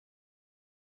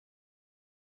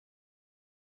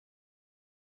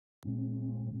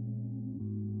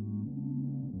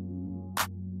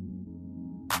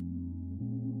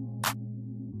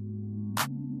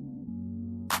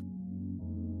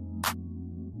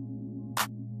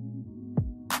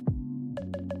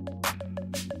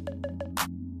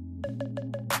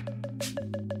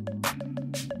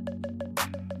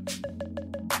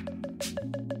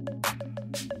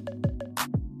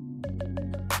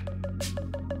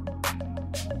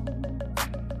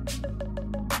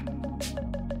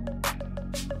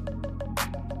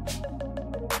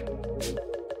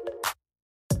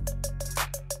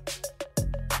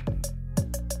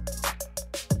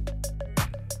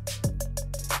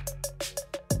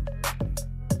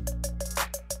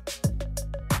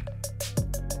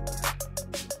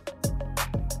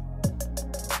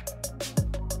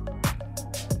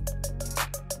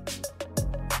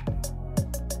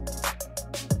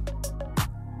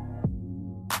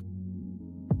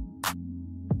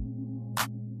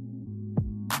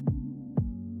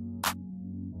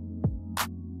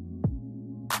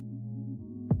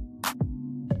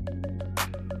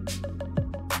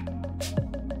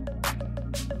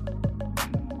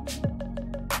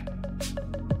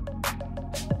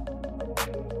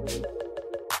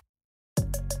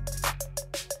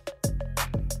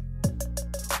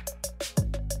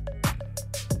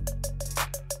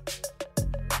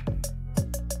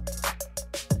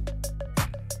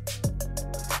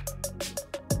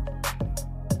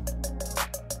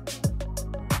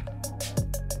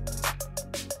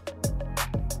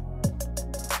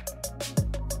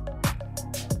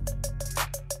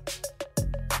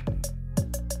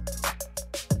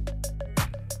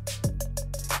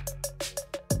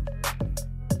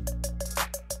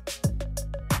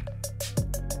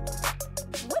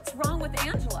wrong with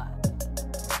Angela?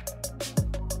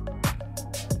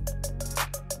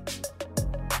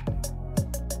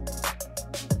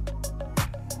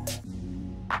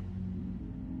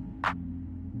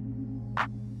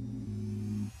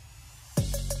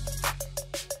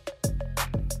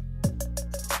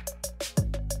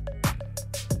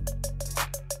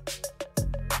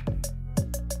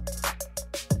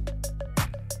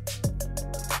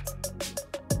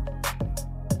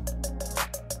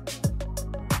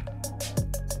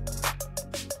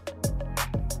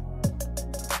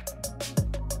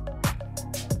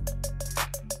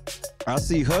 I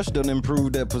see Hush done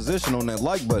improved that position on that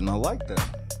like button. I like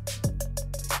that.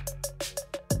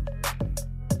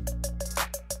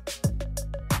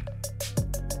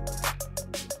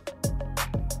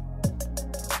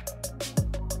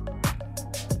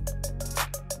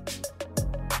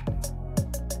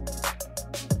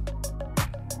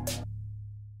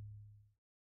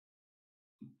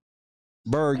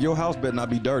 Berg, your house better not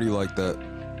be dirty like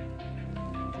that.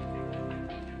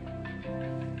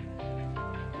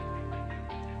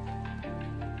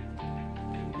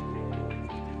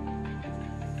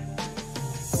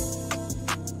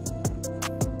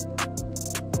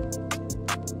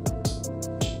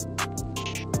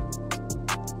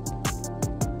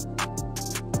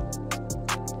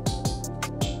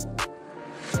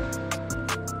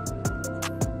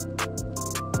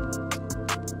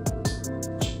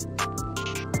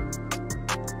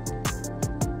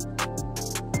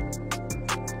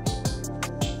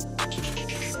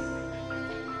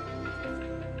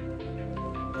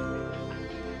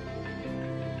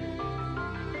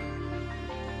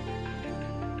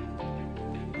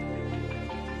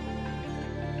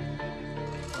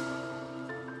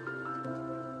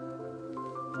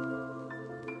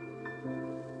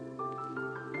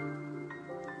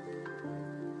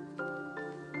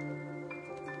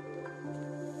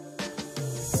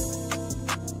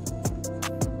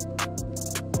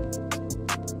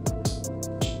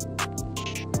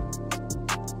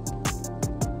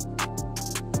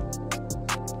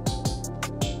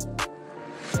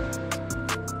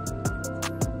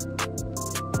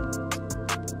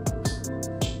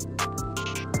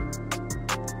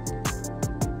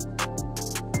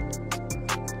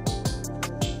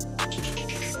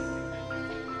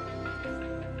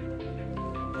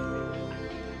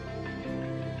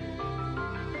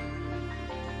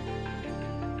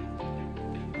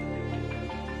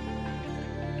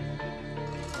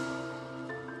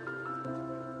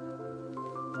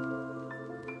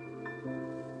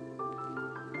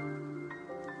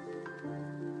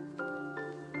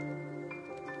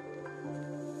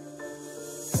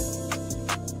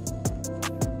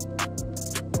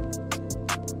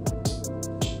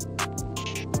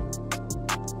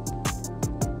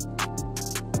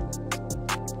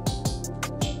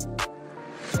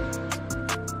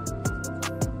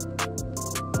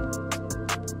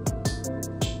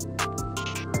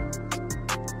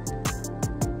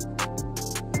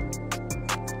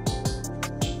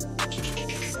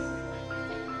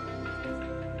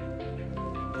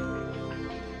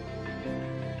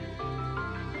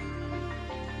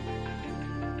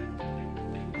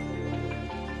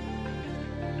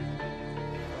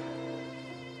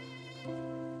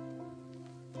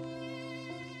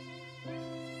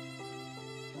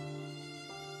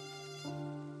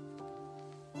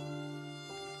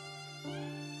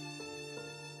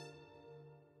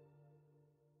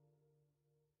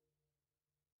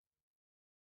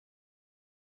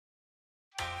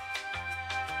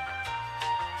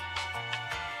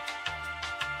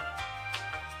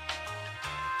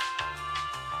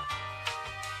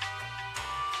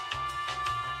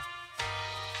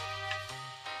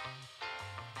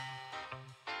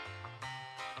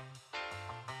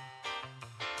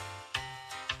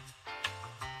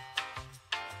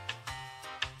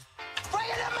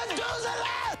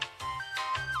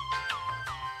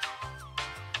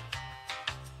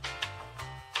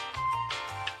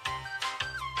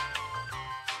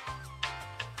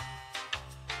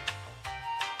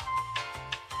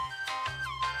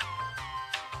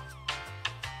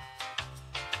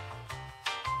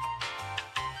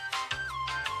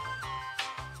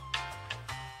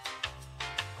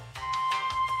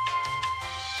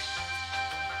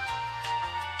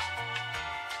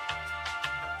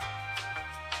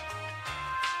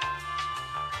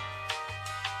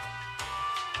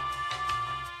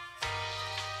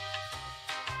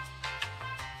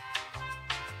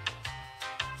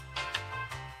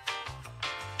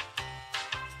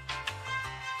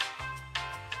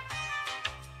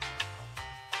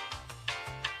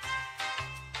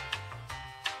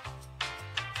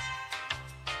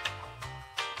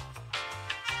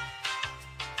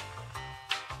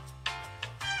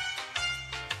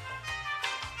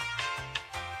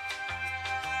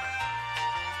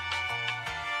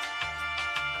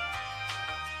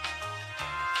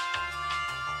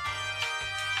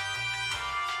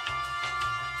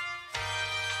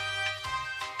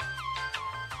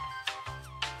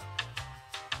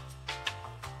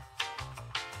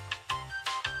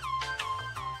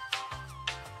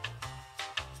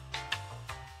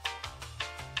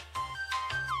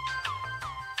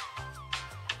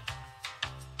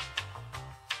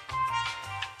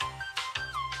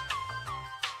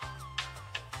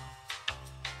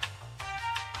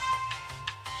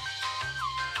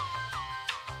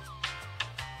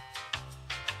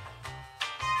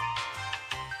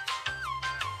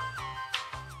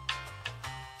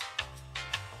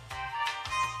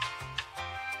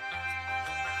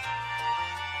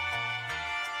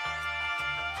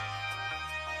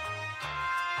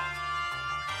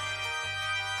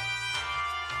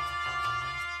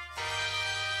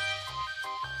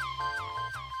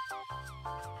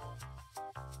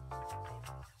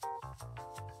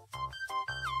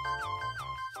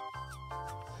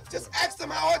 Just ask them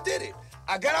how I did it.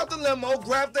 I got out the limo,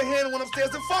 grabbed her hand, went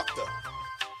upstairs and fucked her.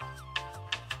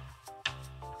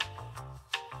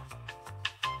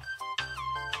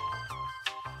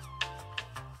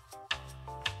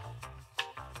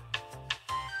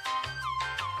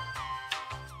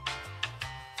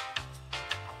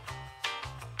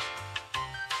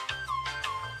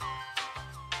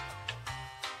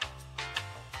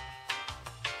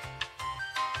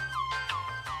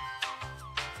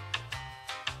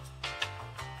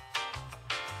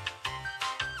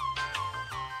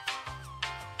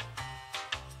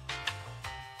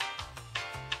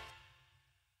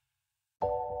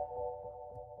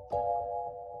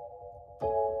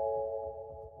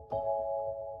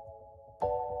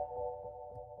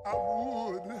 I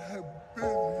would have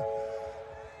been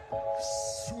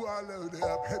swallowed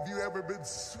up. Have you ever been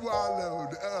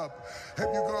swallowed up? Have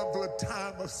you gone through a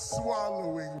time of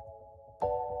swallowing?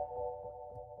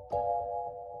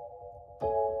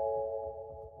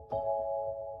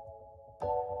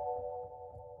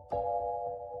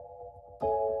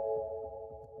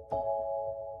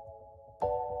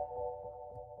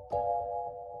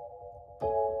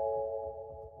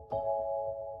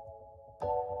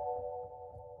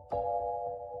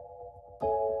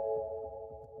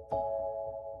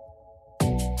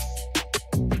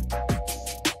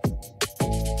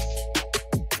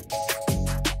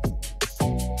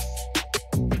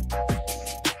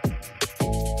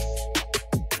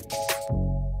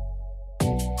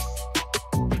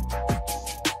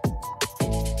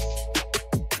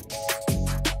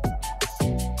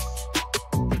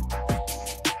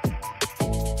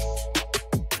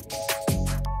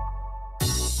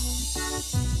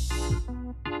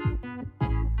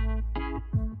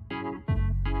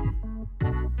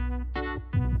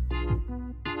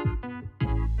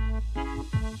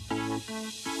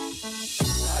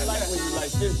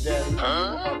 This, Daddy.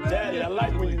 Daddy, I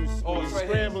like when you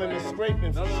scrambling and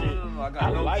scraping for shit. I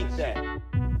like that.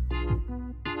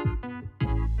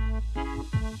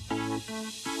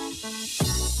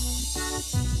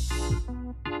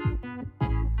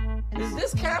 Is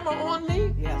this camera on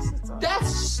me? Yes, it's on.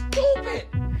 That's stupid.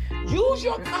 Use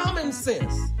your common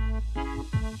sense.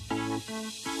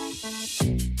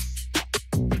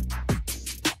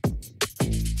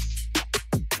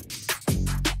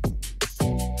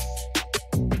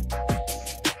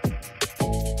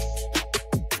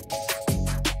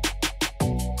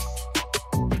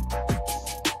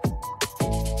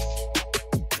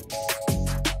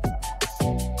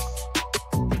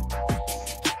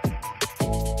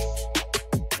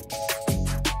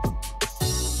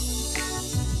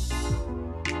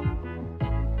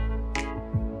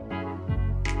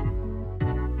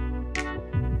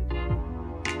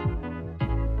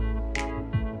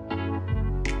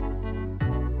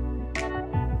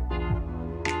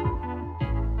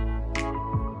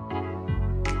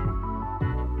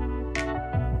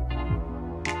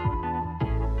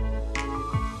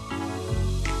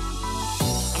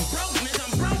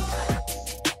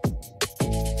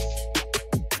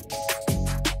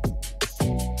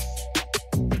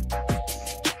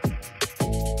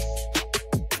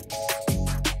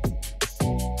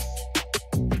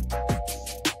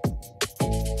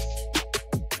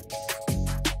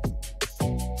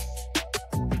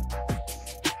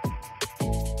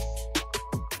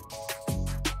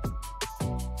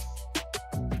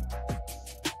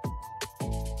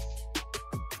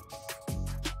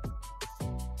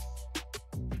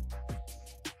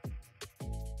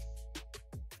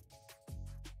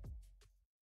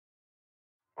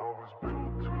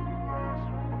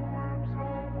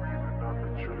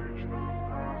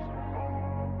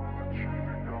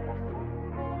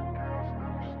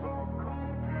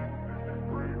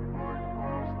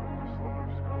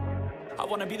 I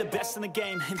wanna be the best in the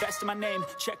game, invest in my name,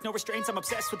 check no restraints, I'm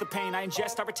obsessed with the pain. I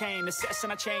ingest, I retain, assess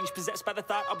and I change, possessed by the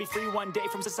thought I'll be free one day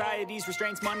from society's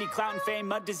restraints. Money, clout and fame,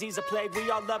 mud, disease, a plague.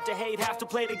 We all love to hate, have to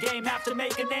play the game, have to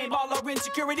make a name. All our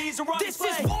insecurities are on display.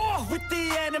 This is war with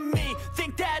the enemy,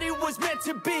 think that it was meant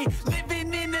to be.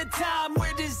 Living in a time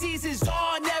where disease is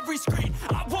on every screen.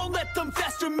 I won't let them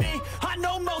fester me, I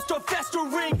know most are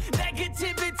festering.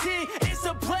 Negativity is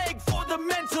a plague for the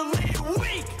mentally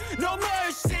weak. No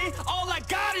mercy, all I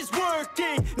got is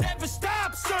working. Never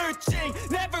stop searching,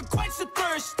 never quench the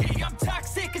thirsty. I'm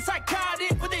toxic and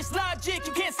psychotic, with this logic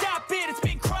you can't stop it. It's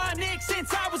been chronic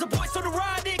since I was a boy, so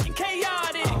neurotic and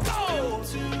chaotic. Oh!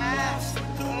 The webs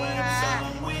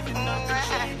I'm weaving, nothing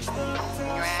changed the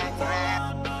past.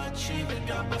 I'm not achieving,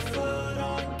 got my foot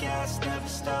on gas, never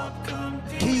stop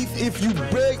competing. Keith, if you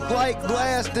break like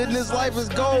glass, then this life is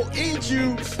gonna eat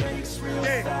you.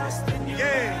 Yeah,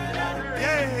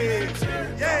 yeah,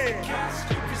 yeah, You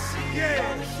can see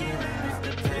all the healing if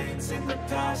the pain's in the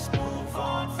past. Move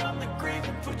on from the grave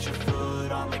and put your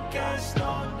foot on the gas.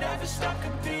 No, never stop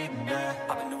competing, yeah.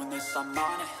 I've been doing this, I'm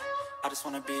on it. I just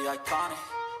wanna be iconic.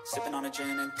 Sipping on a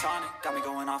gin and tonic. Got me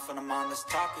going off when I'm on this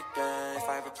topic, yeah. If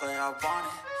I ever play, I want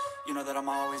it. You know that I'm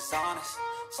always honest.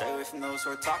 Stay away from those who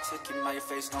are toxic. Keep them out your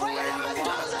face, no way you want it,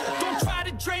 yeah. Don't try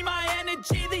to drain my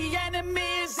energy. The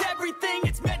enemy is everything.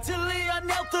 It's mentally,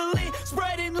 unhealthily,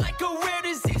 spreading like a rare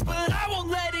disease. But I won't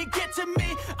let it get to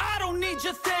me. I don't need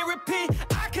your therapy.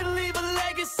 I can leave a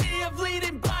legacy of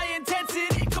leading by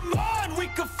intensity. Come on, we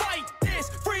can fight this.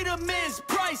 Freedom is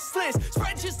priceless.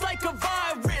 Spread just like a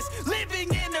virus. Living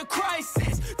in a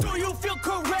crisis. Do you feel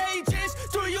courageous?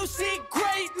 Do you seek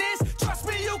greatness? Trust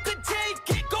me, you can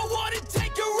take it. Go on and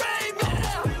take your aim.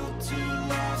 Yeah. Built to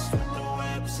last from the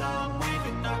webs I'm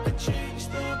weaving. I could change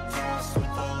the past with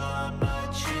all I'm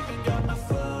achieving. Got my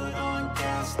foot on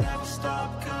gas, never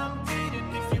stop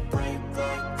competing. If you break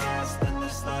the glass, then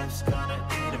this life's gonna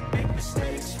eat 'em. Make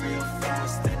mistakes real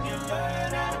fast, then you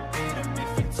learn how to beat 'em.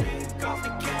 If you take off the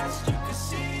cast, you can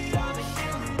see all the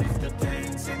healing. If the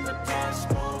pain's in the past,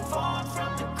 move on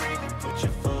from the grave and put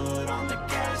your foot on the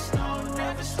gas. No,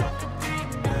 never stop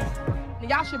competing,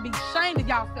 yeah. Y'all should be ashamed of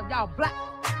y'allself. Y'all black.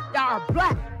 Y'all are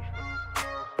black.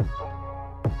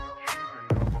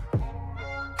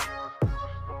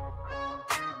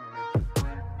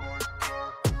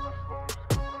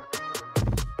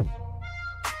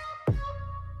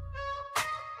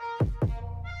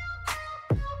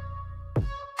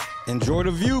 Enjoy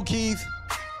the view, Keith.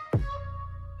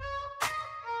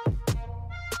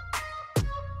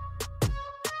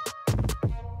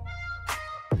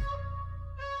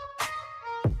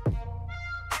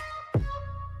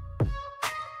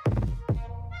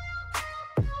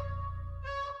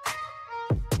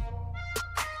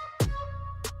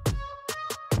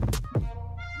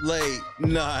 Late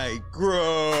night grow.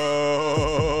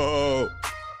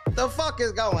 The fuck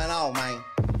is going on, man?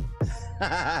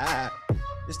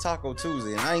 It's Taco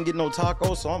Tuesday, and I ain't getting no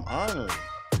tacos, so I'm honoring it.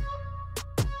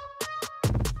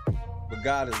 But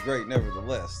God is great,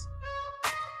 nevertheless.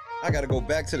 I gotta go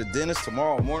back to the dentist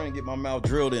tomorrow morning and get my mouth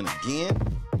drilled in again.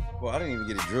 Well, I didn't even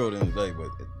get it drilled in today, but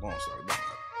I'm sorry.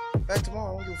 Back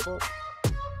tomorrow, I don't give a fuck.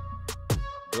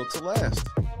 Built to last.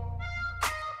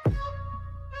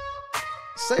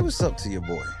 Say what's up to your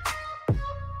boy.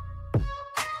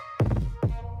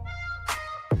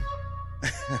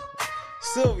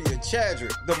 Sylvia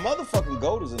Chadrick, the motherfucking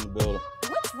goat is in the building.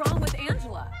 What's wrong with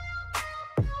Angela?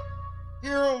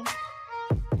 Hear him?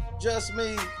 Just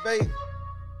me, Babe,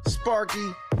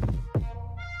 Sparky.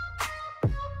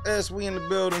 We in the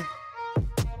building.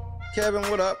 Kevin,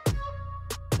 what up?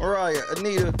 Mariah,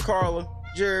 Anita, Carla,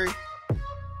 Jerry.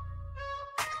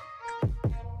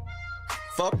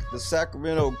 Fuck the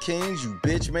Sacramento Kings, you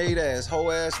bitch-made ass,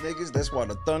 hoe-ass niggas. That's why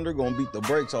the Thunder gonna beat the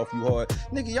brakes off you hard.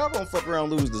 Nigga, y'all gonna fuck around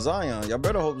lose to Zion. Y'all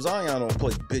better hope Zion don't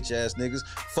play bitch-ass niggas.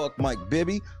 Fuck Mike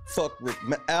Bibby, fuck Rick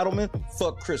Adelman,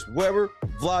 fuck Chris Webber,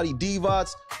 Vlade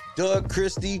Divac, Doug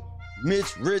Christie,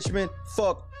 Mitch Richmond.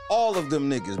 Fuck all of them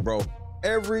niggas, bro.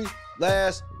 Every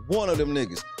last one of them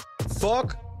niggas.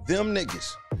 Fuck them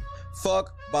niggas.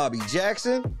 Fuck Bobby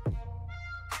Jackson.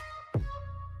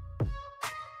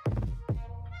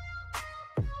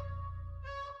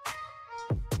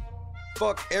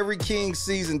 Fuck every King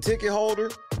season ticket holder.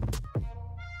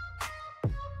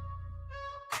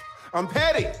 I'm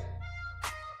petty.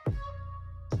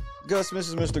 Gus,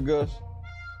 Mrs. Mr. Gus.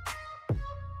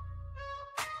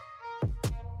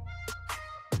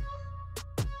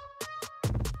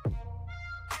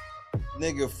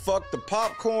 Nigga, fuck the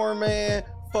popcorn man.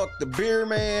 Fuck the beer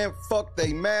man. Fuck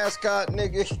they mascot,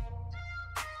 nigga.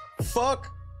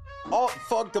 Fuck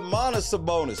the Mana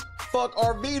Sabonis. Fuck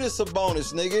Arvita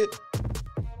Sabonis, nigga.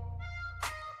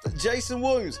 Jason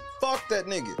Williams, fuck that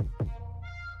nigga.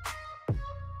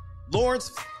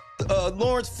 Lawrence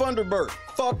Funderburk,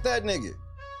 fuck that nigga.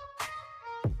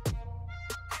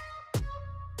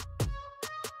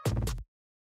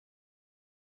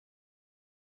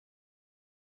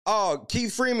 Oh,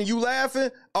 Keith Freeman, you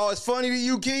laughing? Oh, it's funny to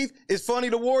you, Keith? It's funny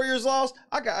the Warriors lost?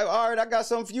 I got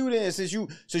something for you then, since you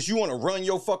want to run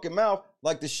your fucking mouth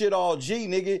like the shit all G,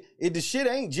 nigga. The shit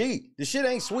ain't G. The shit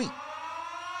ain't sweet.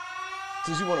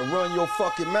 Since you want to run your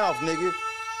fucking mouth, nigga.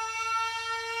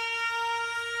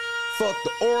 Fuck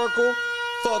the Oracle.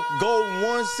 Fuck Golden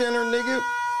One Center, nigga.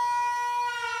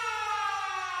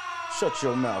 Shut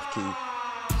your mouth, Keith.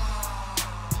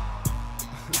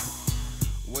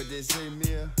 What they say,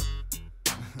 Mia?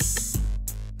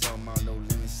 Talking about no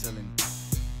limit selling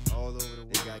all over the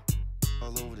world. They got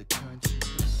all over the country.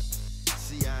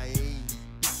 CIA,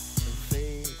 and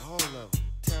Fed.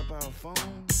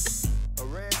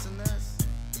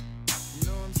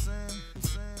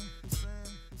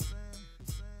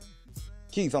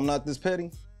 Keith, I'm not this petty.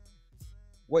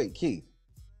 Wait, Keith.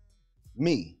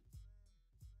 Me.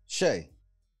 Shay.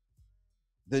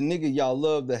 The nigga y'all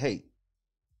love to hate.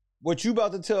 What you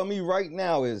about to tell me right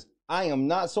now is I am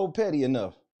not so petty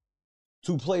enough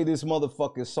to play this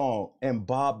motherfucking song and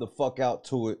bob the fuck out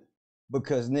to it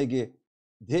because, nigga,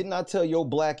 didn't I tell your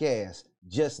black ass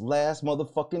just last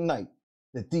motherfucking night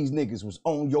that these niggas was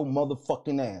on your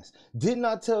motherfucking ass? Didn't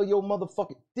I tell your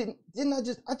motherfucking, didn't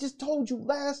I just told you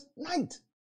last night?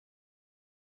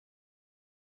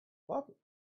 Fuck it.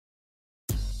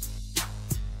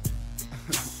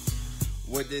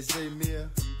 What they say, Mia?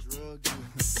 Drug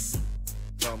dealers.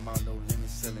 Talking about no limit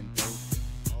selling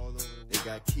dope. All over the world. They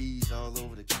got keys all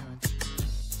over the country.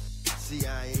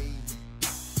 CIA,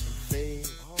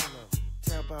 Feds, all of them.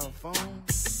 Tap our phone,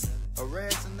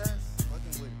 harassing us.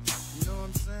 Fucking with it. You know what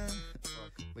I'm saying?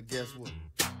 But guess what?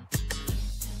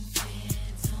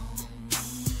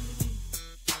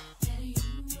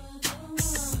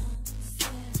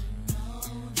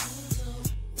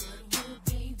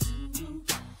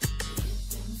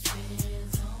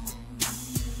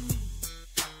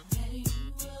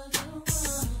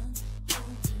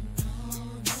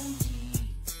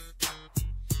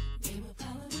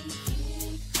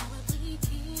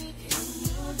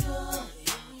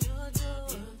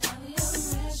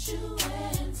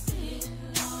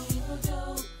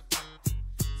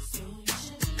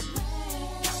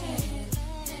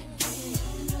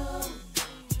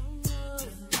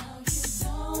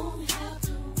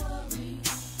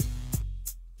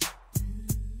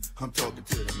 I'm talking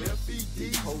to them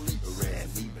FED, holy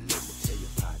harass me, but let me tell you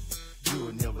about it.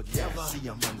 You'll never get see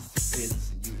I'm on the surveillance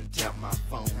and you done tap my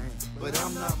phone. But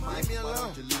I'm not Mike, why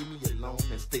don't you leave me alone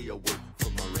and stay away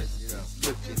from my residence?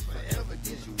 Looking for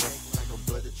evidence, you act like a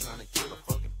brother trying to kill a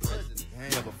fucking president.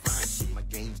 Never find shit, my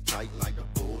game's tight like a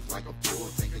bull,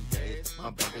 tanking gas, my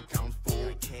bank account's full.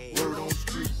 Word on the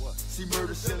street, see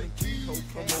murder selling keys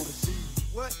from overseas.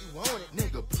 What, you want it?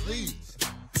 Nigga, please.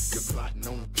 You're plotting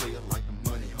on a player like a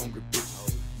money hungry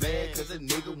bitch. Bad cause a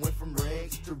nigga went from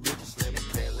rags to riches, slamming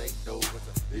Cadillac doors.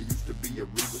 There used to be a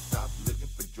Regal, stop looking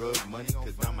for drug money,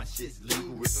 cause now my shit's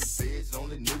legal with them feds.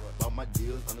 Only knew about my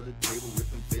deals under the table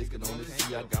with them feds. Could only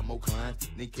see I got more clients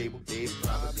than cable gave.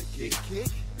 Probably kick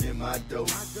in my dough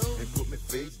and put me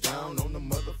face down on the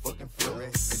motherfucking floor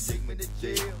and take me to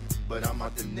jail. But I'm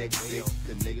out the next day.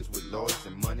 The niggas with lawyers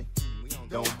and money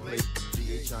don't play.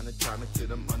 DA trying to tie me to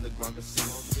them underground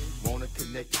casinos. Wanna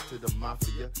connect to the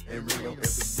mafia and Rio. Every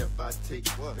step I take,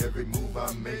 every move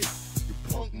I make. You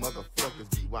punk motherfuckers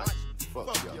be watching.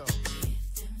 Fuck y'all.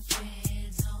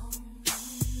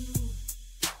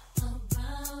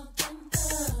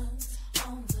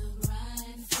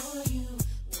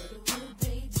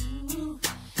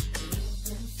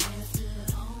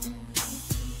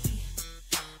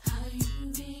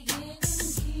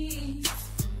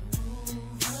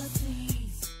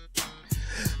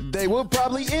 They will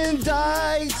probably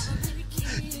indict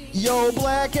your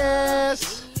black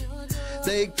ass.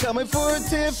 They coming for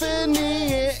Tiffany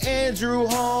and Andrew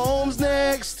Holmes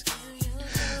next.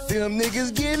 Them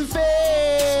niggas getting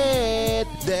fed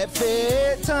that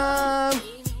fed time.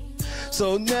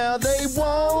 So now they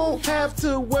won't have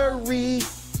to worry.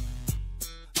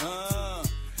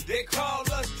 They call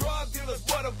us drug dealers,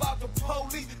 what about the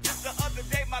police? Just the other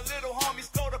day my little homie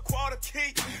stole a quarter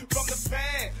key from the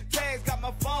bag. Tags got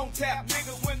my phone tapped,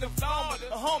 niggas went the phone.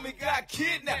 A homie got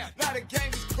kidnapped, now the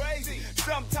game is crazy.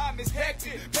 Sometimes it's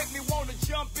hectic, make me wanna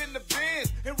jump in the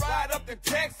Benz and ride up to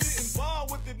Texas.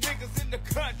 Involved with the niggas in the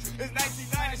country. It's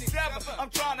 1997, I'm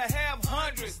trying to have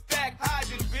hundreds. Stack high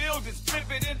in buildings, flip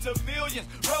it into millions.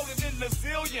 Rolling in the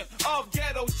zillion of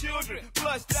ghetto children.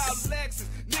 Flushed out Lexus,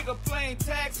 nigga playing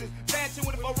taxes. Dancing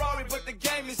with a Ferrari, but the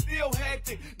game is still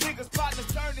hectic. Niggas partners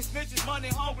turning snitches, money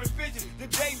hungry bitches. The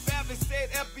Day family said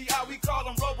FBI, we call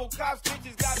them RoboCop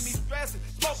snitches. Got me stressing,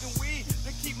 smoking weed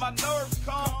to keep my nerves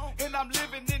calm. And I'm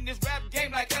living in this rap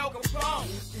game like El Capone.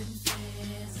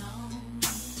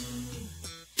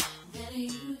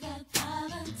 You got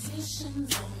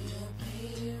politicians on your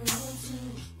payroll too.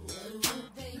 What would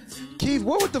they do? Keith,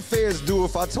 what would the feds do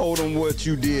if I told them what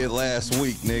you did last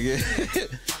week, nigga?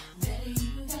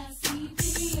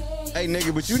 Hey,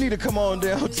 nigga, but you need to come on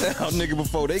downtown, nigga,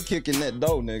 before they kick in that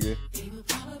door, nigga.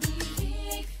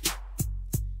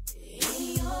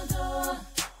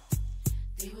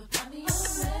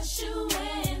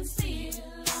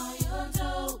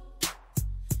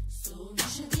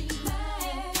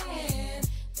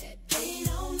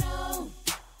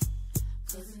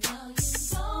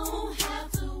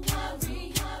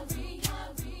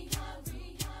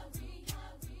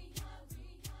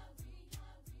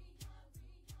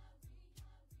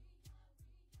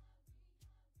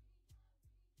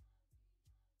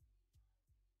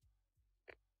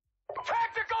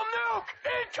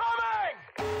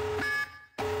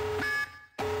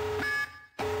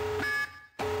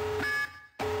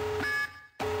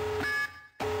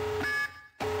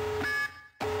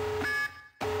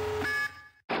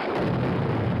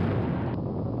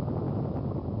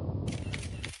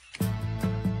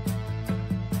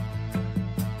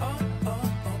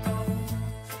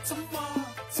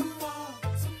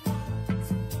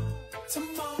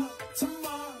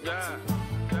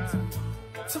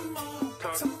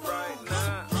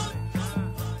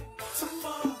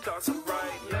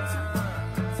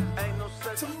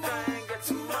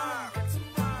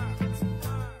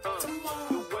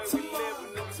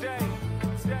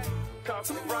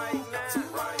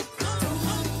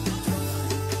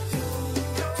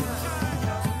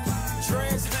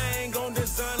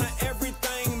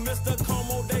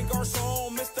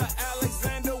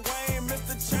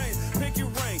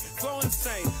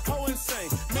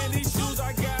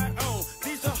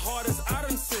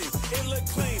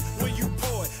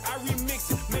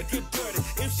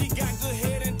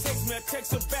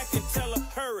 text her back and tell her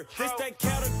hurry. This that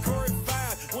category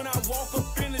 5. When I walk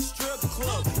up in the strip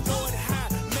club, throw it high,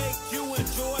 make you and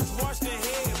George wash their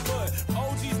head. But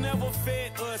OGs never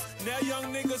fed us. Now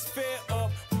young niggas fed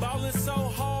up. Ballin' so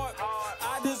hard,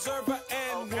 I deserve an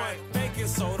and one. Making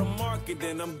soda market,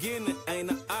 and I'm getting it,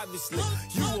 ain't I? Obviously,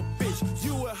 you a bitch,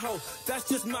 you a hoe. That's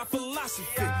just my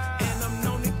philosophy. And I'm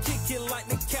known to kick it like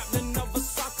the captain of a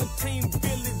soccer team.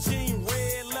 Billie Jean,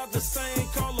 red leather, same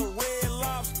color, red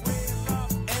lobster.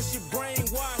 And she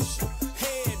brainwash,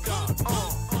 head dog.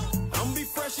 I'm be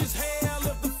fresh as hell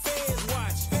if the feds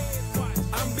watch.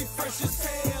 I'm be fresh as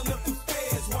hell if the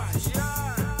feds watch.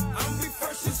 I'm be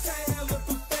fresh as hell if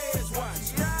the feds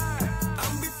watch.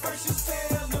 I'm be fresh as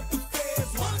hell if the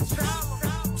feds watch.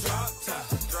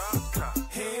 Drop top,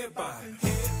 head body.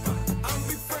 I'm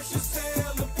be fresh as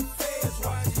hell if the feds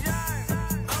watch.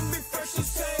 I'm be fresh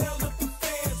as hell if the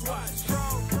feds watch.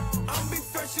 I'm be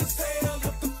fresh as hell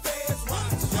if the feds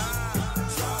watch.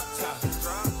 Drop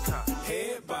top,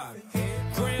 head body.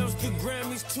 Grams to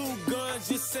Grammys, 2 guns,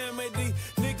 Yosemite.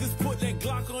 Niggas put that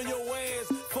Glock on your ass.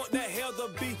 Fuck that hell to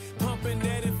be pumping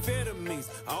that amphetamines.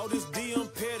 All this DM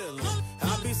peddling.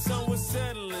 I be somewhere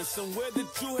settling, somewhere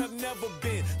that you have never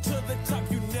been. To the top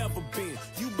you never been.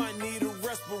 You might need a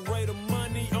respirator.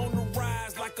 Money on the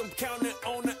rise like I'm counting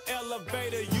on the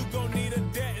elevator. You gon' need a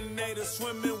detonator.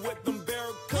 Swimming with them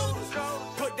barracudas.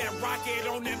 Put that rocket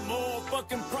on that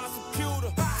motherfucking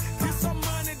prosecutor. Get some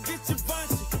money, get your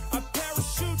bunchy. I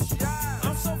parachute you.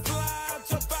 I'm so fly, I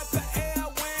jump out the air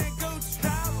wearing Gucci.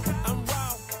 I'm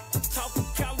raw, talking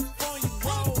California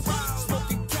roll.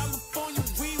 Smoking California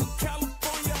weed with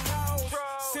California hoes.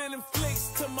 Sending flicks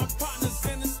to my partners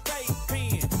in the state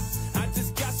pen. I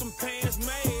just got some pants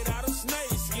made out of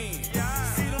snake skin.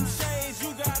 See them shades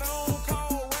you got on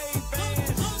called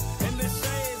Ray-Ban. And the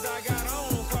shades I got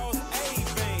on called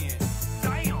A-Ban.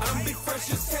 I'm be fresh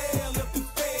as hell if the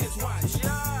feds watch.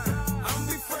 I'm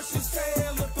be fresh as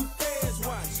hell if the feds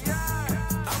watch.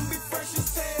 I'm be fresh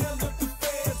as hell if the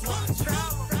feds watch.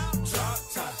 Drop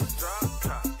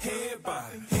top, head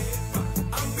body.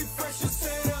 I'm be fresh as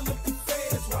hell if the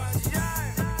feds watch.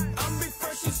 I'm be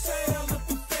fresh as hell if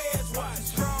the feds watch.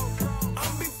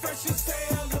 I'm be fresh as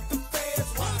hell if the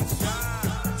feds watch.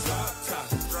 Drop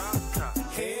top,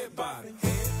 head body.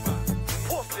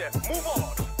 Push that, move on.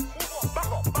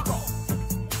 Back up, back up.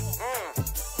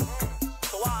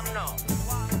 So what I'm now?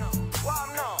 What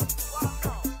I'm now?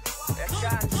 That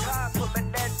shot, put me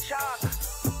that chalk.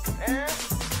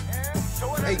 So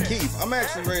what Hey is it? Keith, I'm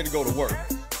actually ready to go to work,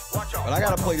 Watch out. but I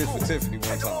gotta play this for Tiffany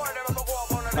one time.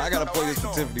 I gotta play this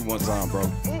for Tiffany one time, bro.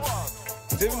 Move on.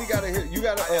 Tiffany gotta hear. You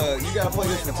gotta play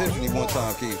this for Tiffany one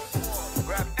time, Keith.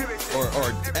 Grab everything.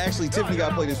 Or actually, Tiffany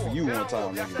gotta play this for you one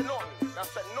time, That's a nigga. nothing.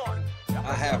 That's a nothing.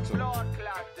 I have to. Blood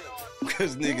clot thing.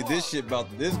 Cause nigga,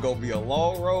 this gonna be a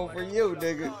long road for you,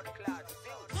 nigga. Blood clot thing.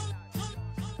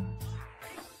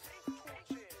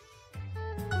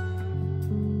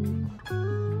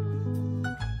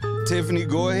 Tiffany,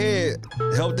 go ahead.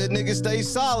 Help that nigga stay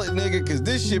solid, nigga, cause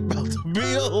this shit about to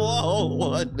be a long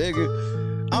one, nigga.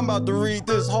 I'm about to read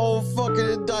this whole fucking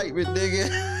indictment, nigga.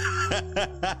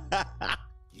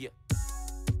 Yeah.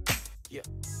 Yeah.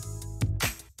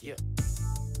 Yeah.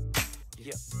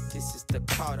 Yeah. This is the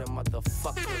Carter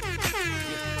motherfucker.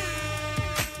 Yeah.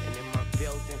 And in my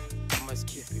building, I must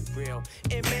keep it real.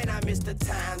 And man, I miss the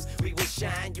times we would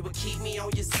shine. You would keep me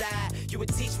on your side. You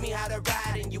would teach me how to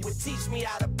ride, and you would teach me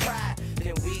how to pride.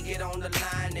 Then we get on the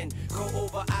line and go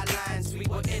over our lines. We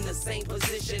were in the same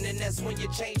position, and that's when you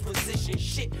change position.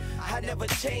 Shit, I never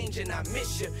change, and I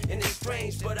miss you. And it's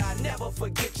strange, but I never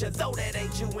forget you. Though that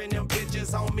ain't you in them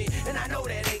pictures on me, and I know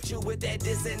that ain't you with that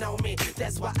dissing on me.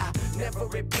 That's why I never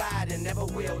replied and never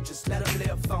will. Just let them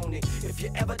live phony. If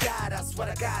you ever died, I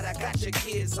swear to God, I got your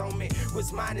kids on me.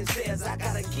 What's mine is theirs, I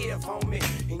gotta give, homie.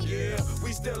 And yeah,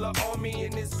 we still a army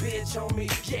in this bitch, homie.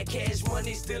 Yeah, cash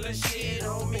money still a shit,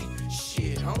 homie.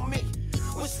 Shit, homie.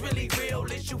 What's really real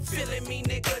is you feeling me,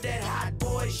 nigga. That hot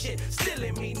boy shit still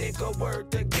in me, nigga. Word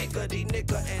to giggity,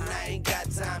 nigga. And I ain't got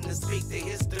time to speak the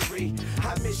history.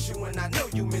 I miss you and I know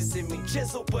you missing me.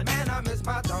 Jizzle, but man, I miss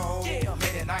my dog. Yeah.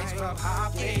 Many nights club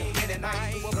hopping, many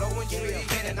nights we were blowing trees,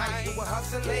 many nights we were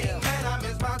hustling. Man, I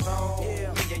miss my dog.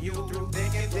 Yeah. Me and you through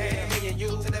thick and thin, me and you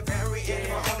to the very end.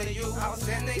 For only you, I'll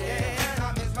send again. Man,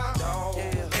 I miss my dog.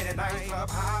 Yeah. Many nights club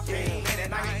hopping, many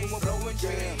nights we were blowing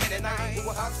trees, many nights we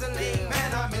were hustling.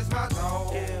 Man, I miss my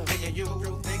dog. Yeah. Me and you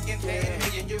through thick and thin,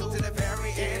 me and you to the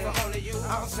very end. For only you,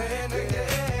 I'll send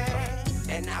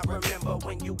again. And I remember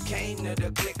when you came to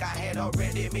the clique, I had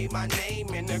already made my name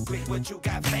in the clique. But you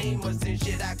got famous and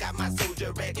shit. I got my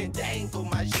soldier rag and dangle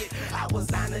my shit. I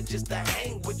was honored just to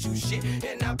hang with you shit.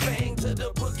 And I bang to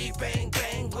the boogie, bang,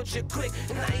 bang with your clique.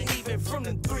 And I ain't even from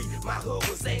the 3. My hood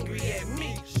was angry at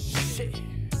me. Shit.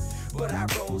 But I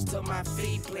rose to my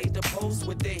feet, played the post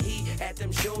with the heat at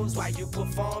them shows while you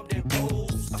performed and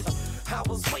posed. I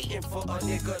was waiting for a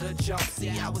nigga to jump. See,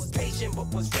 I was patient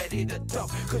but was ready to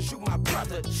dump. Cause you my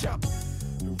brother jump.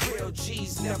 Real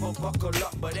G's never buckle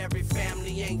up, but every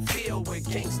family ain't filled with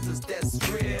gangsters, that's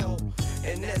real.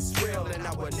 And that's real, and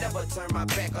I would never turn my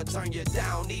back or turn you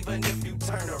down, even if you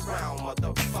turn around,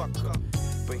 motherfucker.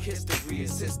 But history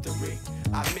is history.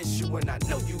 I miss you and I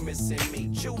know you missing me,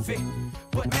 Juvie.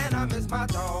 But man, I miss my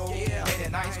dog. Yeah, in a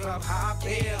nice club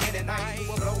hopping. Yeah, in a night we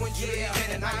were blowing trees. Yeah,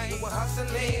 in a night we were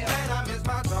hustling. Man, I miss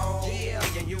my dog. Yeah,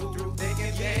 me and you through thick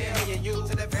and thin. Me and you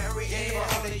to the very end.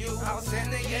 For only you, I was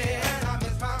in the yeah. Man, I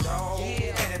miss my dog.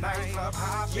 Yeah, in a nice club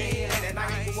hopping. Yeah, in a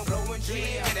night we were blowing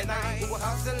trees. In a night we were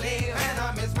hustling. Man,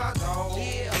 I miss my dog.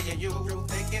 Yeah, me and you through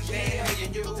thick and thin. Me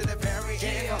and you to the very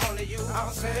end. For only you, I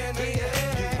was in the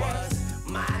yeah. You was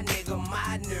my nigga,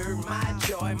 my nerd, my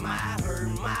joy, my hurt,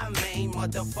 my main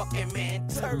motherfucking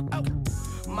mentor. Oh.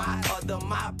 My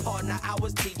partner, I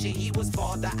was teaching, he was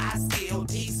father, I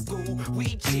skilled, he school.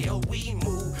 We chill, we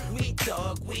move, we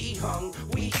thug, we hung,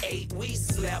 we ate, we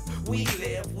slept, we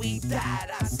lived, we died,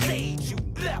 I stayed, you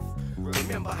left.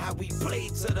 Remember how we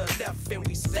played to the left and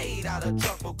we stayed out of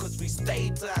trouble cause we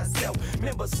stayed to ourselves.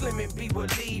 Remember Slim and B were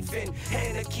leaving,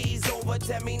 hand the keys over,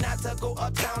 tell me not to go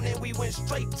uptown and we went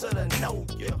straight to the no,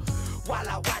 yeah. While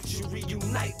I watch you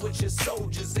reunite with your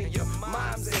soldiers and your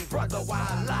moms and brother while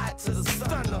I lied to the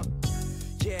stunner.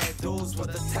 Yeah, those were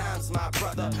the times, my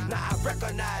brother. Now I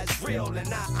recognize real and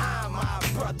now I'm my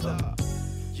brother.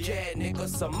 Yeah, nigga,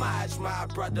 Samaj, my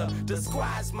brother. The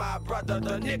squad's my brother.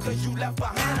 The niggas you left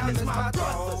behind is my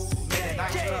brothers. In the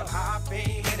night club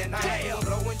hopping, in the night we were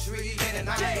blowing trees, in the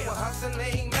night we were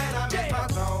hustling. Man, I miss my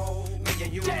dog. Me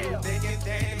and you through thick and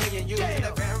thin. Me and you to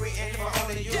the very end. For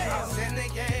only you, I was in the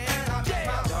game. I miss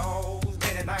my dogs.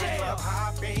 In the night club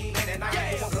hopping, in the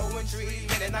night we were blowing trees,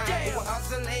 in the night we were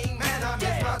hustling. Man, I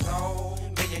miss my dog.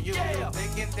 Me and you through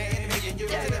thick and thin. Me and you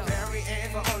to the very end.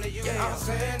 For only you, I was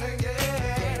in the game.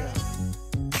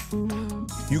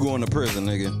 You going to prison,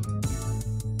 nigga.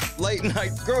 Late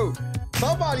night crew.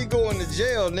 Somebody going to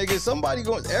jail, nigga. Somebody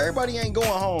going. Everybody ain't going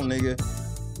home, nigga.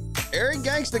 Every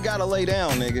gangster gotta lay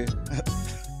down, nigga.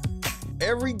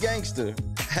 Every gangster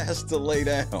has to lay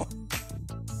down,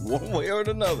 one way or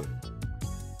another.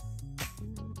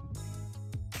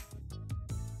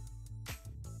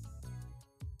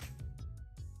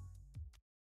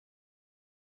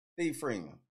 Steve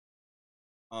Freeman.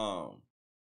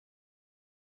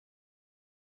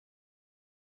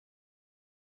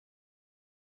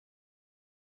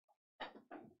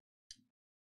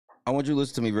 I want you to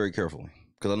listen to me very carefully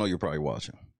because I know you're probably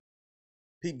watching.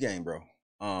 Peep game, bro.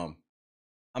 I'm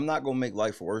not gonna make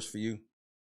life worse for you,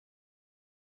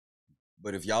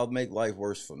 but if y'all make life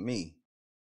worse for me,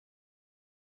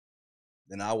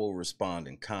 then I will respond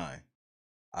in kind.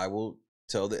 I will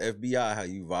tell the FBI how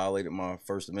you violated my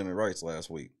First Amendment rights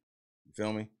last week. You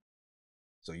feel me?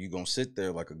 So you gonna sit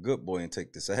there like a good boy and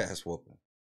take this ass whooping.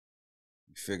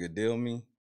 You figure deal me?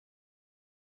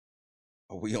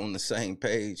 Are we on the same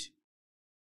page?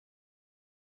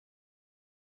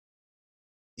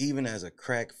 Even as a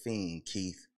crack fiend,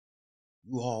 Keith,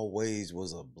 you always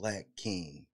was a black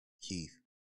king, Keith.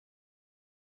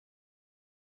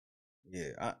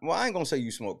 Yeah, I ain't gonna say you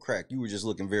smoke crack. You were just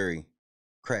looking very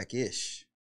crack-ish.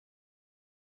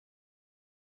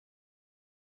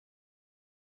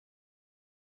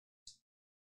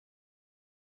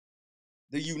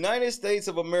 The United States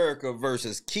of America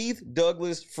versus Keith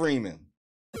Douglas Freeman.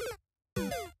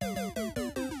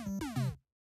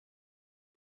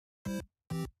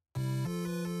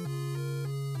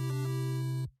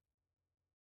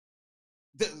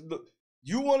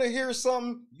 You want to hear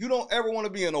something? You don't ever want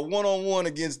to be in a one-on-one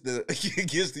against the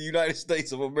against the United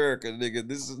States of America, nigga.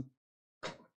 This is,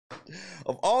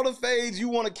 of all the fades you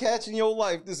want to catch in your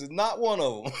life, this is not one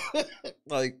of them.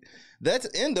 Like, that's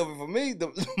the end of it for me. The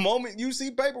moment you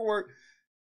see paperwork.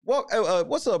 Well,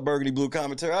 what's up, Burgundy Blue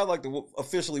Commentary? I'd like to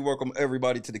officially welcome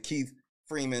everybody to the Keith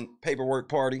Freeman paperwork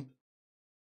party.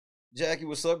 Jackie,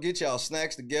 what's up? Get y'all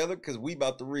snacks together because we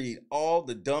about to read all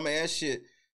the dumbass shit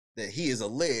that he is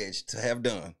alleged to have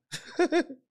done.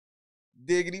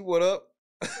 Diggity, what up?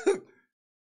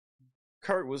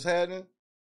 Kurt, what's happening?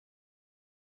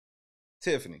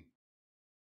 Tiffany.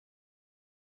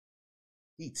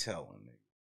 He telling me.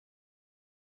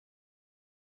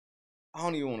 I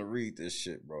don't even want to read this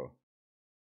shit, bro.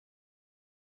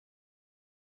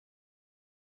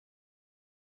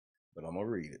 But I'm gonna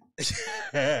read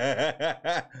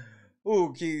it.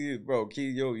 Ooh, Key, bro, Key,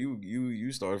 yo,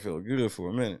 you started feeling good for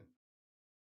a minute.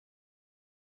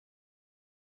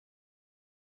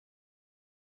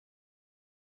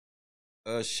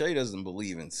 Shay doesn't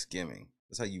believe in skimming.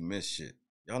 That's how you miss shit.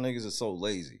 Y'all niggas are so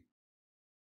lazy.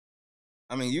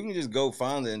 I mean, you can just go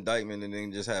find the indictment and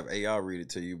then just have AI read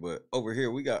it to you. But over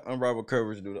here, we got unrivaled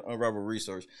coverage, do the unrivaled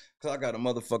research. Because I got a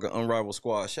motherfucking unrivaled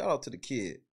squad. Shout out to the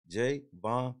kid, J.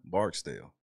 Von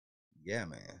Barksdale. Yeah,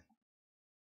 man.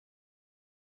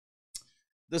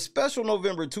 The special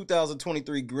November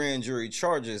 2023 grand jury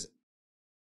charges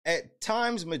at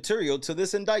times material to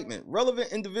this indictment.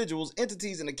 Relevant individuals,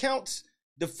 entities, and accounts.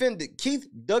 Defendant Keith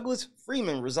Douglas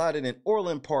Freeman resided in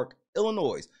Orland Park,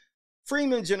 Illinois.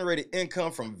 Freeman generated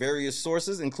income from various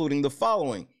sources, including the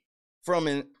following: from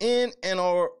an in and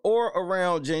or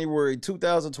around January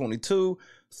 2022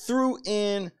 through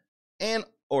in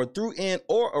or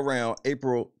around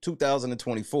April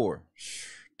 2024.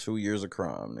 2 years of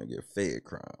crime, nigga. Fed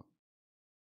crime.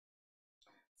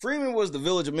 Freeman was the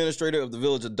village administrator of the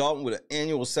village of Dolton with an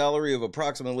annual salary of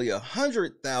approximately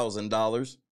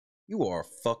 $100,000. You are a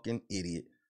fucking idiot.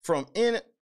 From in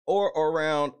or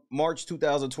around March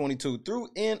 2022 through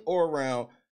in or around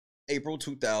April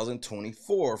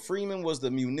 2024. Freeman was the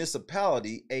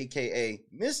municipality, aka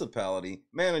municipality,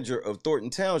 manager of Thornton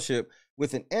Township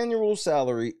with an annual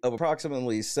salary of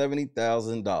approximately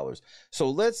 $70,000. So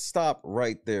let's stop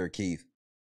right there, Keith.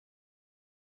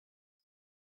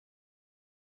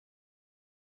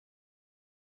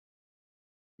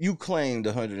 You claimed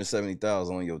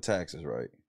 $170,000 on your taxes, right?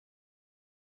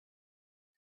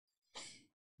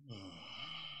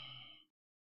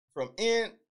 From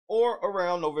in or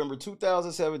around November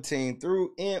 2017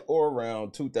 through in or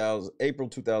around April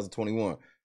 2021.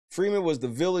 Freeman was the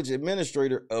village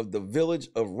administrator of the village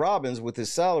of Robbins with his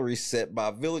salary set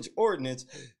by village ordinance,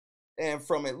 and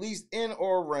from at least in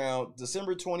or around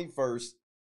December 21st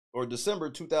or December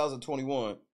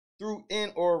 2021 through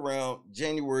in or around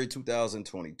January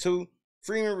 2022,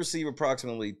 Freeman received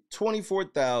approximately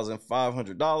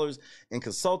 $24,500 in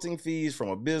consulting fees from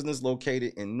a business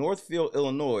located in Northfield,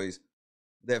 Illinois,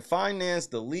 that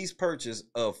financed the lease purchase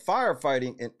of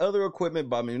firefighting and other equipment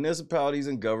by municipalities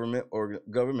and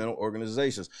governmental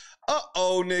organizations.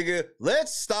 Uh-oh, nigga.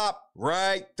 Let's stop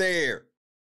right there.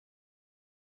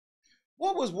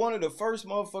 What was one of the first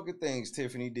motherfucking things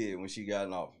Tiffany did when she got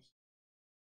in office?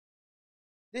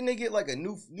 Didn't they get like a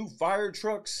new fire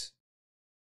trucks?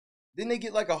 Didn't they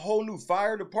get like a whole new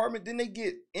fire department? Didn't they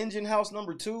get engine house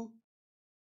number 2?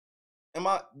 Am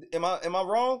I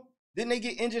wrong? Didn't they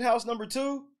get engine house number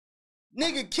 2?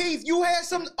 Nigga, Keith, you had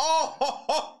some.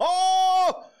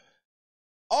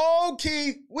 Oh,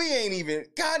 Keith, we ain't even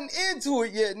gotten into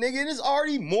it yet, nigga. There's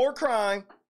already more crime.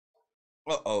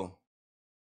 Uh-oh.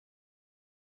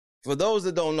 For those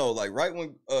that don't know, like right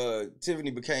when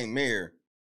Tiffany became mayor,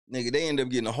 nigga, they ended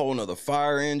up getting a whole nother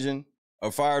fire engine,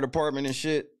 a fire department and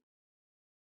shit.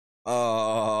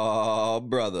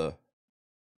 Brother.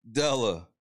 Della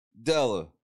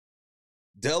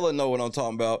know what I'm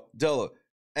talking about. Della,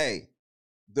 hey,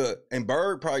 and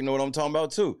Bird probably know what I'm talking about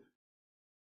too.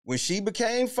 When she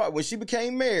became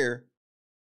mayor,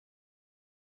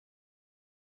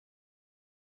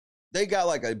 they got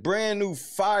like a brand new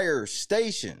fire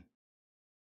station.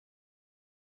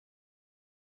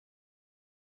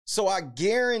 So I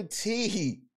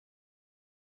guarantee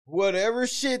whatever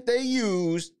shit they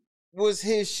used was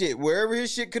his shit. Wherever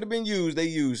his shit could have been used, they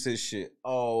used his shit.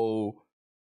 Oh,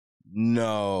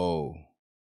 no.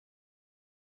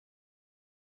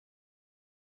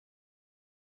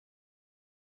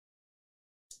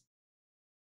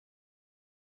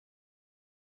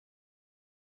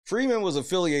 Freeman was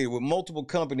affiliated with multiple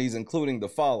companies, including the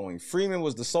following. Freeman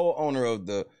was the sole owner of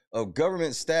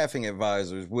Government Staffing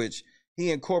Advisors, which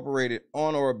he incorporated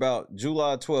on or about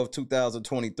July 12,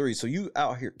 2023. So you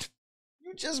out here,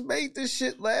 you just made this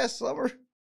shit last summer.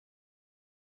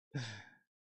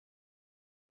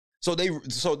 So they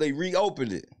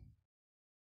reopened it.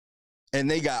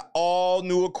 And they got all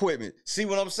new equipment. See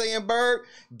what I'm saying, Bird?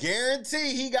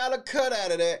 Guarantee he got a cut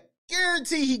out of that.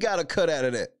 Guarantee he got a cut out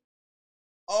of that.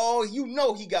 Oh, you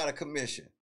know he got a commission.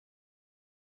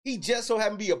 He just so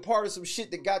happened to be a part of some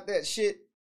shit that got that shit.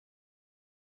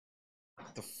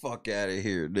 Get the fuck out of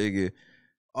here, nigga.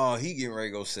 Oh, he getting ready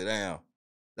to go sit down.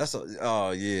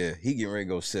 Oh yeah, he getting ready to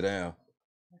go sit down.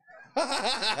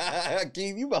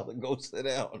 Keith, you about to go sit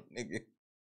down, nigga.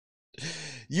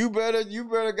 You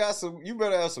better have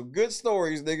some good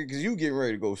stories, nigga, because you getting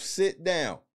ready to go sit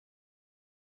down.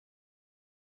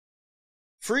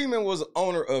 Freeman was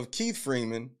owner of Keith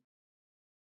Freeman,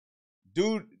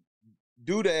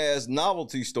 Dude-ass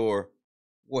novelty store.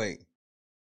 Wait.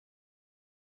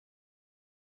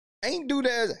 Ain't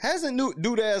hasn't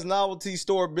Dude-ass novelty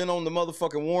store been on the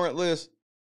motherfucking warrant list?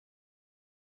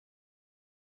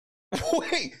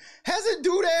 Wait, hasn't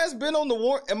Dude-ass been on the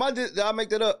warrant? Did I make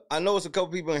that up? I know it's a couple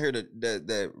people in here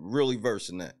that really verse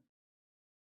in that.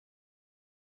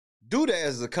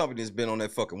 Dude-ass is a company that's been on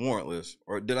that fucking warrant list.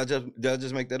 Or did I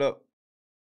just make that up?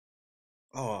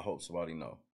 Oh, I hope somebody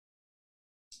know.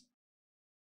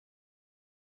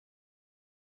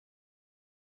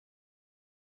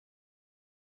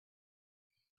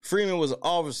 Freeman was an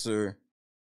officer.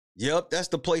 Yep, that's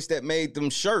the place that made them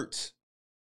shirts.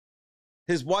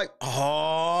 His wife,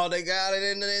 oh, they got it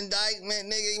in the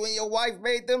indictment, nigga. When your wife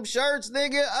made them shirts,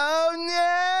 nigga.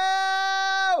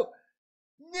 Oh, no!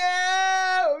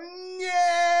 No! No!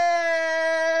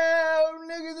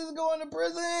 Niggas is going to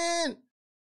prison.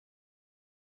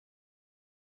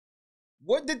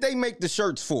 What did they make the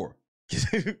shirts for? This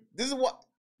is what,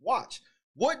 watch.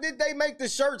 What did they make the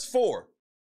shirts for?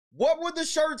 What were the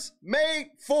shirts made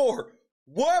for?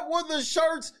 What were the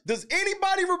shirts? Does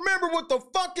anybody remember what the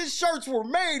fucking shirts were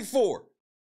made for?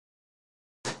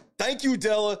 Thank you,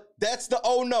 Della. That's the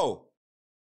oh no.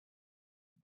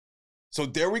 So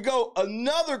there we go.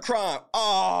 Another crime.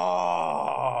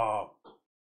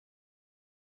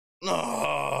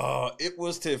 It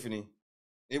was Tiffany.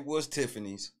 It was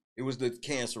Tiffany's. It was the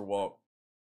cancer walk.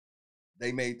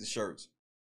 They made the shirts.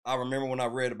 I remember when I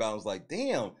read about it, I was like,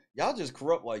 damn, y'all just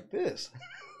corrupt like this.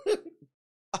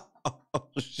 Oh,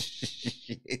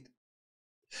 shit.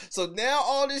 So now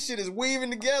all this shit is weaving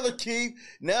together, Keith.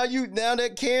 Now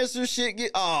that cancer shit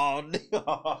get, oh,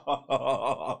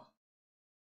 no.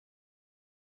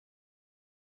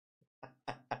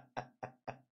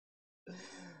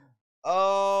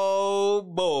 Oh,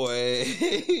 boy.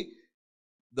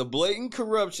 The blatant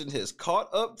corruption has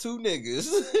caught up to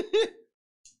niggas.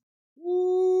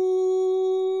 Woo-wee.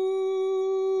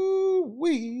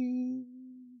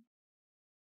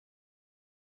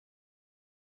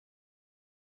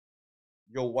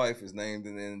 Your wife is named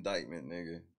in the indictment,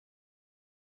 nigga.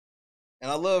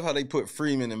 And I love how they put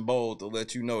Freeman in bold to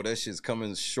let you know that shit's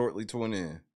coming shortly to an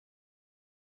end.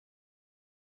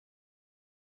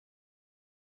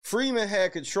 Freeman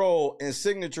had control and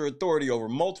signature authority over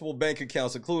multiple bank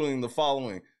accounts, including the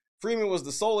following. Freeman was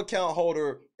the sole account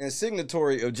holder and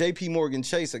signatory of JP Morgan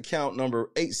Chase account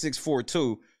number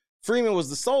 8642. Freeman was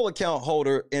the sole account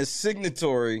holder and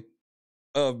signatory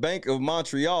of Bank of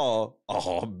Montreal,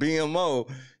 BMO.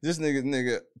 This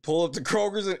nigga pull up the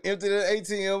Kroger's and empty the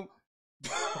ATM.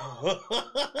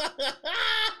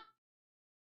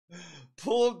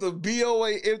 Pull up the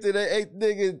BOA, empty the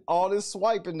nigga. All this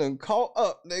swiping done caught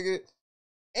up, nigga.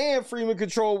 And Freeman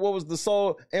controlled was the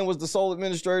sole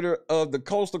administrator of the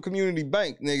Coastal Community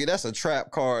Bank, nigga. That's a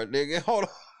trap card, nigga. Hold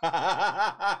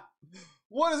on.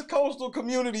 What is Coastal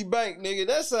Community Bank, nigga?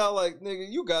 That sound like,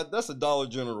 nigga, that's a Dollar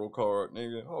General card,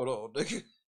 nigga. Hold on, nigga.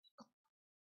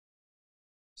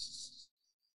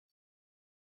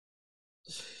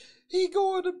 He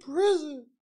going to prison.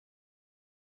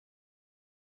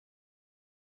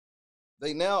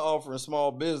 They now offering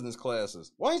small business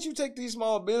classes. Why didn't you take these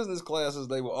small business classes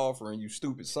they were offering, you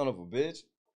stupid son of a bitch?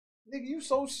 Nigga, you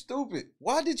so stupid.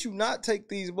 Why did you not take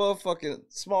these motherfucking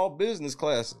small business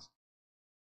classes?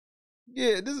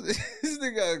 Yeah, this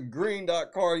nigga a green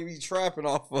dot card he be trapping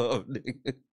off of,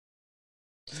 nigga.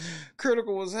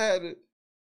 Critical was had it.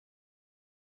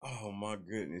 Oh my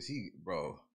goodness,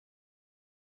 bro.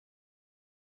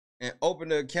 And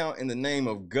opened an account in the name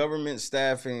of Government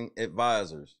Staffing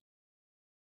Advisors.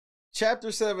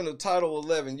 Chapter 7 of Title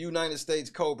 11 United States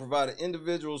Code provided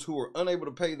individuals who were unable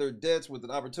to pay their debts with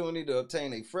an opportunity to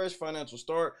obtain a fresh financial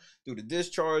start through the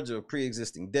discharge of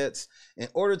pre-existing debts. In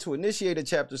order to initiate a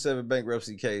Chapter 7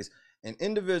 bankruptcy case, an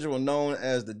individual known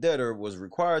as the debtor was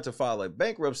required to file a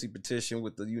bankruptcy petition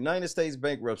with the United States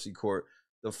Bankruptcy Court.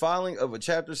 The filing of a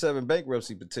Chapter 7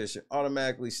 bankruptcy petition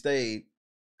automatically stayed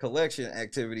collection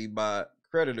activity by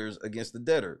creditors against the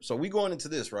debtor. So we going into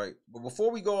this, right? But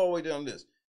before we go all the way down this,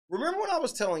 remember when I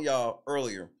was telling y'all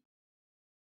earlier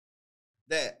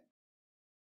that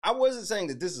I wasn't saying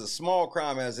that this is a small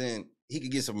crime as in he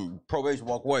could get some probation,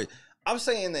 walk away. I'm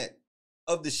saying that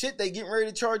of the shit they getting ready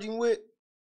to charge him with,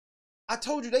 I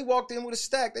told you they walked in with a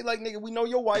stack. They like, nigga, we know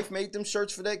your wife made them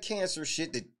shirts for that cancer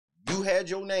shit that you had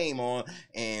your name on,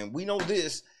 and we know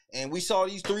this, and we saw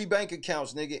these 3 bank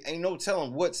accounts, nigga. Ain't no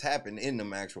telling what's happened in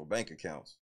them actual bank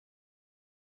accounts.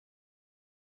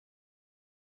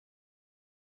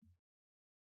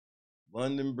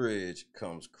 London Bridge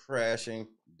comes crashing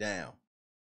down.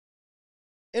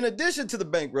 In addition to the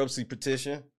bankruptcy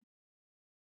petition,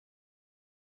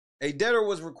 a debtor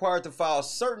was required to file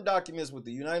certain documents with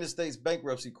the United States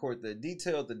Bankruptcy Court that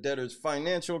detailed the debtor's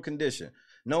financial condition,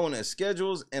 known as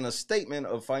schedules, and a statement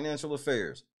of financial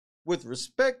affairs. With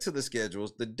respect to the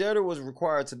schedules, the debtor was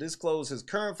required to disclose his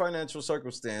current financial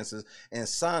circumstances and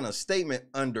sign a statement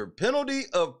under penalty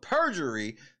of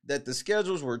perjury that the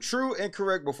schedules were true and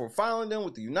correct before filing them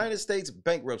with the United States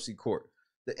Bankruptcy Court.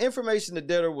 The information the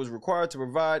debtor was required to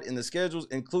provide in the schedules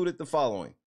included the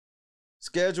following.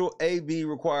 Schedule AB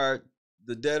required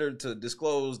the debtor to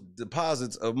disclose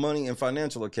deposits of money in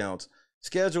financial accounts.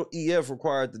 Schedule EF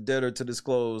required the debtor to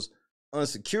disclose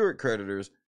unsecured creditors.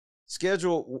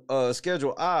 Schedule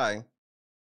I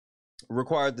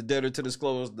required the debtor to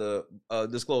disclose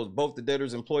both the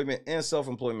debtor's employment and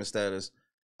self-employment status,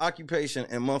 occupation,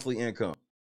 and monthly income.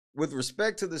 With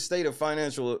respect to the statement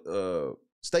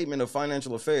of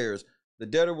financial affairs, the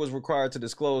debtor was required to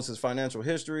disclose his financial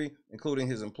history, including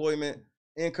his employment,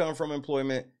 income from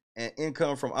employment, and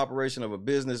income from operation of a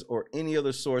business or any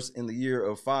other source in the year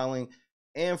of filing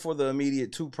and for the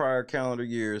immediate 2 prior calendar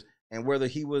years, and whether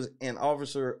he was an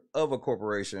officer of a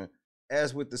corporation.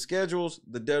 As with the schedules,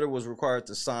 the debtor was required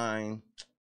to sign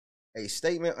a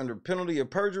statement under penalty of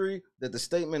perjury that the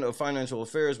statement of financial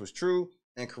affairs was true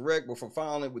and correct before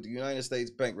filing it with the United States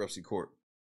Bankruptcy Court.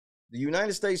 The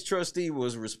United States trustee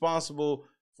was responsible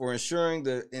for ensuring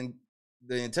the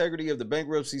integrity of the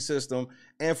bankruptcy system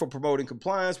and for promoting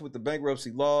compliance with the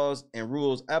bankruptcy laws and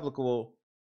rules applicable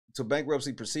to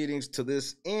bankruptcy proceedings. To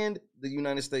this end, the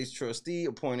United States trustee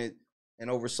appointed and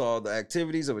oversaw the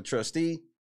activities of a trustee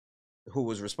who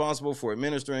was responsible for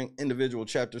administering individual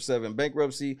Chapter 7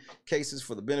 bankruptcy cases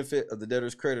for the benefit of the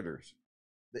debtor's creditors.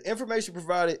 The information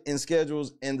provided in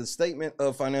schedules and the statement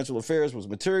of financial affairs was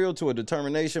material to a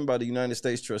determination by the United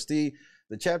States trustee,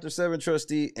 the Chapter 7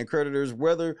 trustee, and creditors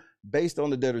whether, based on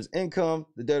the debtor's income,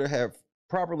 the debtor had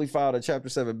properly filed a Chapter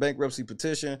 7 bankruptcy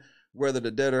petition, whether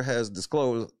the debtor has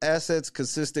disclosed assets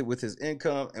consistent with his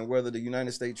income, and whether the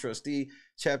United States trustee,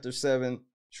 Chapter 7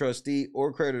 trustee,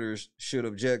 or creditors should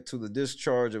object to the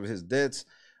discharge of his debts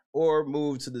or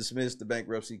move to dismiss the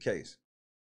bankruptcy case.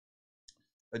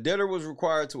 A debtor was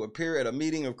required to appear at a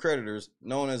meeting of creditors,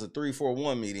 known as a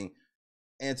 341 meeting,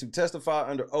 and to testify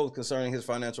under oath concerning his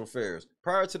financial affairs.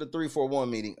 Prior to the 341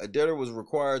 meeting, a debtor was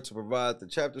required to provide the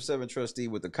Chapter 7 trustee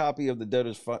with a copy of the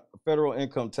debtor's federal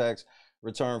income tax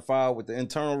return filed with the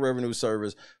Internal Revenue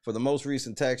Service for the most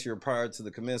recent tax year prior to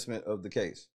the commencement of the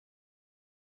case.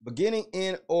 Beginning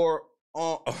in or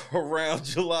on around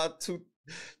July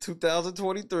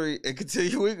 2023 and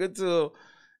continuing until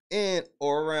in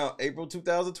or around April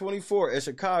 2024 at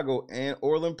Chicago and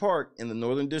Orland Park in the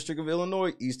Northern District of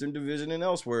Illinois, Eastern Division, and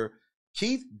elsewhere,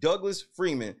 Keith Douglas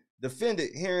Freeman,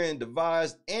 defendant, herein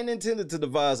devised and intended to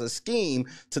devise a scheme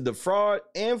to defraud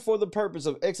and for the purpose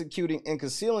of executing and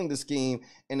concealing the scheme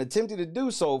and attempting to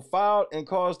do so, filed and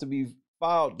caused to be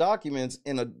filed documents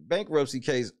in a bankruptcy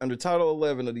case under Title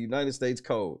 11 of the United States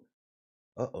Code.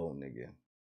 Uh-oh, nigga.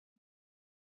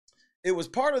 It was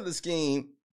part of the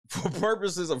scheme for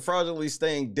purposes of fraudulently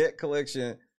staying debt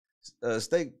collection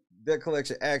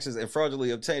actions and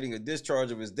fraudulently obtaining a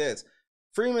discharge of his debts.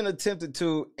 Freeman attempted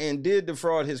to and did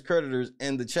defraud his creditors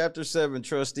and the Chapter 7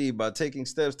 trustee by taking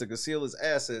steps to conceal his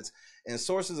assets and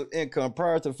sources of income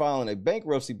prior to filing a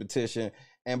bankruptcy petition,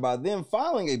 and by then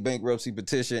filing a bankruptcy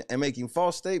petition and making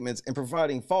false statements and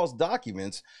providing false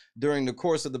documents during the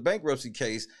course of the bankruptcy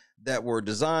case that were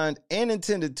designed and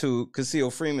intended to conceal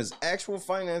Freeman's actual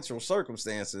financial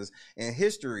circumstances and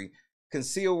history,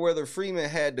 conceal whether Freeman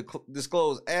had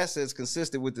disclosed assets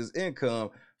consistent with his income,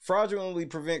 fraudulently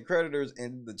prevent creditors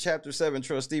and the Chapter 7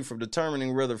 trustee from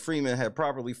determining whether Freeman had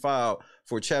properly filed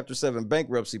for Chapter 7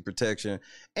 bankruptcy protection,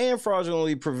 and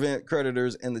fraudulently prevent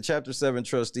creditors and the Chapter 7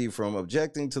 trustee from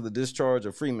objecting to the discharge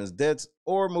of Freeman's debts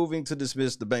or moving to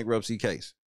dismiss the bankruptcy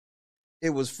case. It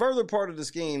was further part of the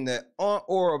scheme that on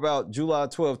or about July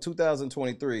 12,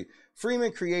 2023,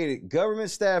 Freeman created Government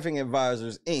Staffing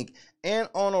Advisors, Inc., and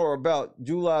on or about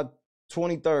July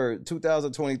 23,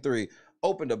 2023,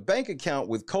 opened a bank account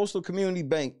with Coastal Community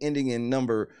Bank ending in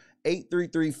number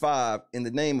 8335 in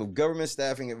the name of Government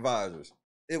Staffing Advisors.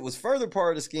 It was further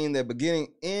part of the scheme that beginning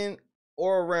in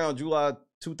or around July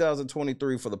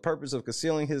 2023, for the purpose of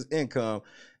concealing his income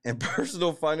and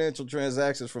personal financial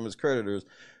transactions from his creditors,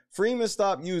 Freeman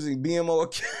stopped using BMO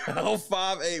account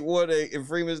 5818 in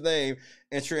Freeman's name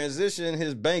and transitioned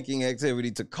his banking activity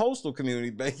to Coastal Community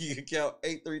Banking account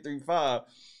 8335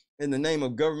 in the name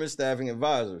of Government Staffing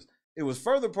Advisors. It was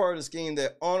further part of the scheme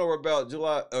that on or about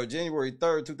January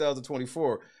 3rd,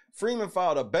 2024, Freeman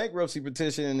filed a bankruptcy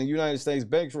petition in the United States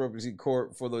Bankruptcy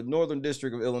Court for the Northern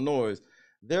District of Illinois,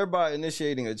 thereby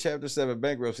initiating a Chapter 7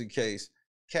 bankruptcy case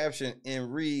captioned in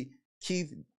re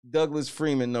Keith Douglas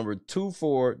Freeman number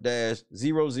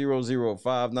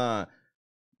 24-00059,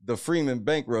 the Freeman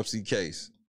bankruptcy case.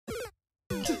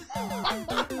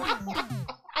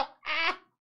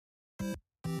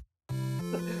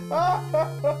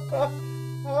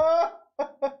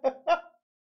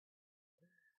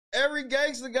 Every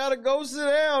gangster gotta go sit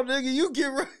down, nigga. You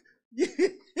get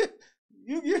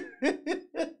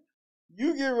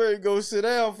ready to go sit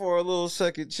down for a little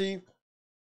second, Chief.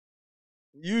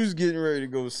 You's getting ready to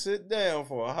go sit down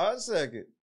for a hot second.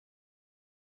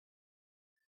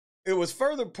 It was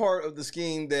further part of the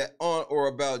scheme that on or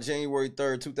about January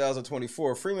 3rd,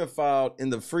 2024, Freeman filed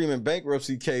in the Freeman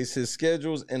bankruptcy case his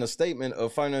schedules and a statement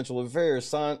of financial affairs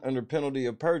signed under penalty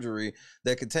of perjury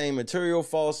that contained material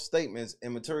false statements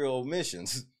and material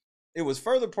omissions. It was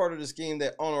further part of the scheme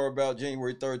that on or about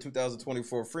January 3rd,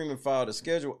 2024, Freeman filed a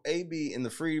Schedule AB in the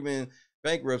Freeman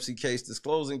bankruptcy case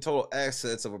disclosing total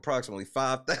assets of approximately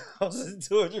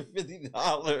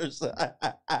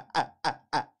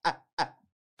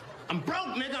 $5,250. I'm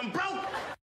broke, nigga. I'm broke.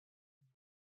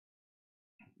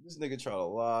 This nigga try to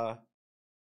lie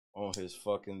on his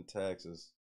fucking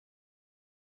taxes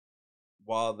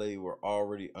while they were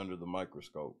already under the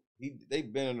microscope.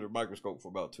 They've been under the microscope for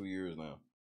about 2 years now.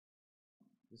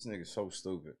 This nigga's so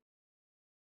stupid.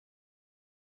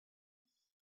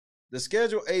 The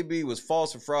Schedule AB was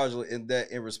false and fraudulent in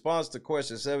that, in response to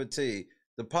question 17,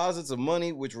 deposits of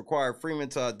money which required Freeman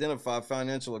to identify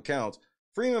financial accounts,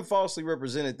 Freeman falsely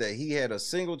represented that he had a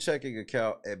single checking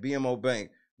account at BMO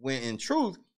Bank, when in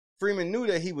truth, Freeman knew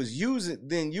that he was using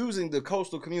the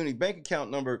Coastal Community Bank account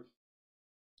number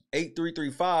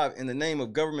 8335 in the name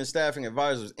of Government Staffing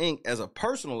Advisors, Inc. as a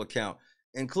personal account,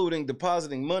 including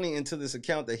depositing money into this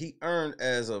account that he earned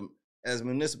as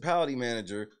municipality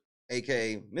manager,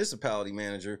 aka municipality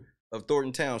manager of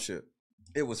Dolton Township.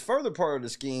 It was further part of the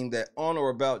scheme that on or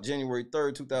about January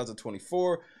 3rd,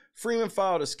 2024, Freeman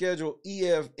filed a Schedule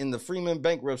EF in the Freeman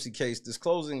bankruptcy case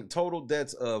disclosing total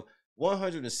debts of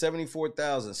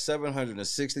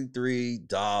 $174,763.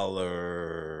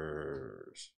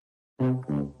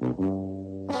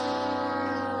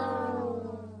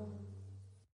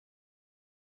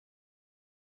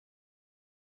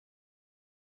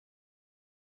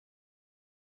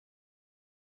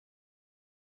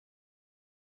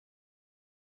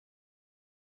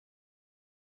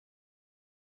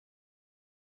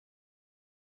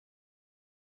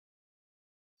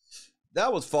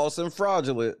 That was false and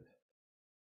fraudulent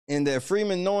in that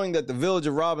Freeman, knowing that the Village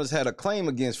of Robbins had a claim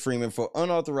against Freeman for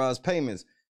unauthorized payments,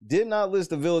 did not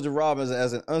list the Village of Robbins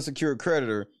as an unsecured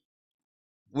creditor,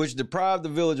 which deprived the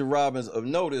Village of Robbins of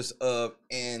notice of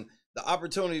and the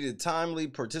opportunity to timely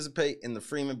participate in the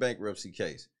Freeman bankruptcy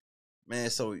case. Man,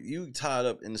 so you tied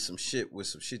up into some shit with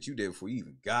some shit you did before you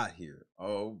even got here.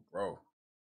 Oh, bro.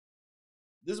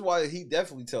 This is why he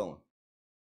definitely telling.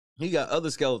 He got other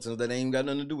skeletons that ain't even got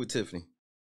nothing to do with Tiffany.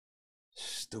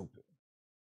 Stupid.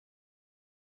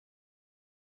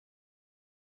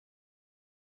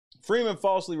 Freeman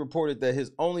falsely reported that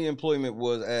his only employment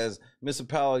was as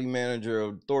municipality manager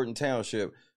of Dolton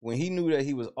Township when he knew that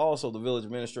he was also the village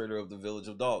administrator of the village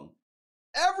of Dolton.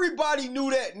 Everybody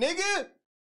knew that, nigga.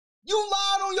 You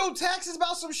lied on your taxes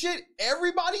about some shit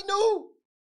everybody knew.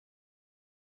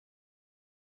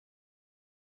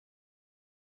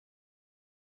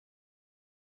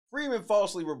 Freeman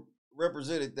falsely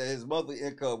represented that his monthly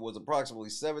income was approximately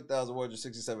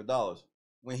 $7,167,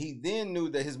 when he then knew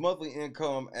that his monthly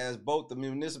income as both the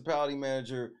municipality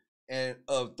manager and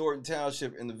of Dolton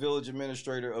Township and the village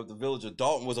administrator of the village of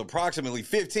Dolton was approximately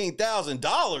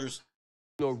 $15,000.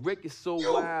 You know, Rick is so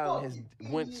wild, has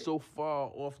went so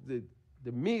far off the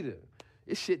meter.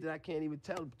 It's shit that I can't even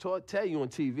tell you on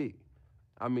TV.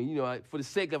 I mean, you know, for the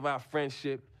sake of our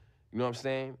friendship, you know what I'm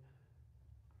saying?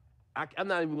 I'm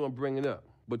not even gonna bring it up,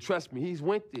 but trust me, he's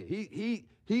went there. He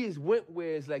has went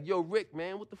where it's like, yo, Rick,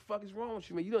 man, what the fuck is wrong with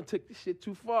you, man? You done took this shit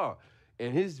too far.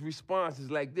 And his response is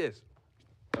like this: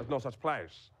 there's no such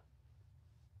place.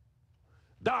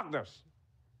 Darkness,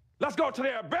 let's go to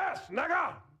the abyss,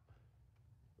 nigga.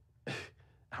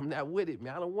 I'm not with it,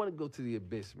 man. I don't want to go to the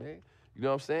abyss, man. You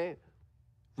know what I'm saying?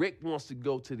 Rick wants to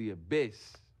go to the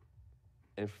abyss.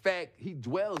 In fact, he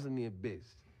dwells in the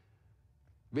abyss.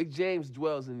 Rick James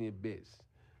dwells in the abyss,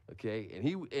 okay? And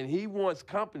he wants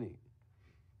company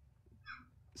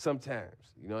sometimes,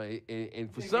 you know? And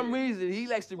for some reason, he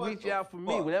likes to reach out for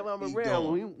me. Whenever I'm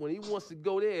around, when he wants to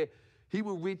go there, he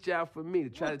will reach out for me to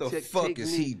try to take me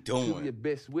to the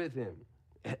abyss with him.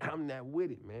 And I'm not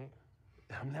with it, man.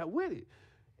 I'm not with it.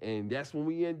 And that's when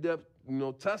we end up,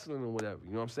 tussling or whatever.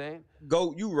 You know what I'm saying?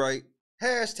 Go, you right.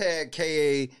 Hashtag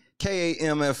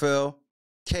KAMFL.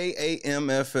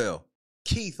 KAMFL.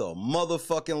 Keith a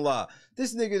motherfucking lie.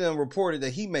 This nigga done reported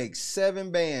that he makes 7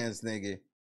 bands, nigga.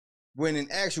 When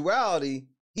in actuality,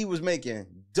 he was making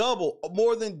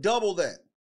more than double that.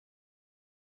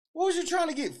 What was you trying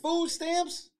to get? Food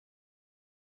stamps?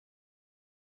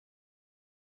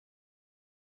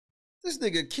 This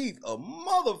nigga Keith a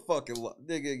motherfucking lie.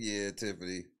 Nigga, yeah,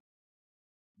 Tiffany.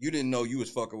 You didn't know you was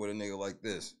fucking with a nigga like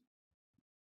this.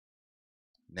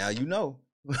 Now you know.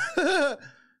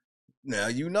 Now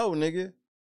you know, nigga.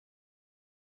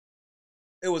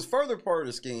 It was further part of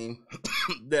the scheme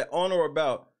that on or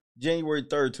about January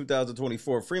 3rd,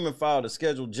 2024, Freeman filed a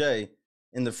Schedule J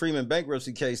in the Freeman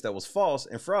bankruptcy case that was false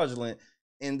and fraudulent,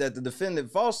 and that the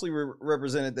defendant falsely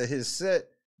represented that his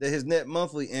net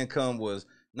monthly income was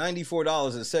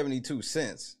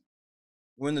 $94.72.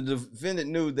 When the defendant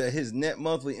knew that his net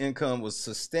monthly income was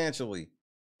substantially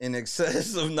in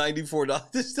excess of $94.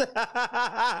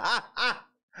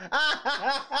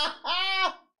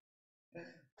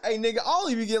 Hey, nigga, I'll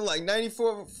only be getting like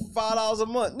 $95 a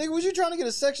month. Nigga, was you trying to get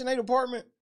a Section 8 apartment?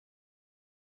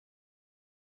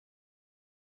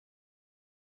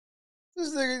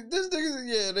 This nigga,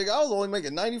 yeah, nigga, I was only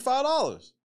making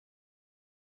 $95.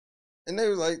 And they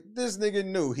was like, this nigga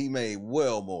knew he made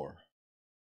well more.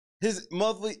 His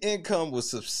monthly income was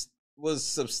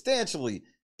substantially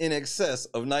in excess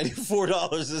of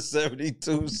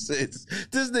 $94.72.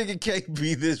 This nigga can't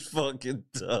be this fucking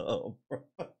dumb, bro.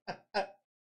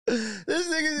 This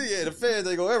nigga, yeah, the feds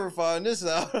ain't gonna ever find this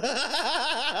out.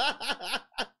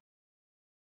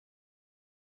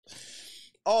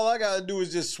 All I gotta do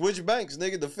is just switch banks,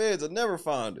 nigga. The feds will never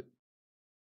find it.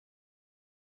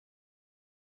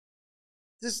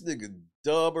 This nigga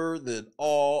dumber than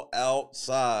all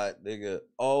outside, nigga.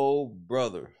 Oh,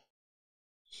 brother.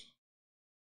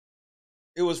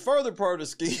 It was further part of the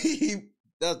scheme.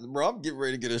 Bro, I'm getting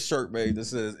ready to get a shirt made that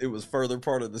says it was further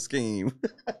part of the scheme.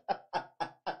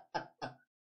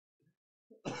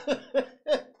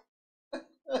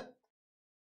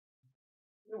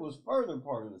 It was further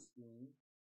part of the scheme.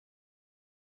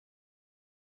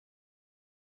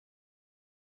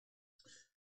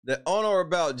 That on or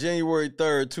about January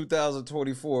 3rd,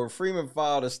 2024, Freeman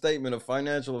filed a statement of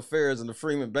financial affairs in the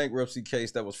Freeman bankruptcy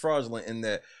case that was fraudulent, in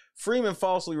that Freeman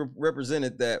falsely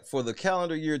represented that for the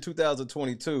calendar year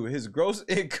 2022, his gross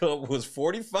income was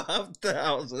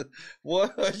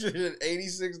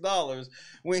 $45,186,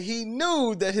 when he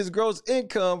knew that his gross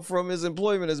income from his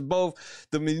employment as both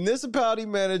the municipality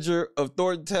manager of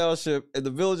Thornton Township and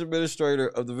the village administrator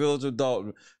of the village of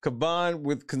Dolton, combined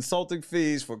with consulting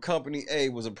fees for Company A,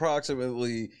 was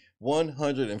approximately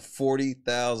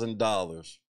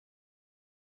 $140,000.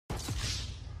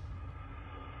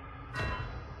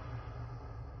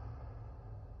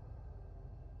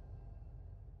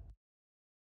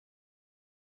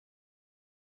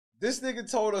 This nigga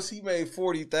told us he made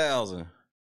 40,000.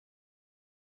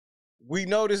 We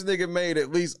know this nigga made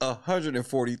at least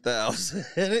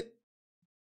 140,000.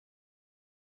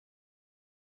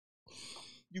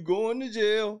 You going to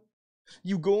jail.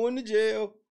 You going to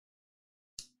jail.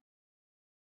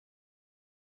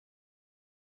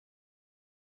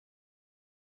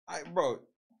 Bro,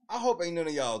 I hope ain't none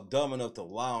of y'all dumb enough to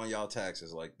lie on y'all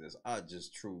taxes like this. I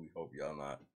just truly hope y'all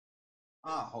not.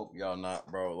 I hope y'all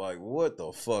not, bro. Like, what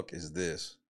the fuck is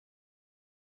this?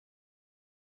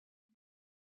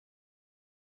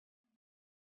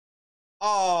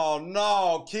 Oh,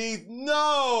 no, Keith,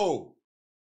 no!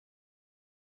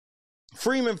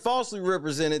 Freeman falsely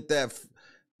represented that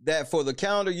for the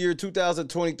calendar year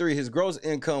 2023, his gross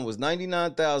income was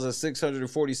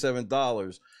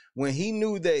 $99,647, when he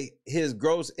knew that his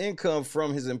gross income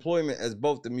from his employment as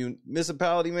both the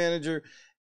municipality manager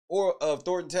of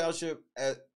Thornton Township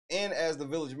and as the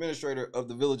village administrator of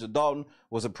the village of Dolton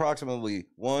was approximately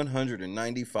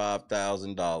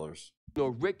 $195,000.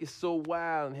 Rick is so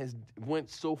wild and has went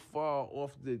so far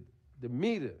off the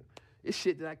meter. It's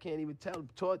shit that I can't even tell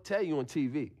you on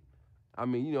TV. I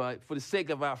mean, for the sake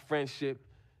of our friendship,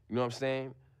 you know what I'm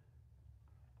saying?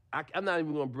 I'm not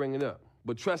even gonna bring it up.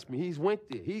 But trust me, he's went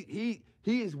there. He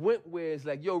has went where it's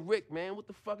like, yo, Rick, man, what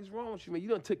the fuck is wrong with you, man? You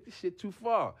done took this shit too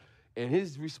far. And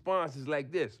his response is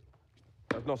like this: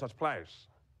 there's no such place.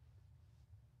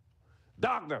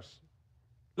 Darkness.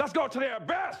 Let's go to the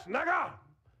abyss, nigga.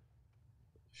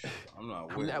 I'm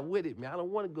not with it, man. I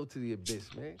don't want to go to the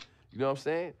abyss, man. You know what I'm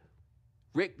saying?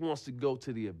 Rick wants to go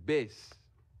to the abyss.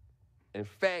 In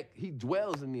fact, he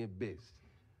dwells in the abyss.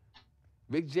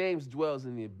 Rick James dwells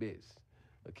in the abyss.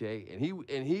 okay?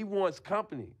 And he wants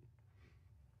company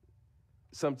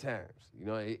sometimes, you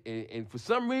know. And for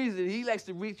some reason, he likes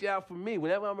to reach out for me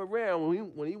whenever I'm around.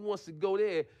 When he wants to go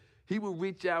there, he will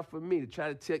reach out for me to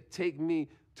try to take me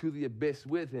to the abyss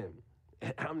with him.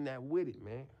 And I'm not with it,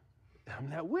 man. I'm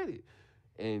not with it.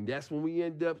 And that's when we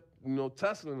end up, you know,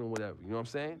 tussling or whatever. You know what I'm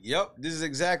saying? Yep. This is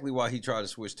exactly why he tried to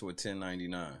switch to a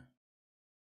 1099.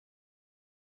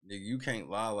 Nigga, you can't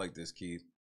lie like this, Keith.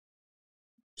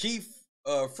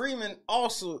 Freeman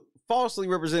also falsely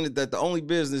represented that the only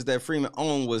business that Freeman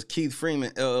owned was Keith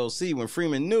Freeman LLC when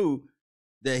Freeman knew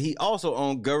that he also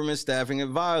owned Government Staffing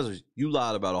Advisors. You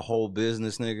lied about a whole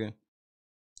business, nigga.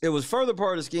 It was further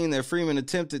part of the scheme that Freeman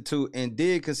attempted to and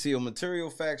did conceal material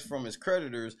facts from his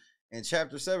creditors and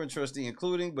Chapter 7 trustee,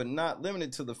 including but not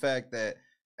limited to the fact that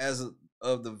as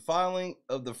of the filing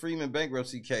of the Freeman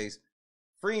bankruptcy case,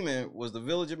 Freeman was the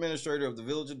village administrator of the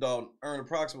village of Dolton, earned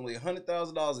approximately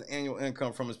 $100,000 in annual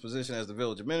income from his position as the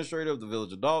village administrator of the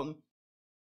village of Dolton,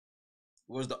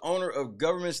 was the owner of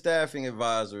Government Staffing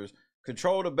Advisors,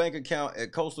 controlled a bank account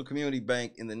at Coastal Community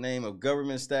Bank in the name of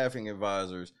Government Staffing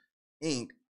Advisors, Inc.,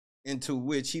 into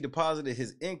which he deposited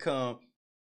his income,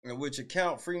 and which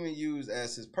account Freeman used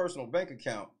as his personal bank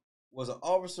account, was an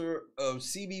officer of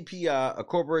CBPI, a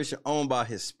corporation owned by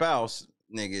his spouse,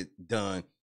 nigga, Dunn,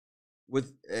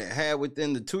 had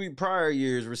within the 2 prior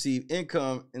years received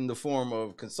income in the form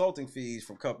of consulting fees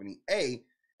from Company A,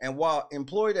 and while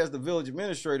employed as the village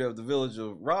administrator of the village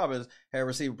of Robbins, had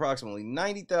received approximately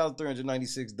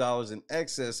 $90,396 in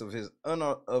excess of his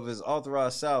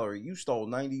authorized salary. You stole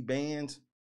 90 bands,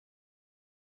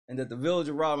 and that the village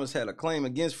of Robbins had a claim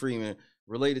against Freeman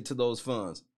related to those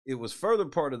funds. It was further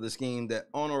part of the scheme that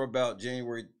on or about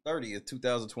January 30th,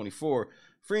 2024,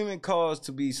 Freeman caused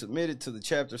to be submitted to the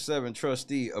Chapter 7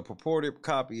 trustee a purported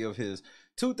copy of his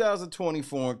 2020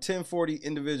 Form 1040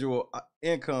 individual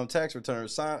income tax return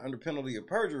signed under penalty of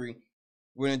perjury,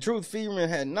 when in truth Freeman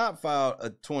had not filed a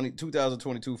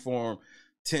 2022 Form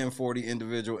 1040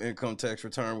 individual income tax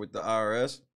return with the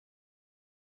IRS.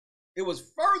 It was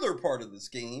further part of the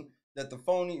scheme that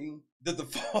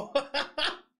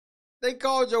they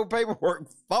called your paperwork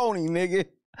phony, nigga.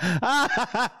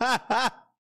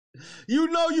 You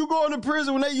know you going to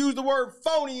prison when they use the word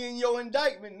phony in your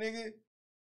indictment, nigga.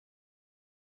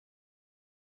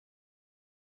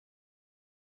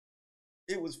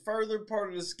 It was further part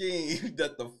of the scheme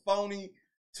that the phony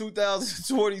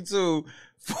 2022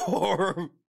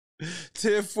 Form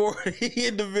 1040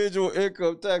 individual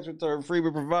income tax return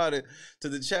Freeman provided to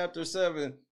the Chapter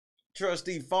 7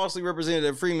 trustee falsely represented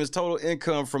that Freeman's total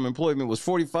income from employment was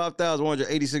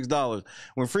 $45,186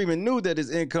 when Freeman knew that his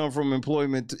income from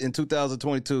employment in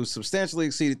 2022 substantially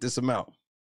exceeded this amount.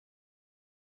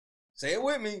 Say it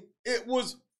with me. It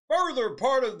was further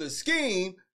part of the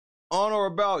scheme on or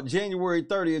about January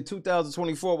 30th,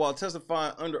 2024, while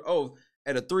testifying under oath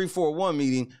at a 341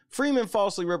 meeting, Freeman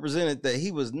falsely represented that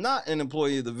he was not an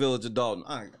employee of the village of Dolton.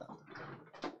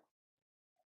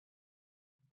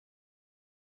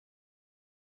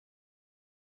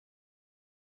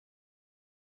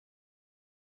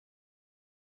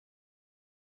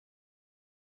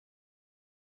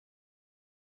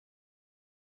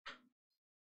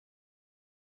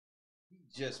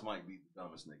 He just might be the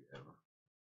dumbest nigga ever.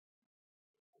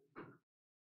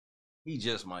 He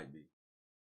just might be.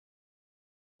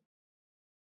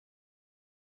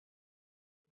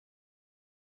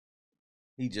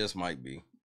 He just might be.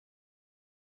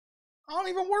 I don't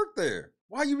even work there.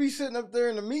 Why you be sitting up there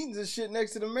in the meetings and shit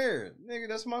next to the mayor? Nigga,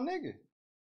 that's my nigga.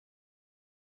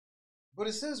 But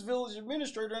it says village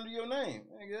administrator under your name.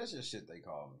 Nigga, that's just shit they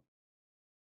call me.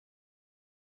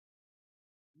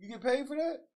 You get paid for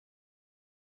that?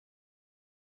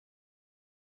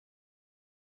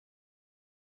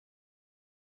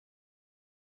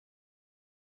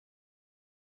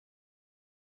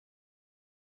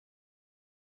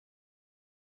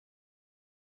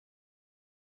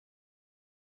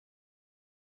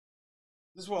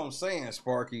 This is what I'm saying,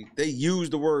 Sparky. They use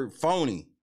the word phony.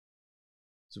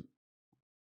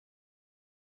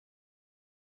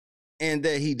 And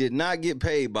that he did not get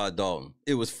paid by Dolton.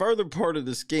 It was further part of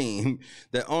the scheme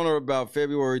that on or about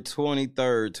February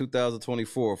 23rd,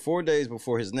 2024, 4 days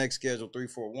before his next scheduled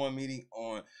 341 meeting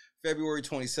on February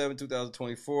 27,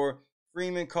 2024,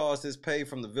 Freeman caused his pay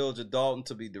from the village of Dolton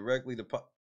to be directly deposited.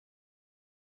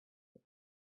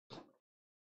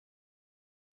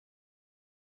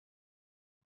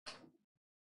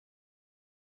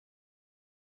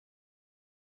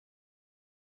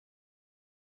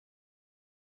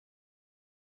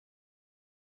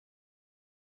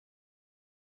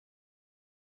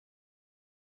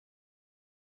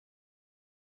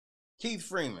 Keith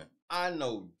Freeman, I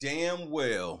know damn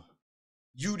well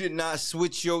you did not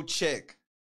switch your check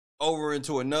over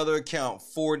into another account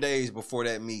 4 days before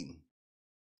that meeting.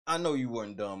 I know you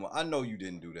wasn't dumb. I know you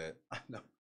didn't do that. I know.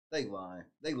 They lying.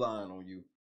 They lying on you.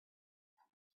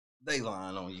 They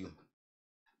lying on you.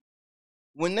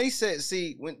 When they said,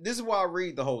 see, when this is why I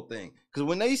read the whole thing. Because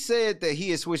when they said that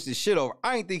he had switched his shit over,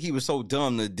 I didn't think he was so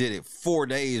dumb that did it 4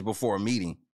 days before a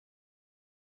meeting.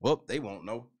 Well, they won't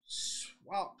know.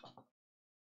 Wow.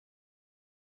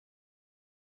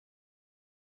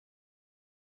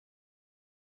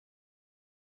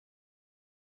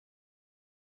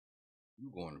 You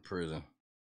going to prison.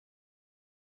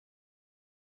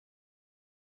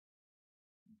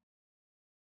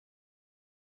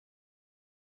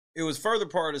 It was further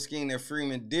part of the scheme that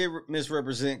Freeman did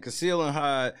misrepresent, conceal, and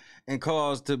hide, and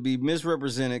cause to be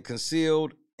misrepresented,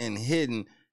 concealed, and hidden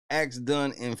acts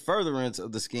done in furtherance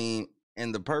of the scheme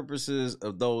and the purposes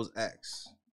of those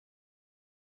acts.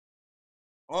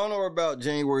 On or about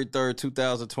January 3rd,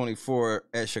 2024,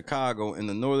 at Chicago in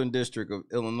the Northern District of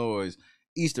Illinois,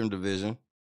 Eastern Division,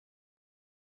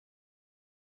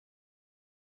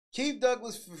 Keith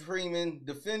Douglas Freeman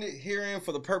defended herein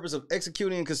for the purpose of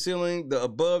executing and concealing the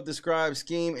above described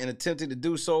scheme and attempting to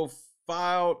do so,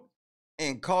 filed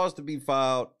and caused to be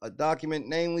filed a document,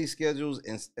 namely schedules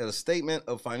and a statement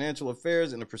of financial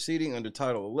affairs in a proceeding under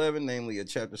Title 11, namely a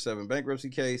Chapter 7 bankruptcy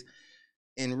case,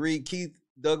 and read Keith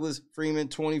Douglas Freeman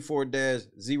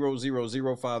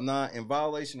 24-00059 in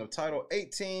violation of Title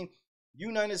 18,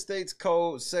 United States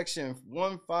Code, Section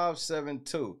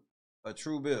 1572, a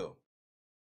true bill.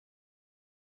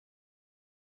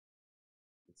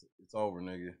 It's over,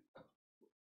 nigga.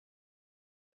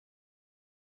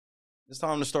 It's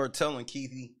time to start telling,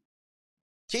 Keithy.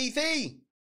 Keithy!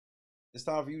 It's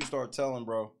time for you to start telling,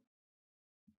 bro.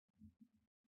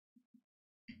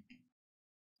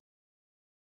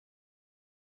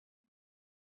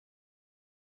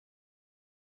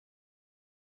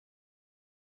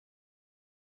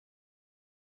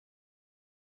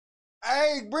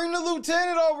 Hey, bring the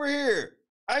lieutenant over here.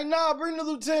 Hey, nah, bring the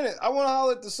lieutenant. I want to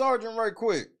holler at the sergeant right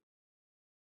quick.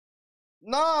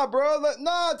 Nah, bro.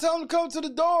 Tell him to come to the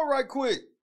door right quick.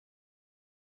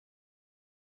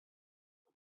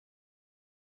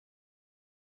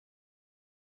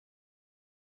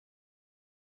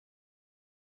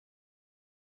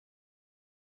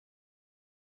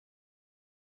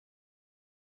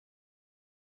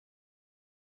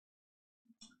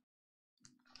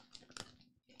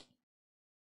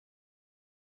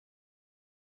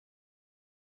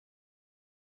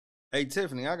 Hey,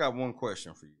 Tiffany, I got one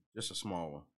question for you. Just a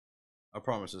small one. I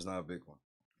promise it's not a big one.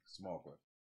 Small question.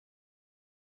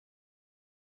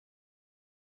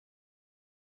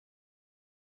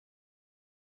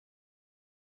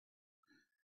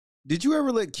 Did you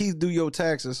ever let Keith do your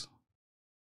taxes?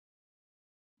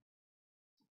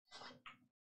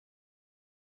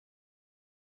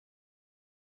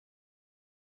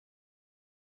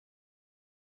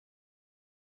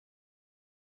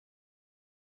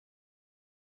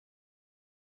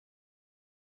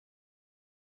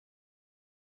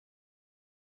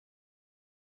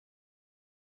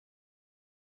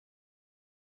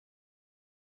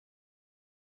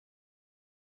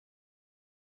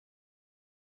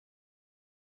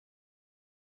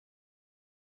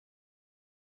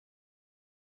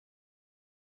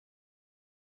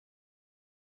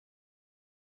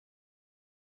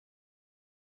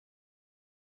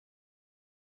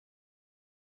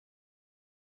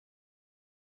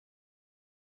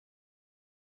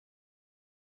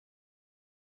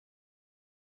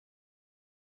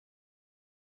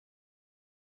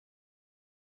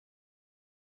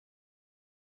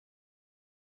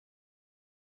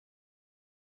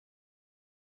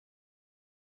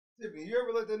 Tiffany, you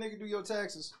ever let that nigga do your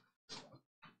taxes?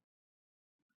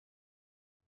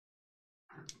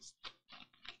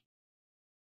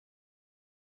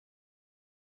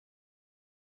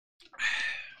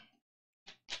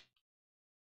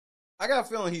 I got a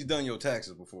feeling he's done your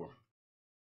taxes before.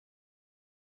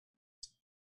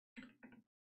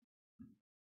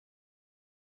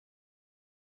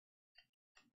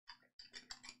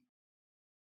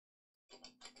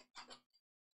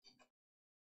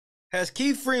 Has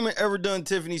Keith Freeman ever done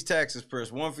Tiffany's taxes?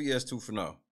 Press 1 for yes, 2 for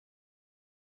no.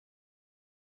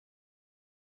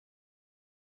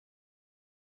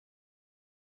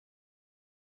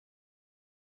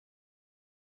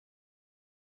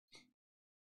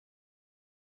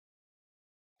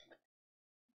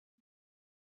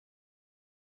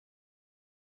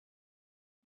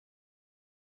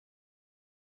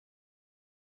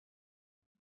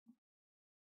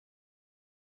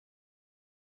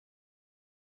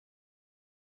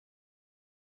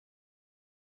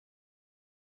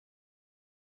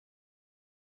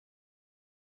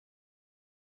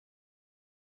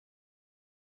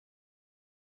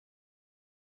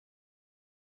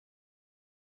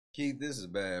 Keith, this is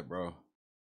bad, bro.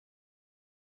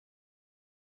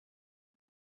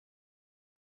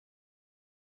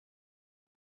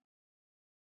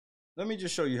 Let me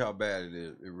just show you how bad it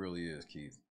is. It really is,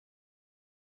 Keith.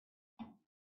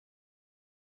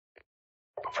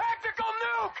 Tactical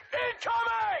nuke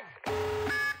incoming!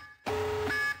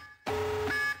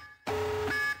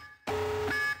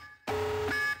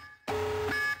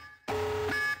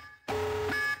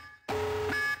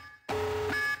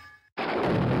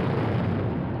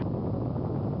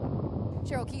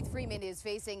 Cheryl, Keith Freeman is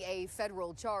facing a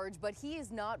federal charge, but he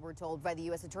is not, we're told by the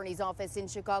U.S. Attorney's Office in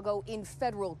Chicago, in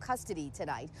federal custody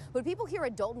tonight. But people here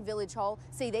at Dolton Village Hall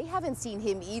say they haven't seen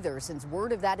him either since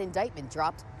word of that indictment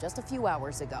dropped just a few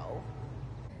hours ago.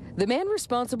 The man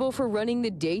responsible for running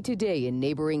the day-to-day in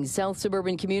neighboring South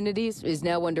suburban communities is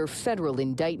now under federal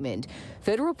indictment.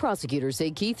 Federal prosecutors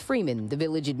say Keith Freeman, the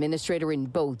village administrator in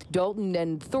both Dolton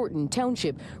and Thornton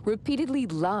Township, repeatedly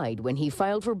lied when he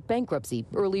filed for bankruptcy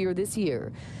earlier this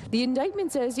year. The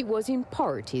indictment says it was in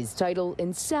part his title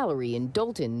and salary in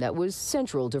Dolton that was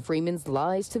central to Freeman's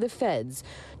lies to the feds.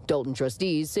 Dolton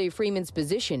trustees say Freeman's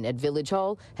position at Village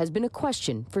Hall has been a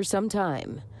question for some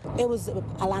time. It was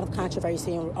a lot of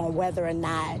controversy on whether or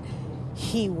not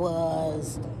he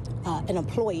was an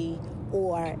employee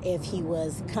or if he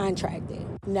was contracted.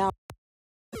 Now,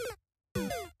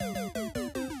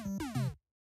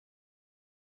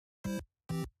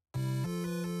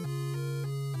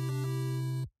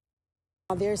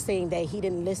 they're saying that he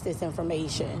didn't list this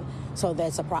information, so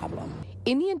that's a problem.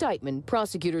 In the indictment,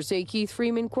 prosecutors say Keith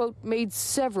Freeman, quote, made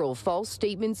several false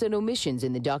statements and omissions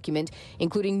in the document,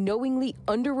 including knowingly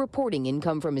underreporting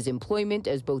income from his employment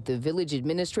as both the village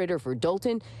administrator for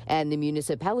Dolton and the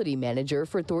municipality manager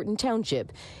for Thornton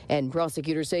Township. And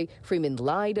prosecutors say Freeman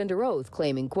lied under oath,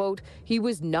 claiming, quote, he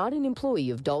was not an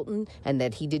employee of Dolton and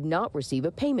that he did not receive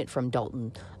a payment from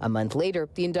Dolton. A month later,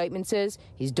 the indictment says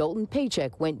his Dolton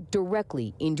paycheck went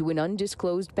directly into an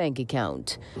undisclosed bank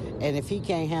account. And if he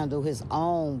can't handle his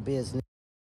own business,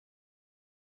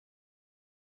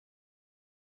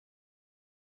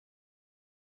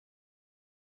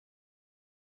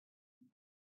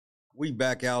 we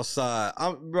back outside.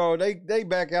 Bro, they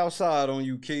back outside on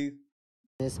you, Keith.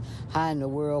 How in the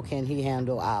world can he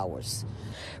handle ours?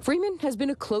 Freeman has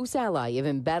been a close ally of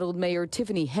embattled Mayor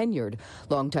Tiffany Henyard.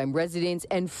 Longtime residents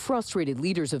and frustrated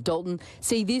leaders of Dolton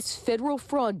say this federal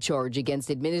fraud charge against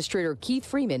Administrator Keith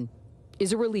Freeman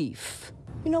is a relief.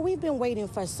 You know, we've been waiting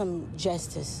for some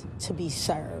justice to be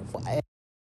served.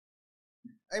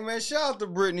 Hey, man, shout out to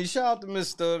Brittany. Shout out to Miss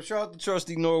Stubbs. Shout out to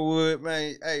Trustee Norwood,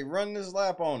 man. Hey, run this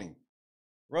lap on him.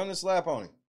 Run this lap on him.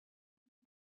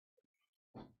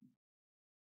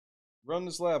 Run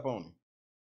this lap on him.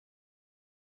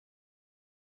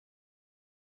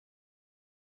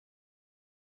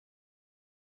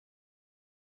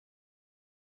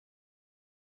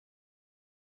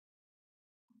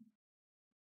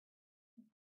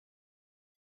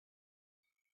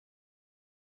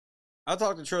 I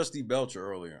talked to Trustee Belcher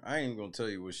earlier. I ain't even going to tell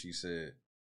you what she said.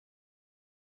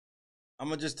 I'm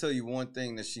going to just tell you one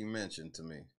thing that she mentioned to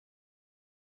me.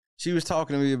 She was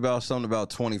talking to me about something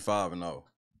about 25-0.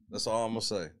 That's all I'm going to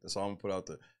say. That's all I'm going to put out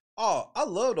there. Oh, I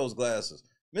love those glasses.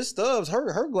 Miss Stubbs,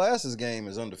 her glasses game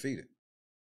is undefeated.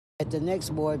 At the next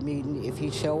board meeting, if he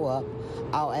show up,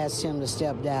 I'll ask him to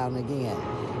step down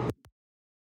again.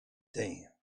 Damn.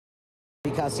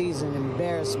 Because he's an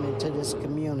embarrassment to this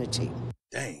community.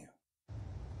 Damn.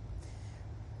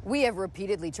 We have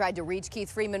repeatedly tried to reach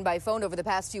Keith Freeman by phone over the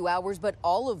past few hours, but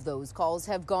all of those calls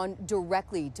have gone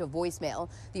directly to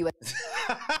voicemail. The U.S.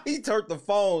 He turned the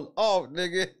phone off,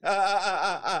 nigga.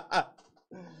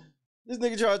 This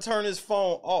nigga tried to turn his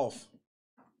phone off.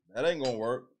 That ain't gonna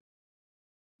work.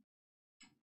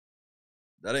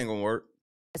 That ain't gonna work.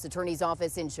 The U.S. Attorney's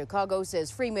Office in Chicago says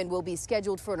Freeman will be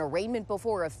scheduled for an arraignment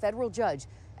before a federal judge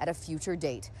at a future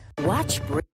date. Watch.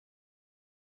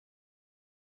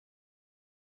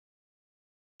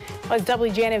 As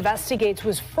WGN Investigates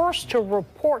was first to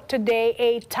report today,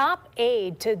 a top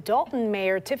aide to Dolton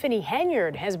Mayor Tiffany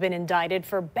Henyard has been indicted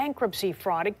for bankruptcy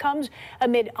fraud. It comes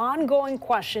amid ongoing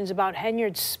questions about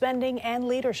Henyard's spending and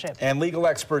leadership. And legal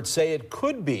experts say it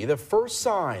could be the first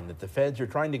sign that the feds are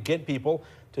trying to get people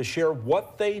to share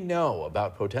what they know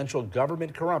about potential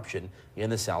government corruption in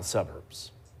the South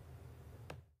suburbs.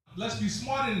 Let's be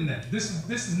smarter than that. This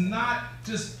is not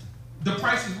just the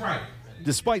price is right.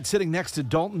 Despite sitting next to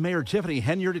Dolton Mayor Tiffany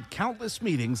Henyard at countless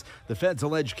meetings, the feds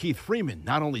allege Keith Freeman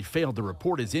not only failed to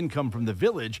report his income from the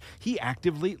village, he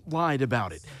actively lied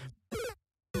about it.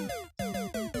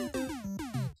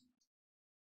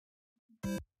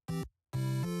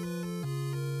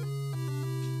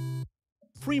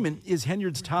 Freeman is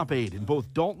Henyard's top aide in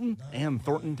both Dolton and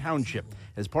Thornton Township.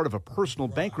 As part of a personal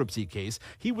bankruptcy case,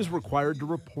 he was required to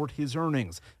report his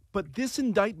earnings. But this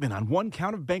indictment on one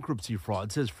count of bankruptcy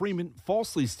fraud says Freeman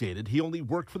falsely stated he only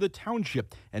worked for the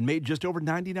township and made just over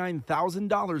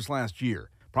 $99,000 last year.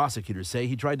 Prosecutors say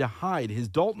he tried to hide his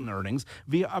Dolton earnings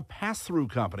via a pass-through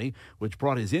company, which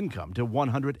brought his income to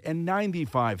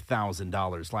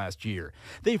 $195,000 last year.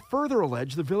 They further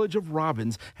allege the village of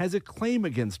Robbins has a claim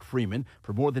against Freeman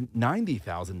for more than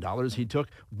 $90,000 he took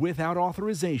without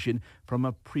authorization from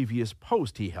a previous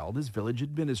post he held as village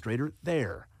administrator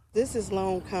there. This is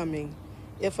long coming.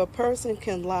 If a person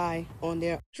can lie on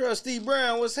their... Trustee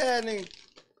Brown, what's happening?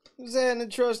 What's happening,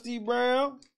 Trustee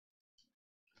Brown?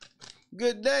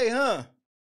 Good day, huh?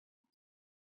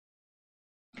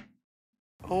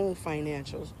 Own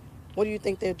financials. What do you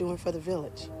think they're doing for the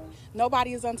village?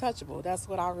 Nobody is untouchable. That's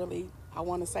what I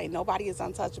want to say. Nobody is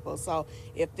untouchable. So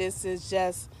if this is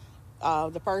just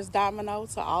the first domino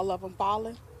to all of them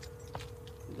falling,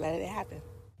 let it happen.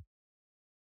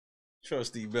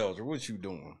 Trustee Belcher, what you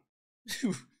doing?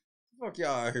 Fuck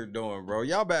y'all out here doing, bro?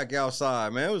 Y'all back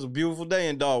outside, man. It was a beautiful day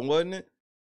in Dolton, wasn't it?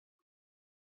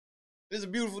 It's a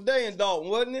beautiful day in Dolton,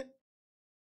 wasn't it?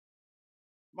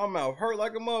 My mouth hurt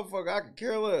like a motherfucker. I could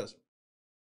care less.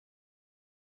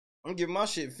 I'm getting my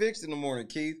shit fixed in the morning,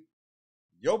 Keith.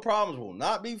 Your problems will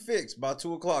not be fixed by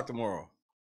 2 o'clock tomorrow.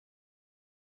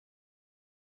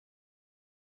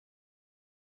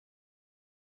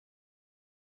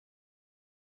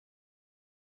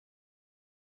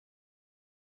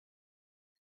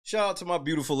 Shout out to my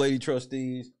beautiful lady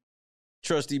trustees.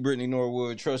 Trustee Brittany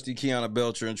Norwood, Trustee Kiana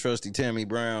Belcher, and Trustee Tammy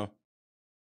Brown.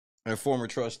 And former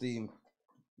trustee,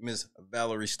 Miss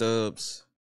Valerie Stubbs.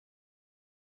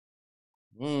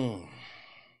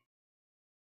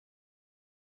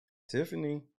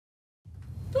 Tiffany.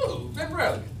 Dude, Ben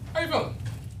Bradley, how you feeling?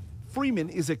 Freeman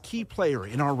is a key player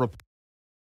in our report.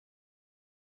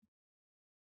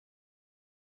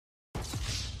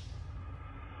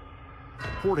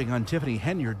 Reporting on Tiffany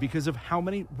Henyard because of how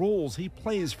many roles he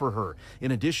plays for her.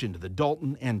 In addition to the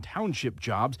Dolton and Township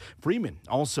jobs, Freeman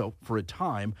also, for a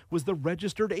time, was the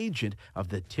registered agent of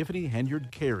the Tiffany Henyard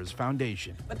Cares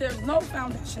Foundation. But there's no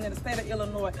foundation in the state of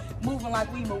Illinois moving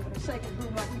like we moving and shaking,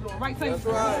 moving like we doing. Right? That's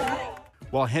right.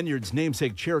 While Henyard's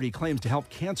namesake charity claims to help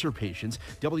cancer patients,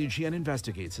 WGN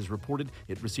Investigates has reported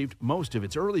it received most of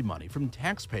its early money from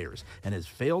taxpayers and has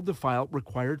failed to file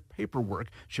required paperwork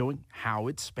showing how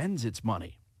it spends its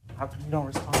money. How come you don't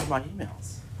respond to my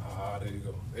emails? There you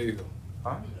go. There you go.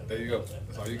 Huh? There you go.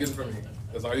 That's all you're getting from me.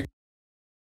 That's all you.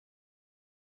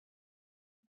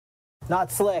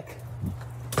 Not slick.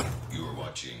 You're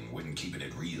watching When Keeping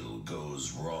It Real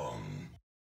Goes Wrong.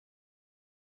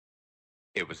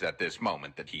 It was at this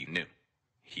moment that he knew.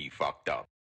 He fucked up.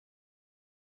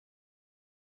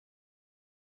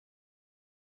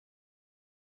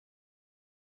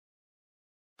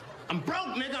 I'm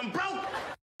broke, nigga, I'm broke!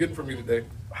 Getting from me today.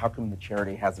 How come the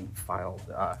charity hasn't filed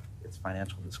its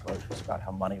financial disclosures about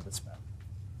how money was spent?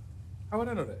 How would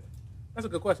I know that? That's a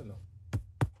good question, though.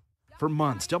 For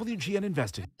months, WGN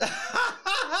Investigates.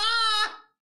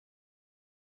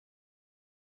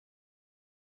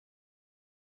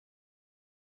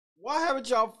 Why haven't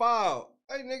y'all filed?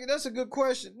 Hey, nigga, that's a good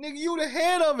question. Nigga, you the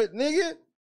head of it, nigga.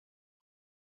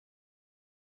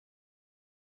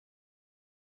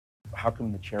 How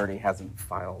come the charity hasn't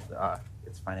filed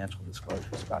its financial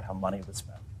disclosures about how money was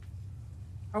spent?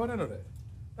 How would I know that?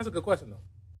 That's a good question, though.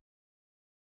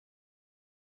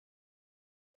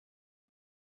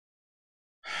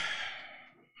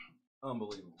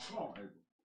 Unbelievable. Come on, April.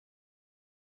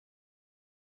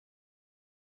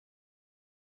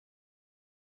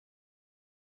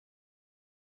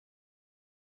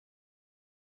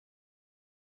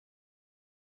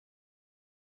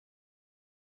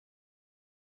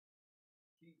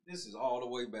 This is all the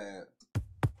way bad.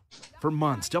 For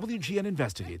months, WGN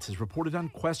Investigates has reported on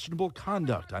questionable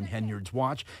conduct on Henyard's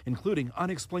watch, including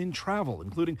unexplained travel,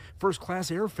 including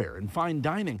first-class airfare and fine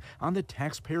dining on the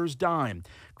taxpayer's dime.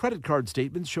 Credit card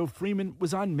statements show Freeman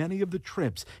was on many of the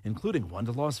trips, including one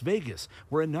to Las Vegas,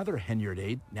 where another Henyard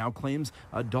aide now claims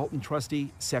a Dolton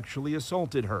trustee sexually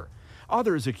assaulted her.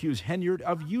 Others accuse Henyard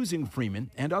of using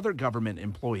Freeman and other government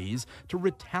employees to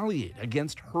retaliate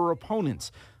against her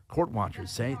opponents. Court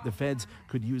watchers say the feds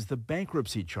could use the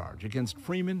bankruptcy charge against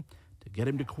Freeman to get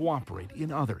him to cooperate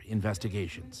in other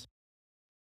investigations.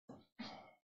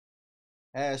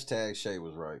 Hashtag Shay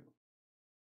was right.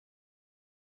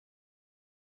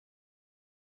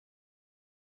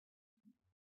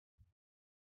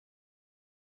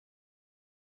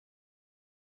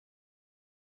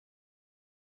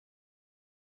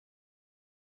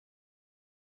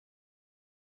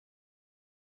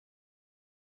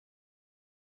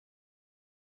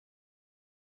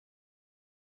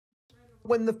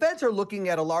 When the feds are looking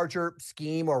at a larger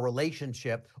scheme or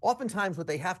relationship, oftentimes what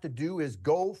they have to do is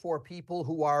go for people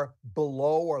who are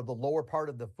below or the lower part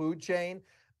of the food chain,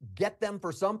 get them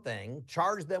for something,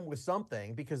 charge them with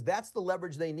something, because that's the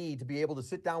leverage they need to be able to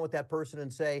sit down with that person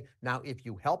and say, now, if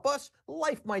you help us,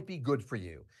 life might be good for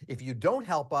you. If you don't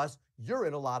help us, you're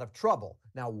in a lot of trouble.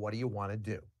 Now, what do you want to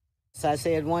do? So I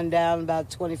said one down, about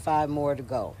 25 more to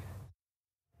go.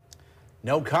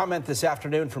 No comment this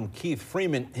afternoon from Keith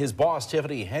Freeman. His boss,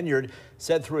 Tiffany Henyard,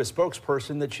 said through a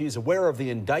spokesperson that she's aware of the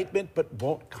indictment but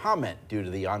won't comment due to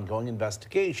the ongoing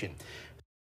investigation.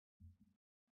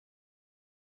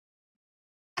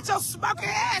 Get your smoking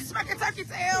ass, smoking turkey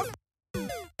tail.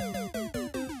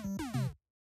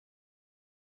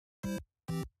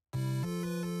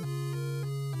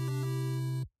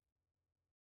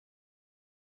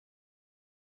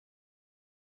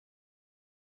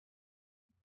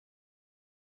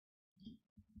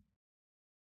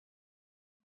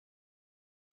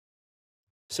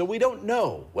 So we don't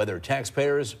know whether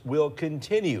taxpayers will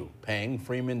continue paying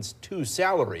Freeman's 2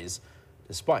 salaries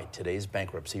despite today's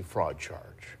bankruptcy fraud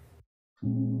charge.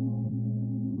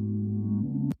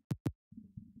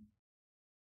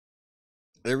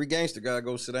 Every gangster gotta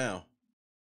go sit down.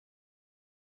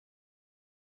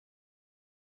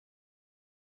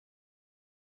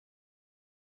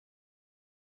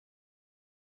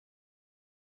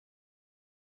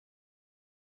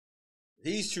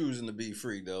 He's choosing to be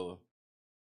free, though.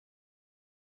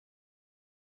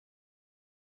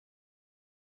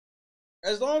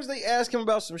 As long as they ask him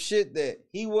about some shit that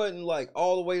he wasn't like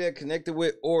all the way that connected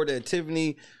with, or that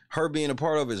Tiffany, her being a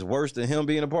part of it, is worse than him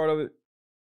being a part of it,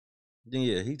 then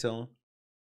yeah, he tell him.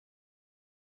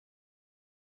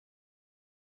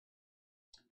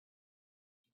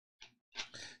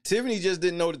 Tiffany just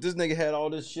didn't know that this nigga had all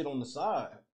this shit on the side.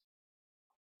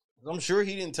 I'm sure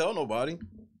he didn't tell nobody.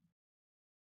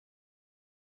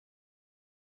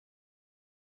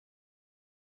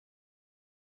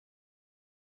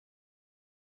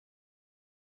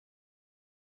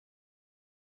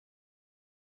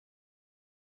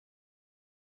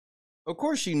 Of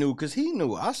course she knew, because he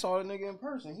knew. I saw the nigga in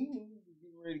person. He knew he was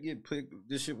getting ready to get picked.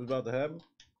 This shit was about to happen.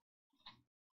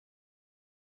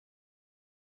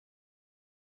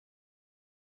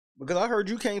 Because I heard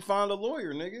you can't find a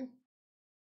lawyer, nigga.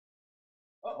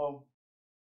 Uh-oh.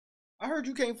 I heard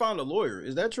you can't find a lawyer.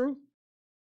 Is that true?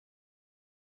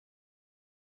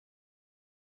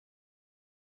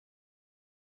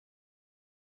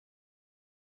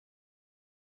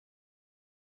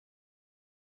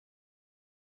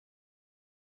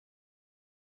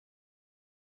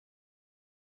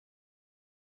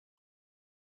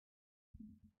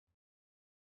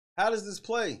 How does this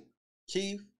play,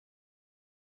 Keith?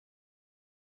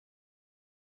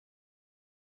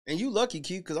 And you lucky,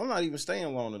 Keith, because I'm not even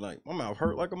staying long tonight. My mouth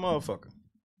hurt like a motherfucker.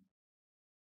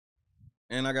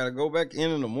 And I got to go back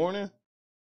in the morning.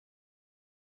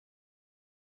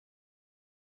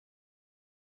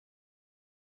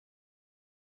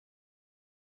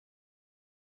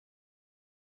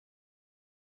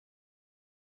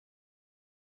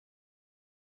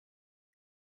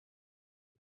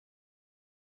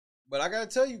 But I got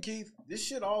to tell you, Keith, this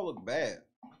shit all look bad.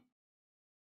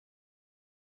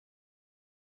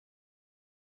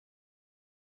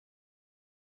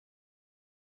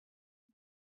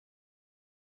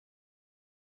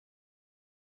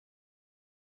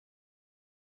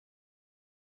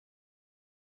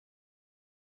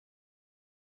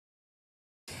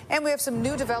 And we have some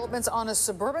new developments on a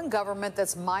suburban government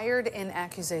that's mired in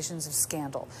accusations of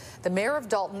scandal. The mayor of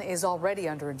Dolton is already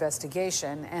under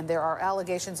investigation, and there are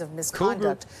allegations of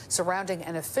misconduct surrounding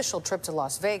an official trip to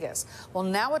Las Vegas. Well,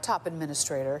 now a top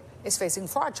administrator is facing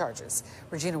fraud charges.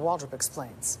 Regina Waldrop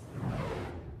explains.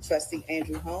 Trustee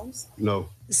Andrew Holmes? No.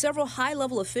 Several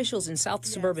high-level officials in South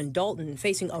Suburban Dolton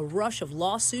facing a rush of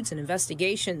lawsuits and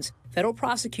investigations. Federal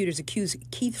prosecutors accuse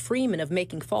Keith Freeman of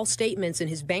making false statements in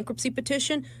his bankruptcy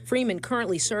petition. Freeman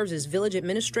currently serves as village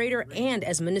administrator and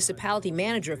as municipality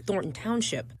manager of Thornton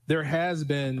Township. There has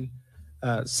been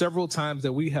several times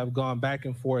that we have gone back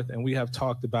and forth and we have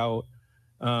talked about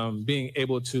being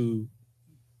able to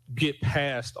get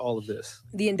past all of this.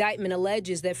 The indictment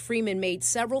alleges that Freeman made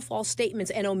several false statements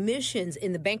and omissions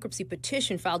in the bankruptcy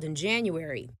petition filed in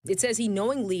January. It says he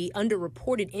knowingly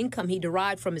underreported income he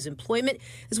derived from his employment,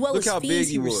 as well as fees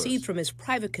he received from his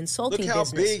private consulting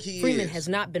business. Freeman has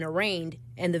not been arraigned,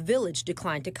 and the village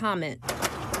declined to comment.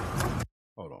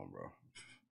 Hold on, bro.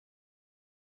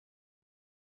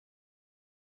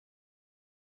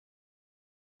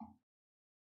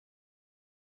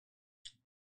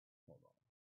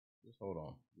 Hold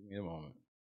on. Give me a moment.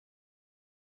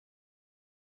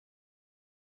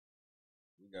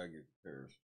 gotta get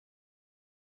Paris.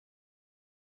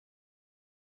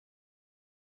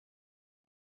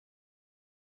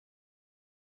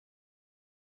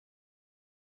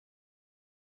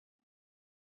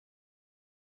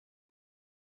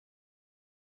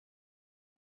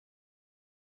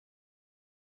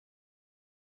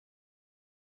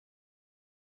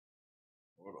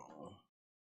 Hold on.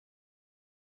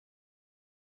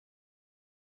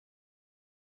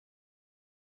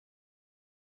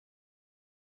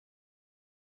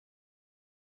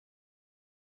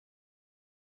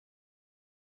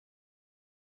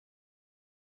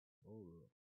 Hold up.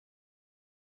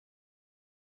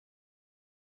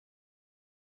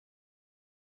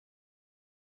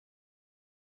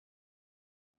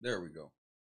 There we go.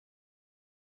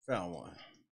 Found one.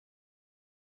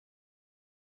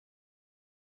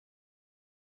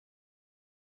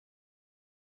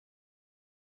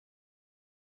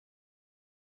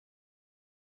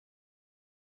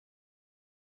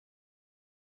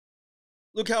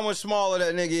 Look how much smaller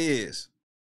that nigga is.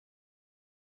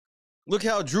 Look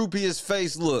how droopy his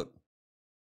face look.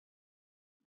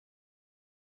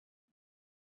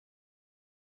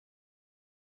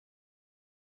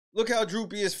 Look how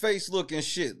droopy his face look and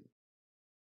shit.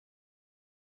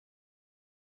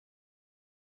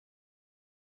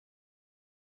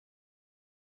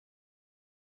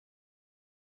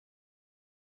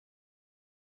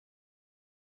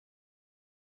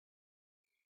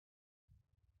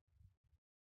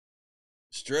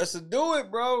 Stress will do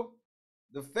it, bro.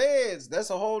 The feds, that's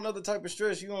a whole nother type of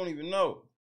stress you don't even know.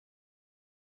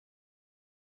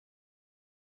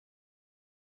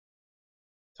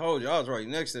 Told you, I was right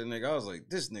next to that nigga. I was like,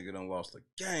 this nigga done lost a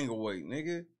gang of weight,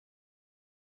 nigga.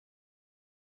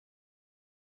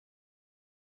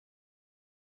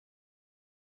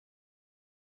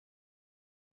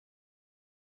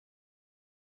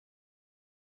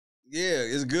 Yeah,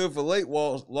 it's good for weight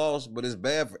loss, but it's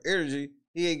bad for energy.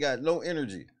 He ain't got no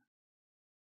energy.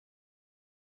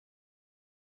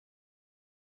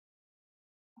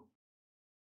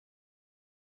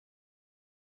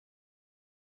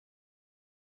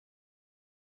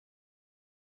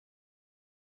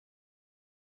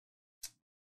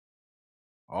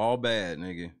 All bad,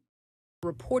 nigga.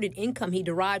 Reported income he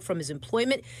derived from his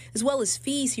employment, as well as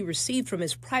fees he received from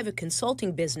his private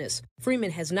consulting business.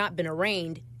 Freeman has not been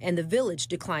arraigned, and the village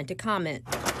declined to comment.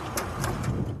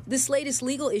 This latest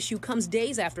legal issue comes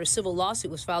days after a civil lawsuit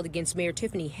was filed against Mayor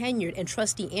Tiffany Henyard and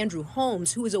trustee Andrew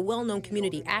Holmes, who is a well-known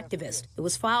community activist. It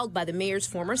was filed by the mayor's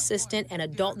former assistant and a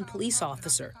Dolton police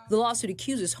officer. The lawsuit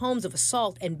accuses Holmes of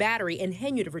assault and battery and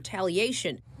Henyard of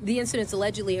retaliation. The incidents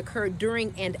allegedly occurred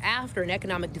during and after an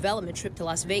economic development trip to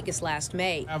Las Vegas last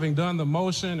May. Having done the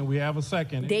motion, we have a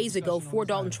second. Days ago, 4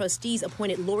 Dolton trustees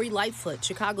appointed Lori Lightfoot,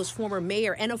 Chicago's former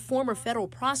mayor and a former federal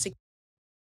prosecutor,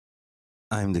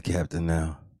 I'm the captain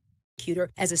now.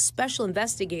 as a special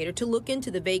investigator to look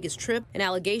into the Vegas trip and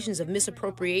allegations of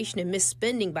misappropriation and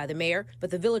misspending by the mayor.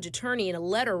 But the village attorney in a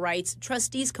letter writes,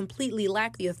 trustees completely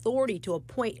lack the authority to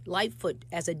appoint Lightfoot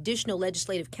as additional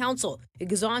legislative counsel. It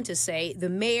goes on to say the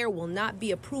mayor will not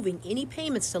be approving any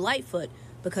payments to Lightfoot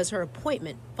because her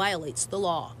appointment violates the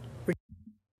law.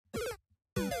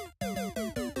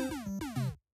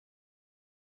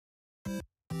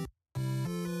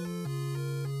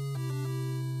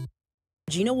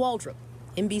 Regina Waldrop,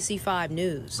 NBC5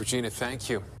 News. Regina, thank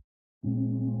you.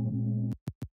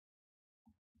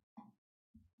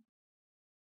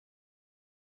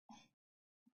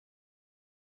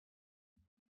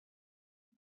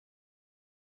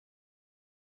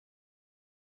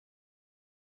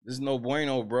 This is no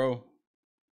bueno, bro.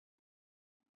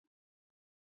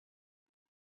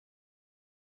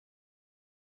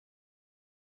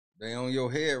 They on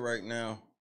your head right now.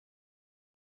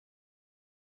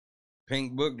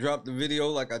 Pink Book dropped the video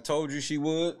like I told you she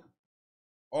would.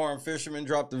 Orange Fisherman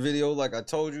dropped the video like I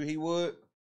told you he would.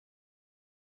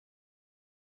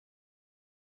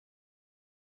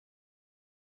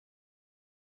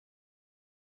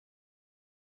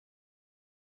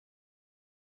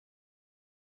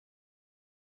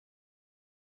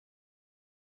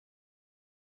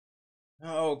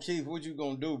 Oh, Keith, what you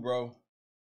gonna do, bro?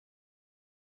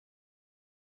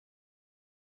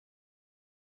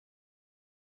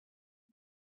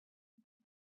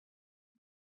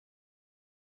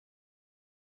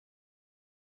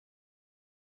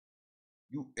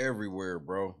 You everywhere,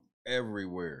 bro.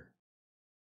 Everywhere.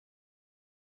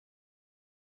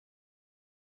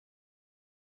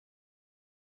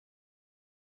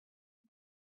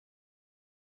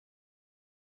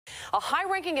 A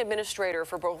high-ranking administrator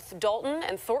for both Dolton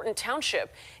and Thornton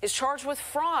Township is charged with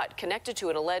fraud connected to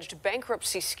an alleged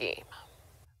bankruptcy scheme.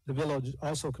 The village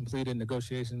also completed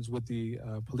negotiations with the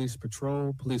police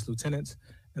patrol, police lieutenants,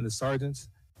 and the sergeants.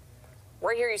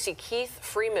 Right here you see Keith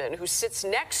Freeman, who sits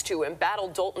next to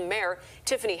embattled Dolton Mayor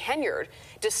Tiffany Henyard,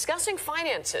 discussing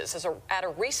finances at a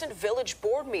recent village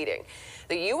board meeting.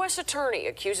 The U.S. attorney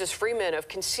accuses Freeman of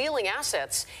concealing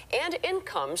assets and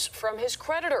incomes from his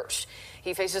creditors.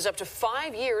 He faces up to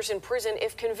 5 years in prison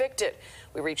if convicted.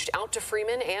 We reached out to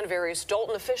Freeman and various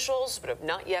Dolton officials, but have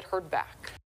not yet heard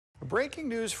back. Breaking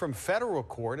news from federal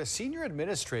court. A senior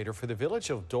administrator for the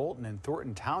village of Dolton in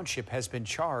Thornton Township has been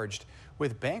charged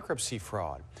with bankruptcy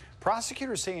fraud.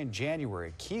 Prosecutors say in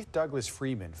January, Keith Douglas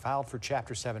Freeman filed for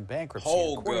Chapter 7 bankruptcy.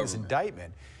 According to his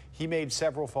indictment, he made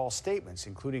several false statements,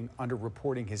 including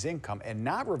underreporting his income and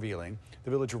not revealing the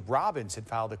village of Robbins had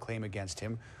filed a claim against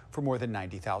him for more than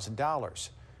 $90,000.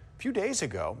 A few days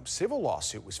ago, a civil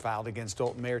lawsuit was filed against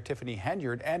Dolton Mayor Tiffany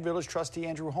Henyard and village trustee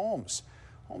Andrew Holmes.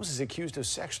 Holmes is accused of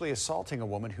sexually assaulting a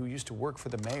woman who used to work for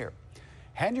the mayor.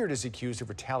 Henyard is accused of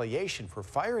retaliation for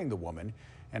firing the woman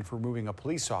and for removing a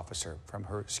police officer from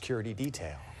her security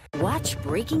detail. Watch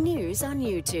breaking news on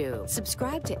YouTube.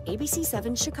 Subscribe to ABC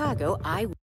 7 Chicago.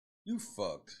 You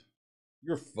fucked.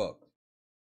 You're fucked.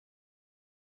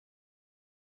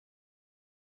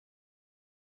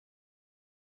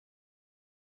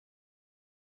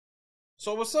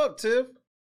 So what's up, Tiff?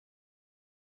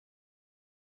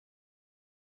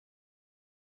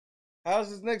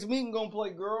 How's this next meeting gonna play,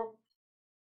 girl?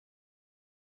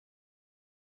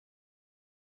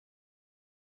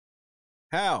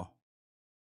 How?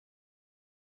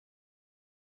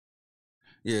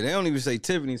 Yeah, they don't even say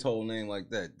Tiffany's whole name like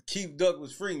that. Keith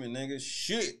Douglas Freeman, nigga.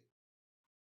 Shit.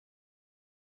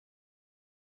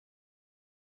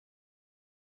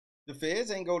 The feds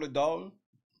ain't go to Dolton.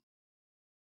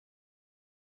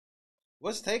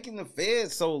 What's taking the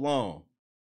feds so long?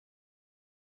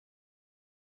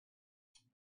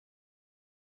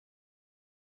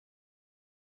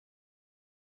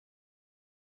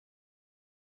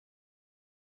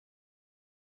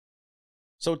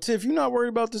 So, Tiff, you not worried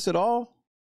about this at all?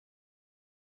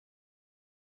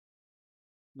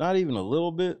 Not even a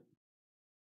little bit?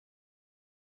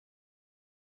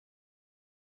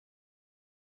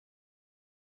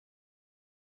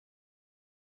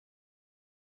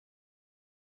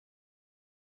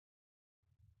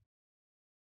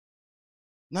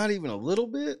 Not even a little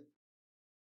bit?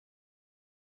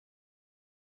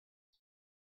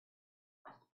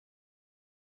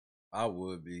 I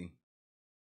would be.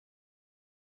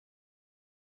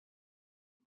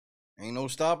 Ain't no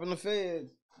stopping the feds.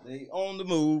 They on the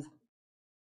move.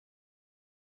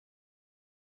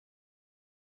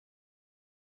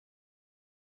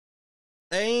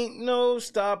 Ain't no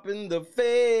stopping the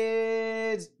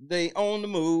feds. They on the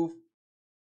move.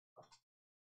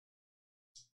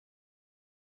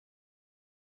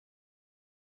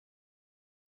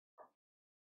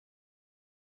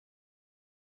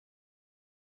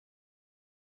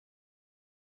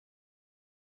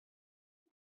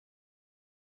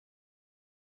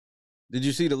 Did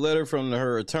you see the letter from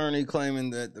her attorney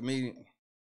claiming that the meeting?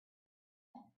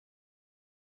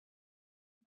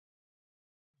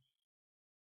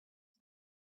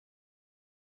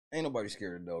 Ain't nobody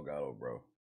scared of Delgado, bro.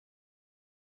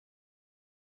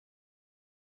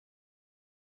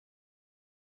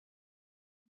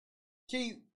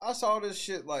 Keith, I saw this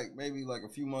shit maybe a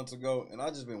few months ago, and I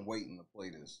just been waiting to play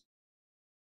this.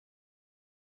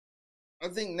 I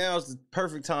think now's the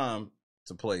perfect time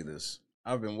to play this.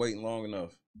 I've been waiting long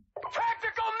enough.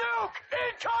 Tactical nuke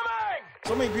incoming!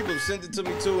 So many people have sent it to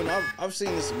me too, and I've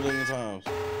seen this a million times.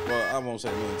 Well, I won't say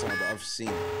a million times, but I've seen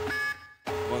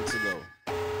it months ago.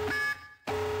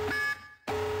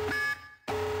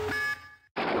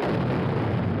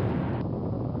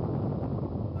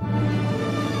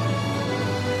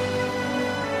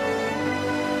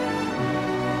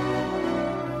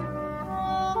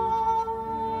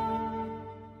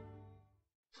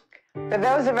 For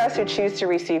those of us who choose to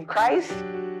receive Christ,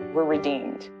 we're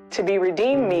redeemed. To be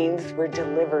redeemed means we're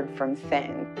delivered from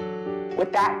sin.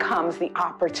 With that comes the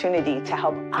opportunity to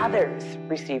help others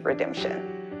receive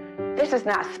redemption. This is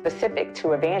not specific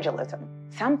to evangelism.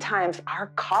 Sometimes our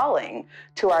calling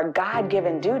to our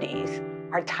God-given duties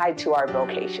are tied to our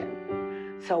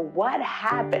vocation. So what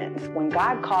happens when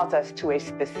God calls us to a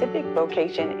specific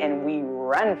vocation and we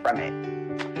run from it?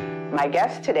 My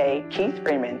guest today, Keith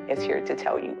Freeman, is here to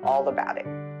tell you all about it.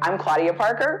 I'm Claudia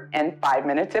Parker, and 5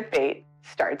 Minutes of Faith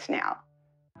starts now.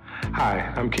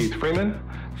 Hi, I'm Keith Freeman,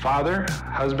 father,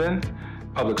 husband,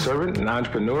 public servant, and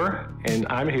entrepreneur, and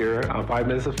I'm here on 5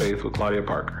 Minutes of Faith with Claudia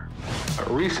Parker.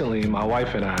 Recently, my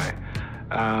wife and I,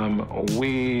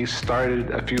 we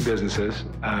started a few businesses.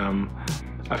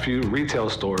 a few retail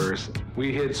stores,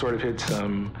 we sort of hit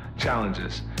some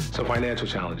challenges, some financial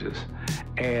challenges.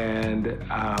 And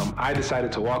I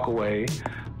decided to walk away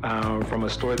from a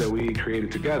store that we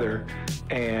created together,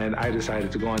 and I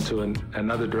decided to go into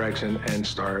another direction and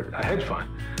start a hedge fund,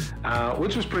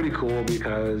 which was pretty cool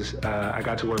because I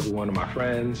got to work with one of my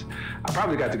friends. I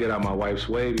probably got to get out of my wife's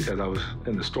way because I was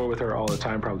in the store with her all the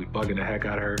time, probably bugging the heck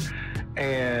out of her.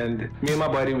 And me and my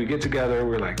buddy, we get together,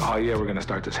 we're like, oh yeah, we're gonna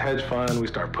start this hedge fund. We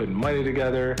start putting money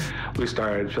together. We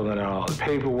started filling out all the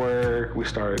paperwork. We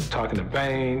started talking to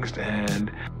banks, and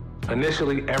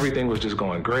initially everything was just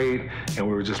going great. And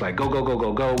we were just like, go, go, go,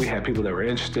 go, go. We had people that were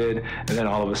interested. And then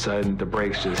all of a sudden the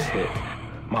brakes just hit.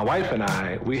 My wife and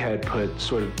I, we had put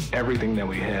sort of everything that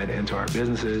we had into our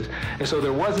businesses. And so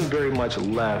there wasn't very much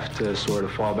left to sort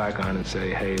of fall back on and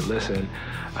say, hey, listen,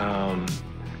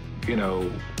 you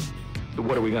know,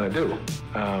 what are we gonna do?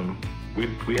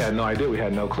 We had no idea, we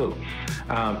had no clue.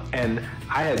 And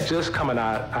I had just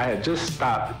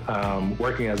stopped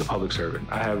working as a public servant.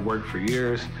 I had worked for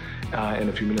years in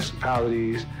a few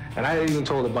municipalities, and I had even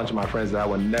told a bunch of my friends that I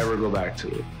would never go back to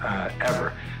it,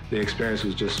 ever. The experience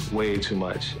was just way too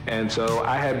much. And so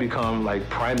I had become like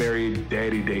primary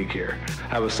daddy daycare.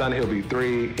 I have a son, he'll be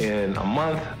 3 in a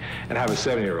month, and I have a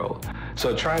 7-year-old.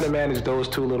 So trying to manage those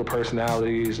two little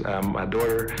personalities, my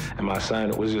daughter and my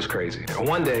son, was just crazy. And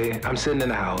one day, I'm sitting in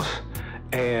the house,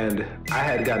 and I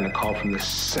had gotten a call from the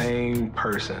same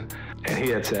person. And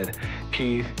he had said,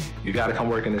 Keith, you gotta come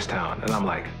work in this town. And I'm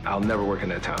like, I'll never work in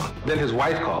that town. Then his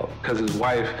wife called, because his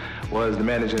wife was the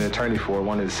managing attorney for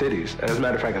one of the cities. As a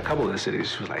matter of fact, a couple of the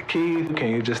cities. She was like, Keith, can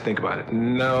you just think about it?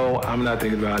 No, I'm not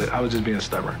thinking about it. I was just being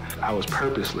stubborn. I was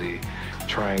purposely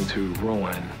trying to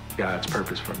ruin God's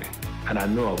purpose for me. And I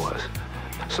knew I was.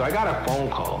 So I got a phone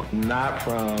call, not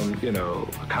from, you know,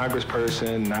 a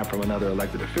congressperson, not from another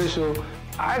elected official.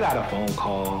 I got a phone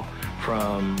call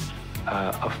from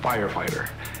a firefighter.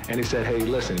 And he said, hey,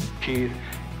 listen, Keith,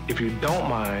 if you don't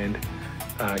mind,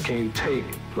 can you take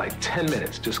like 10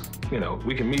 minutes? Just, you know,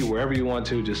 we can meet wherever you want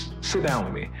to, just sit down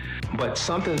with me. But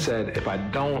something said, if I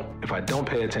don't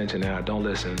pay attention and I don't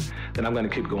listen, then I'm gonna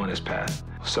keep going this path.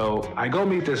 So I go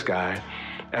meet this guy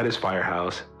at his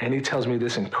firehouse, and he tells me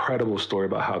this incredible story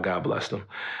about how God blessed him.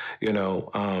 You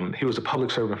know, he was a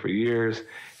public servant for years.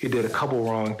 He did a couple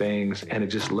wrong things, and it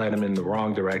just led him in the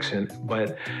wrong direction.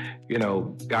 But, you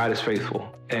know, God is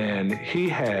faithful. And he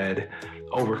had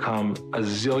overcome a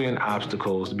zillion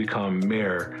obstacles to become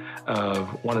mayor of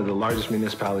one of the largest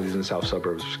municipalities in the south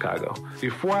suburbs of Chicago.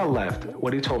 Before I left,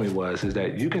 what he told me was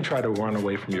that you can try to run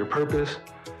away from your purpose,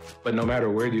 but no matter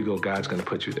where you go, God's gonna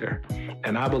put you there.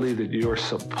 And I believe that you're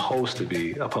supposed to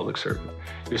be a public servant.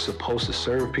 You're supposed to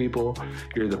serve people.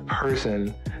 You're the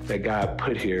person that God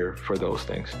put here for those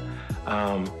things.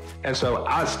 And so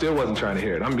I still wasn't trying to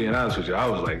hear it. I'm being honest with you. I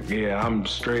was like, yeah, I'm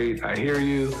straight. I hear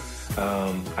you.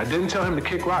 I didn't tell him to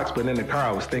kick rocks, but in the car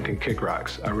I was thinking kick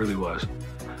rocks. I really was.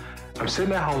 I'm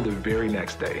sitting at home the very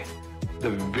next day. The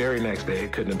very next day,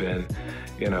 it couldn't have been,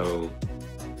 you know,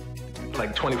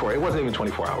 like 24, it wasn't even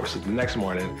 24 hours. So the next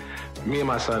morning, me and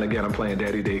my son, again, I'm playing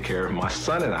daddy daycare. My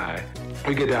son and I,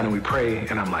 we get down and we pray,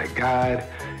 and I'm like, God,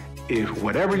 if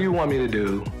whatever you want me to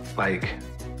do, like,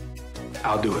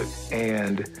 I'll do it.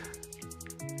 And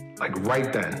like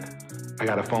right then, I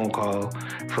got a phone call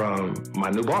from my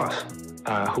new boss,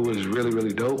 who was really,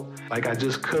 really dope. Like, I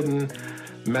just couldn't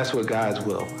mess with God's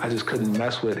will. I just couldn't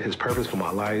mess with his purpose for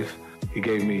my life. He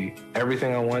gave me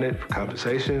everything I wanted for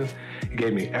compensation. He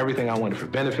gave me everything I wanted for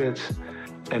benefits.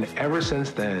 And ever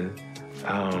since then,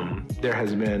 there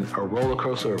has been a roller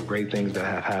coaster of great things that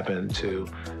have happened to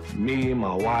me,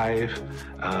 my wife,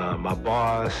 my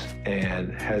boss,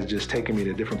 and has just taken me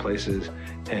to different places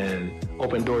and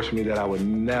opened doors for me that I would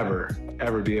never,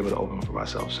 ever be able to open for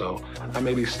myself. So I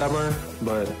may be stubborn,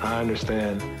 but I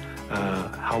understand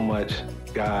how much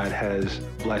God has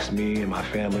blessed me and my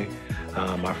family,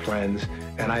 my friends,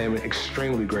 and I am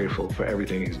extremely grateful for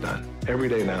everything he's done. Every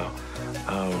day now,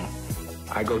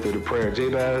 I go through the prayer of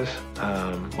Jabez.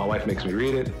 My wife makes me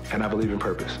read it, and I believe in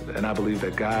purpose. And I believe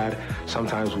that God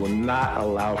sometimes will not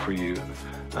allow for you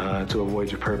to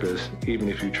avoid your purpose, even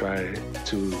if you try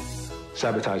to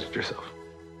sabotage it yourself.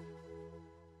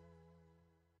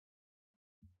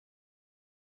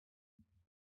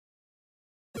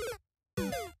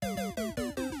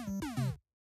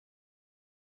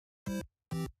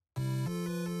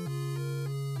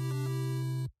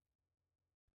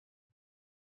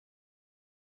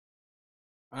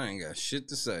 I ain't got shit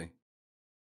to say.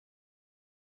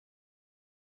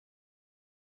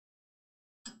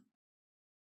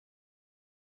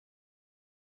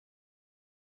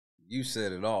 You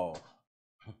said it all.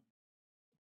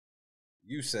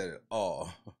 You said it all.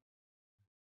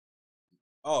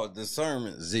 Oh,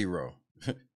 discernment 0.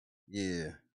 Yeah,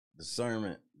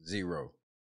 discernment 0.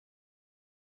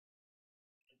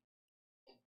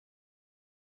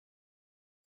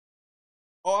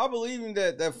 Oh, I believe him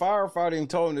that firefighter him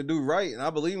told him to do right, and I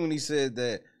believe when he said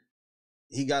that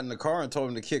he got in the car and told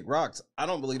him to kick rocks. I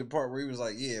don't believe the part where he was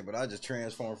like, "Yeah, but I just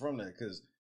transformed from that," because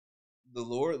the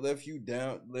Lord led you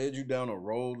down a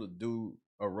road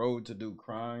to do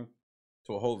crime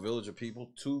to a whole village of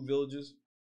people, 2 villages.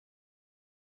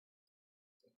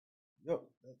 Yep,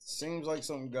 that seems like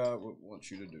something God would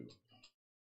want you to do.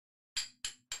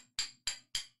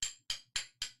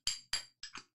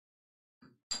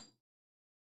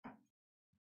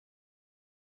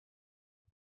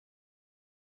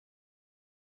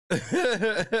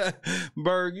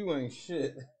 Berg, you ain't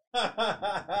shit.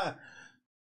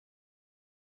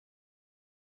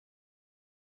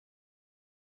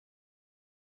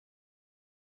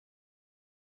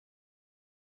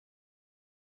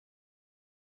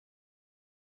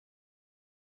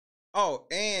 Oh,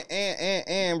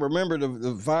 and remember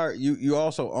the fire. You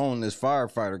also own this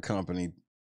firefighter company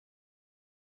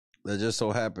that just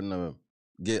so happened to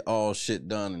get all shit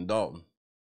done in Dolton.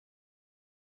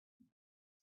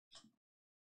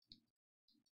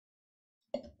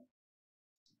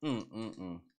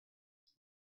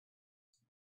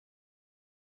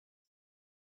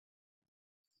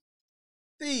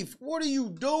 Thief, what are you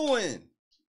doing?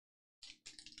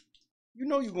 You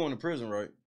know you're going to prison, right?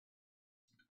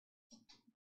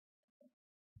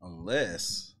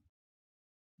 Unless.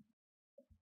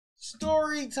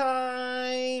 Story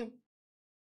time.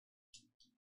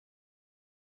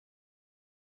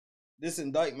 This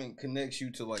indictment connects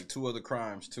you to like 2 other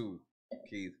crimes too,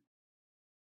 Keith.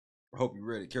 I hope you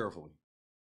read it carefully.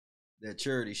 That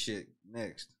charity shit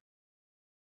next.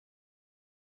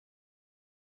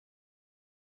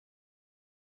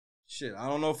 Shit, I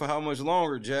don't know for how much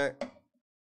longer, Jack.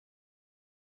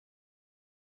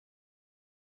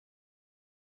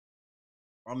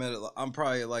 I'm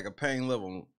probably at like a pain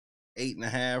level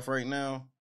 8.5 right now.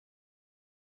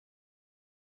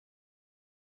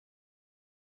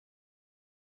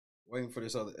 Waiting for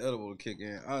this other edible to kick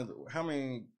in. How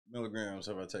many milligrams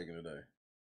have I taken today?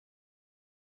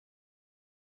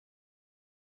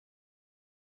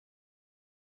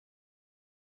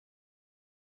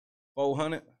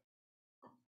 $400?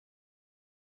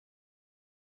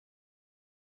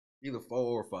 Either 4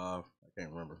 or 5. I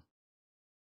can't remember.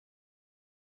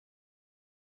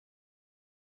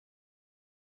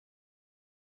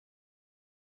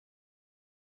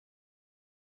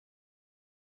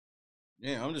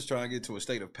 Yeah, I'm just trying to get to a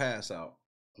state of pass out.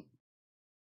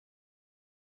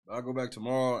 I'll go back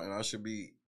tomorrow and I should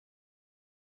be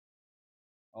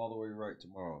all the way right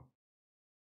tomorrow.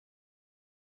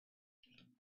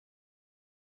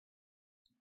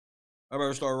 I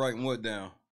better start writing what down?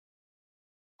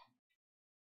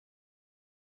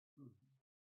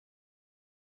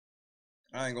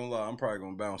 I ain't gonna lie, I'm probably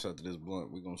gonna bounce after this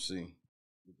blunt. We're gonna see.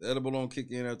 If the edible don't kick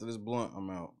in after this blunt,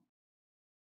 I'm out.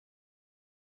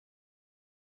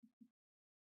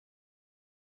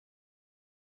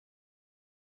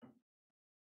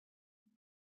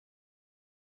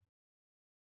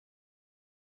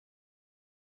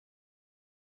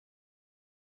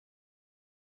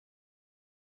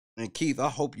 And Keith, I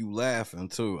hope you laughing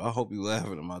too. I hope you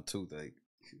laughing at my toothache.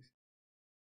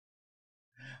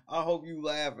 I hope you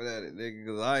laughing at it, nigga,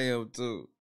 because I am too.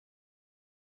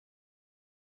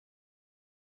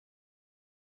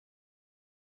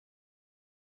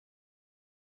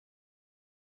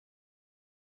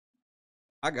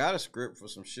 I got a script for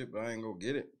some shit, but I ain't gonna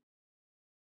get it.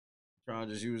 I'm trying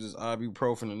to just use this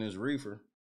ibuprofen and this reefer.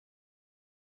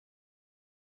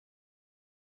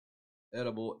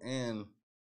 Edible and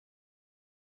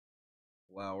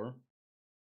flour.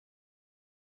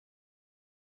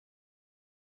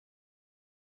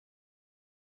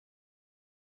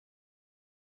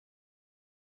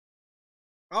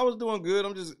 I was doing good.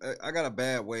 I got a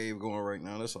bad wave going right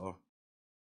now. That's all.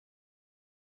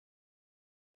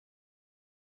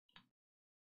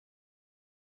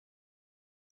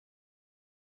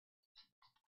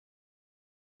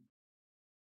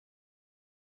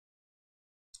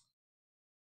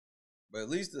 But at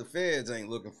least the feds ain't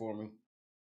looking for me.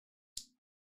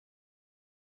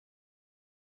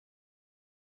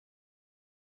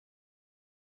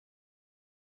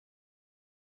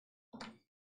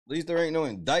 At least there ain't no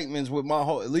indictments with my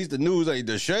whole. At least the news ain't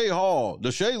the Shay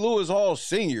Lewis Hall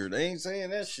Sr. They ain't saying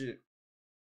that shit.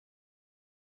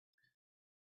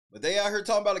 But they out here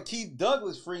talking about a Keith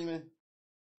Douglas Freeman.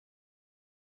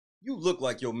 You look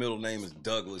like your middle name is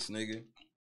Douglas, nigga.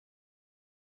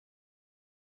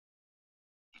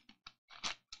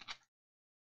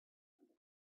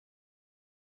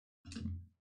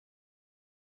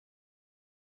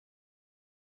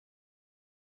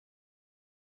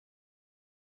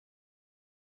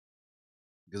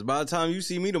 Because by the time you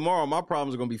see me tomorrow, my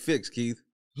problems are going to be fixed, Keith.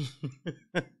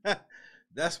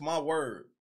 That's my word.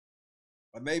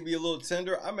 I may be a little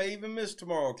tender. I may even miss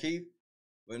tomorrow, Keith.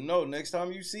 But no, next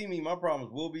time you see me, my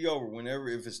problems will be over whenever,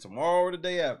 if it's tomorrow or the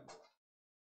day after.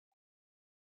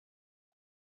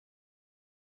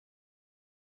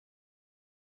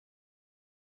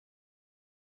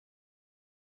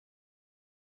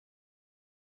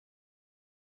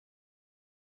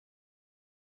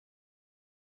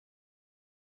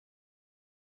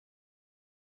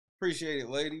 Appreciate it,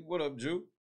 lady. What up, Jew?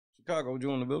 Chicago, Jew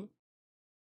in the building.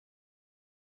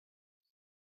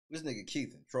 This nigga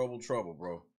Keith in trouble,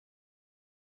 bro.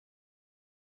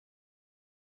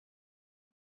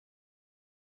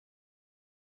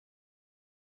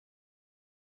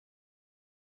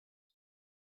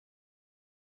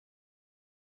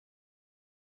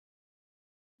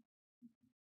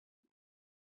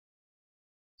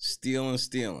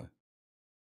 Stealing.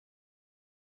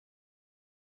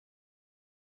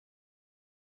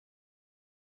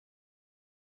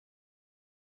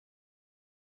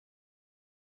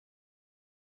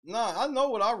 Nah, I know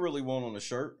what I really want on the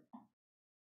shirt.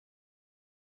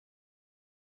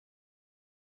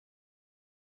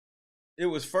 It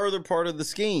was further part of the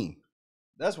scheme.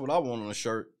 That's what I want on the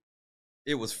shirt.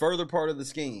 It was further part of the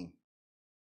scheme.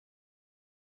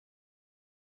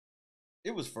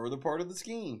 It was further part of the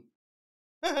scheme.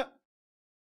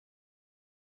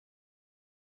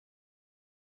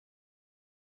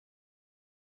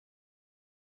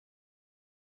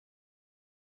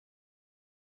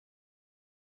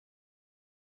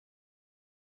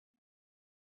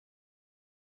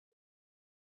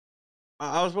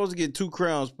 I was supposed to get 2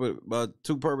 crowns put,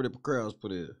 2 permanent crowns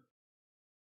put in.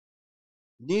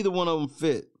 Neither one of them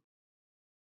fit.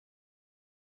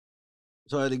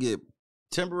 So I had to get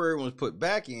temporary ones put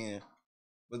back in.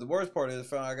 But the worst part is I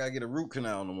found I gotta get a root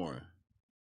canal in the morning.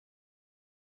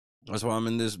 That's why I'm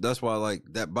in this. That's why like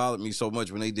that bothered me so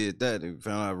much when they did that. They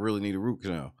found I really need a root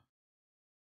canal.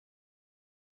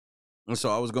 And so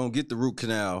I was gonna get the root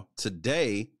canal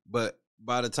today, but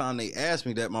by the time they asked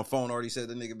me that, my phone already said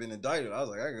the nigga been indicted. I was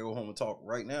like, I gotta go home and talk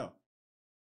right now.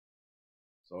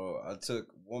 So I took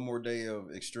one more day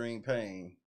of extreme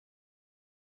pain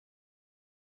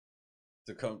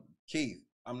to come. Keith,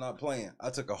 I'm not playing. I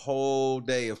took a whole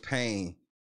day of pain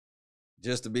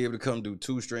just to be able to come do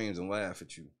 2 streams and laugh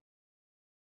at you.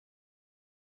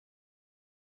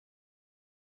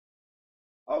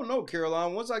 Oh no,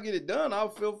 Caroline. Once I get it done, I'll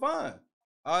feel fine.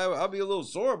 I'll be a little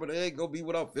sore, but it ain't gonna be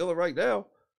what I'm feeling right now.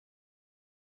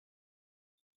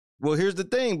 Well, here's the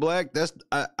thing, Black.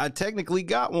 I technically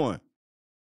got one.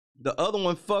 The other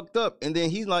one fucked up, and then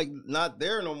he's like not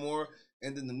there no more.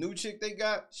 And then the new chick they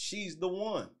got, she's the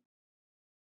one.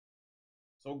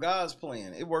 So God's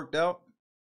plan. It worked out.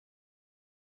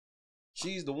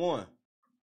 She's the one.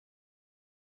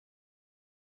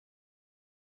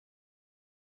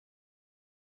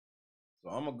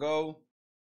 So I'm gonna go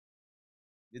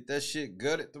get that shit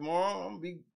gutted tomorrow. I'm gonna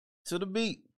be to the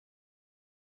beat.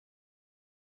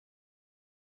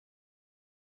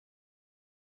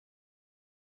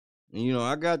 And, you know,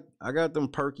 I got them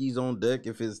perkies on deck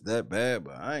if it's that bad,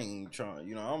 but I ain't trying,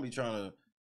 you know, I don't be trying to,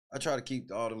 I try to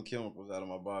keep all them chemicals out of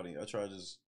my body. I try to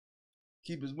just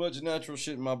keep as much natural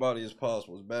shit in my body as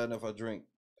possible. It's bad enough I drink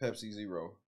Pepsi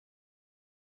Zero.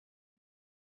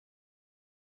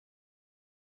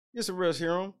 Get some rest,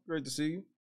 Hero. Great to see you.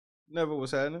 Never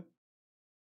was happening.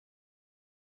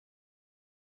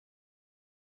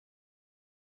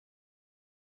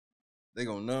 They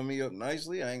gonna numb me up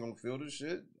nicely. I ain't gonna feel this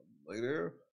shit. Lay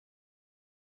there.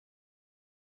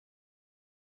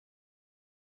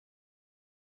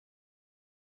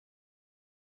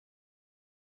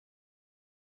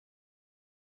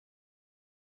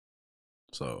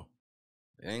 So,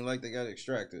 it ain't like they got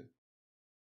extracted.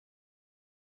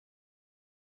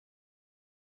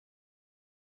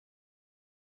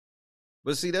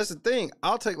 But see, that's the thing.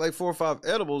 I'll take like 4 or 5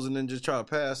 edibles and then just try to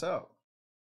pass out.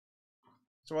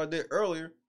 That's what I did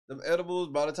earlier. The edibles,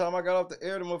 by the time I got off the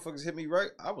air, the motherfuckers hit me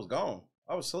right. I was gone.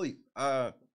 I was asleep.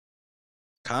 I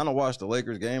kind of watched the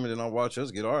Lakers game, and then I watched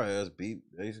us get our ass beat,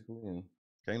 basically, and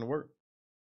came to work.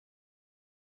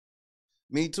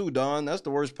 Me too, Don. That's the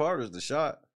worst part is the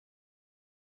shot.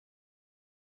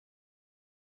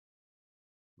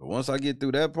 But once I get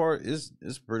through that part, it's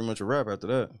pretty much a wrap after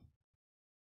that.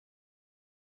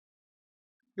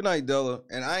 Good night, Della.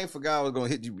 And I ain't forgot I was going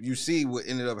to hit you. You see what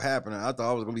ended up happening. I thought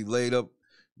I was going to be laid up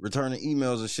returning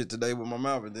emails and shit today with my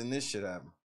mouth, and then this shit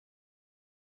happened.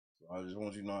 So I just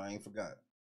want you to know I ain't forgot.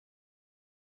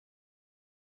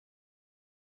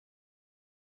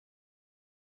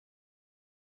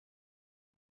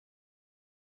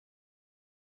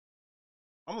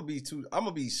 I'm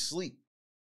gonna be asleep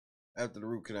after the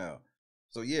root canal.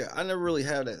 So yeah, I never really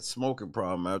had that smoking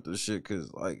problem after the shit,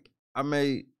 cause like I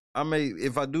may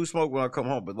if I do smoke when I come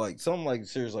home, but like something like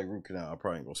serious like root canal, I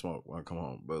probably ain't gonna smoke when I come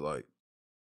home. But like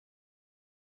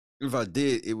if I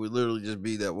did, it would literally just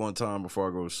be that one time before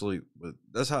I go to sleep. But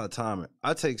that's how I time it.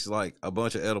 I take like a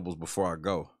bunch of edibles before I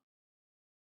go.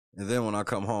 And then when I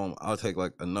come home, I'll take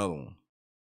like another one.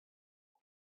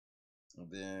 And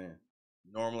then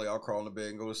normally I'll crawl in the bed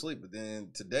and go to sleep. But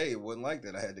then today it wasn't like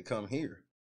that. I had to come here.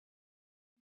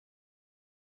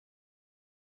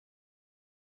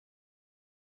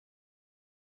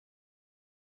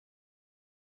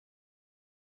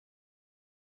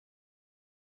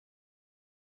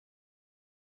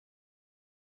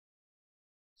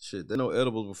 Shit, they know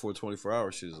edibles before 24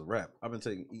 hours shit is a wrap. I've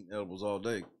been eating edibles all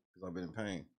day because I've been in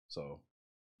pain. So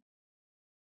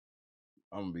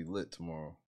I'm gonna be lit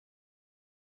tomorrow.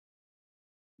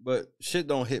 But shit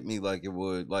don't hit me like it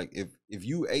would. Like if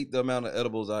you ate the amount of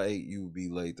edibles I ate, you would be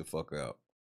laid the fuck out.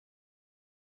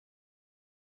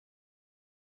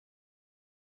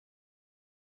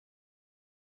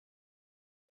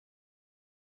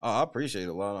 Oh, I appreciate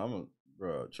it, Lana.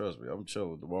 Bro, trust me, I'm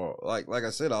chilling tomorrow. Like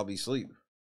I said, I'll be asleep.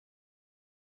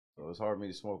 So it's hard for me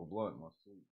to smoke a blunt in my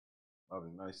sleep. I'll be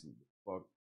nice and fuck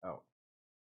out.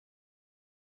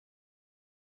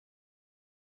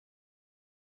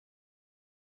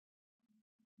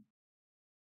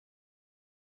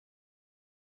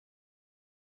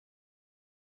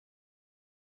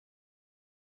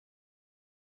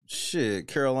 Shit,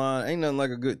 Caroline, ain't nothing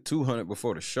like a good 200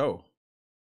 before the show.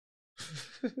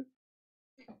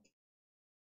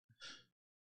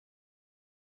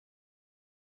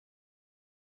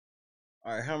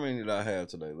 All right, how many did I have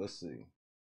today? Let's see.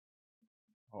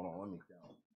 Hold on, let me count.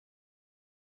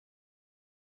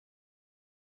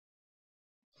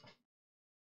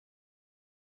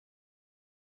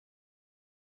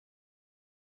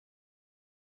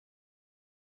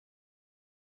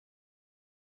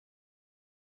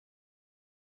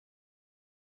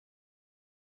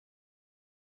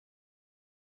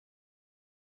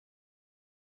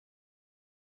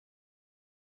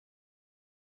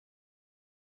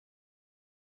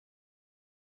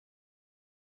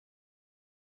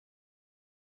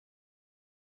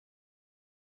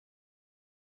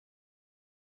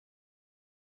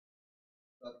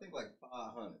 I think like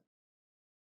 500.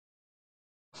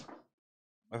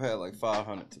 I've had like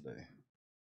 500 today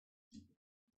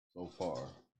so far.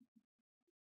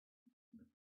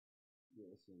 Yeah,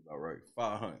 that seems about right.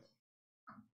 500.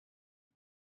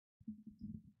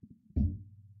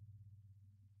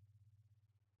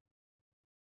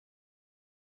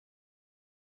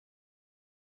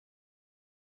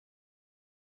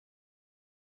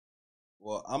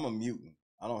 Well, I'm a mutant.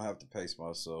 I don't have to pace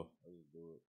myself. I just do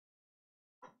it.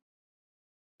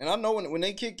 And I know when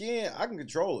they kick in, I can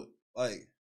control it. Like,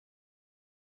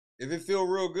 if it feel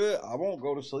real good, I won't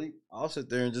go to sleep. I'll sit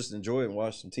there and just enjoy it and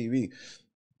watch some TV.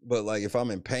 But like if I'm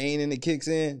in pain and it kicks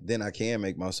in, then I can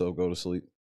make myself go to sleep.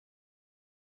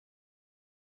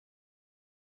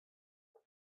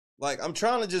 Like I'm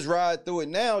trying to just ride through it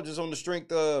now, just on the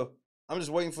strength of I'm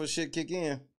just waiting for shit kick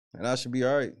in, and I should be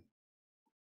all right.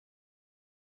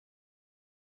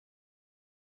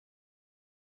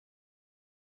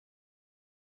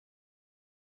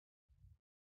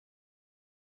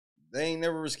 They ain't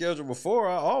never rescheduled before.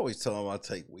 I always tell them I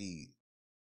take weed.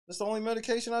 That's the only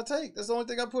medication I take. That's the only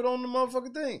thing I put on the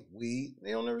motherfucking thing. Weed.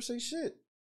 They don't never say shit.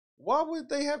 Why would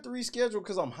they have to reschedule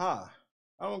because I'm high?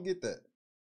 I don't get that.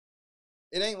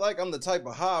 It ain't like I'm the type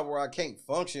of high where I can't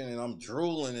function and I'm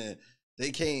drooling and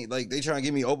they can't, like, they trying to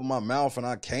get me to open my mouth and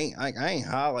I can't. I ain't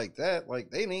high like that.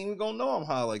 Like, they ain't even gonna know I'm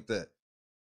high like that.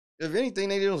 If anything,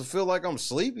 they don't feel like I'm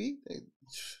sleepy.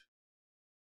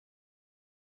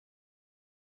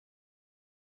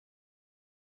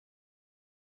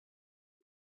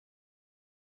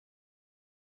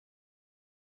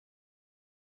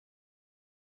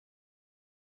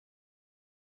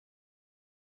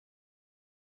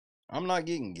 I'm not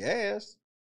getting gas.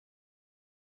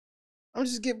 I'm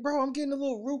just getting, bro, I'm getting a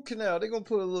little root canal. They gonna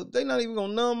put a little, they not even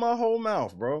gonna numb my whole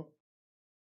mouth, bro.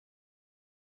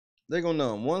 They gonna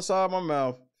numb one side of my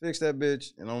mouth, fix that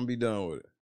bitch, and I'm gonna be done with it.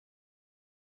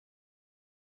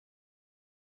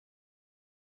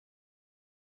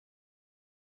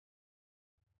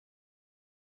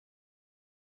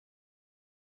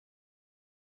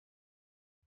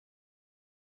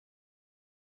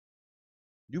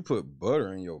 You put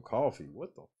butter in your coffee.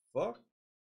 What the fuck?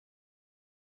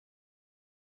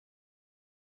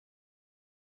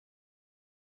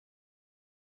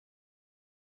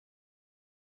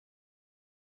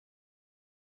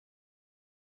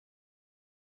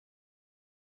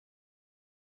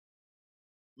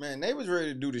 Man, they was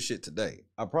ready to do this shit today.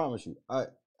 I promise you. I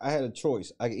had a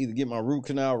choice. I could either get my root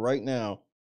canal right now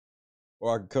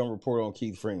or I could come report on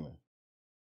Keith Freeman.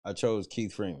 I chose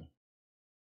Keith Freeman.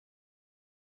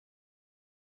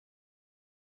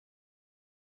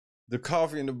 The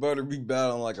coffee and the butter be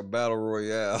battling like a battle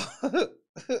royale.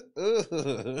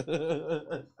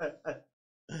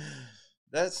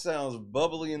 That sounds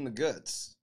bubbly in the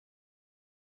guts.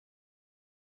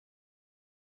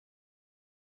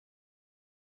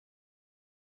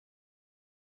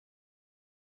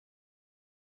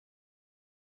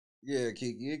 Yeah,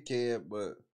 Kiki, it can,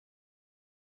 but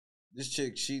this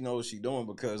chick, she knows she doing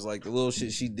because like the little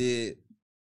shit she did,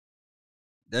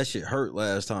 that shit hurt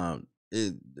last time.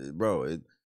 The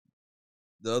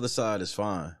other side is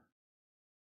fine.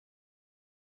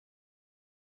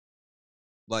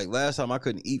 Like last time I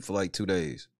couldn't eat for like 2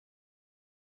 days.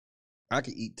 I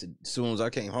could eat as soon as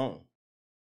I came home.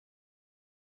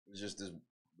 It's just the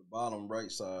bottom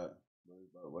right side.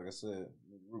 Like I said,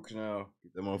 root canal,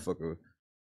 get that motherfucker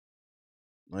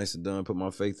nice and done. Put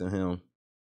my faith in him.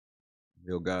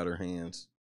 He'll guide her hands.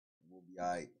 We'll be all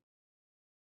right.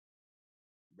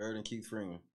 Better than Keith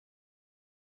Freeman.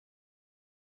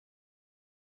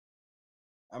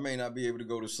 I may not be able to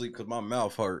go to sleep because my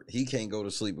mouth hurt. He can't go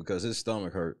to sleep because his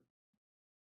stomach hurt.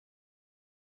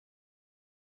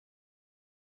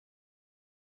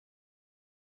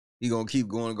 He gonna keep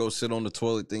going to go sit on the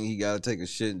toilet thing. He gotta take a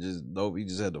shit and just nope. He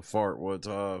just had to fart one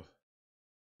time.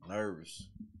 Nervous.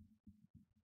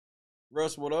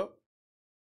 Russ, what up?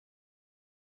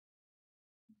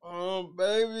 Oh,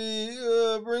 baby,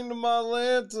 bring the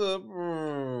Atlanta.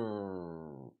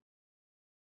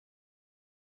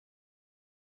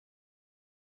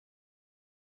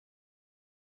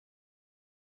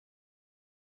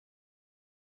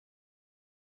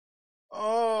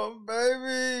 Oh,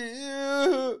 baby,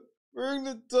 yeah. Bring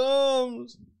the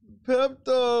Tums.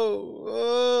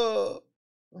 Pepto.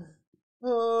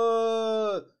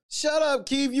 Shut up,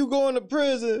 Keith. You going to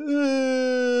prison.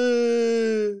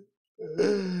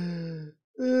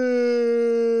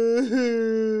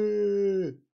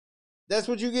 That's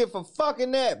what you get for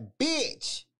fucking that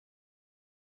bitch.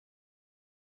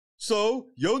 So,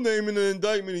 your name in the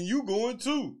indictment and you going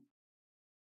too.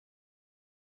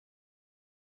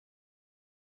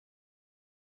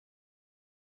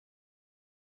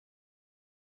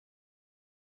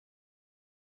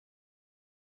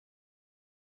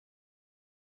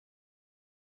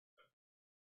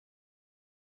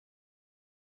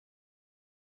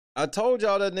 I told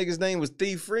y'all that nigga's name was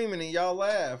Thief Freeman and y'all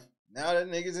laugh. Now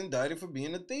that nigga's indicted for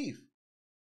being a thief.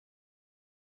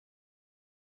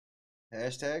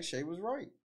 Hashtag Shay was right.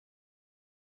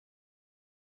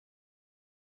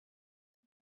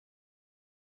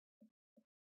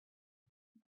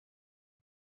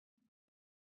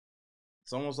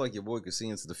 It's almost like your boy could see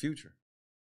into the future.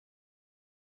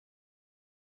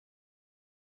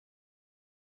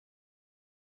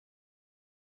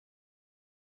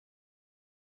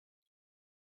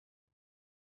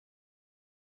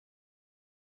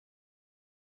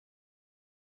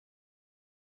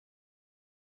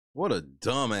 What a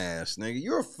dumbass, nigga.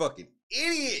 You're a fucking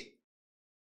idiot.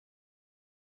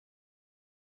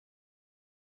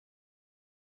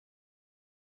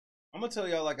 I'm gonna tell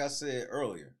y'all like I said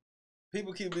earlier.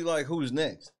 People keep be like, who's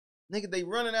next? Nigga, they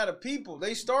running out of people.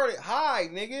 They started high,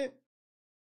 nigga.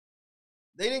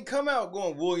 They didn't come out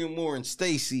going William Moore and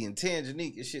Stacy and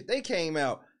Tangenique and shit. They came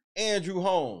out Andrew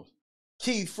Holmes,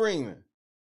 Keith Freeman.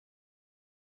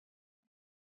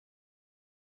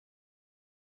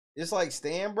 It's like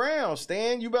Stan Brown.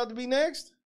 Stan, you about to be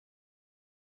next?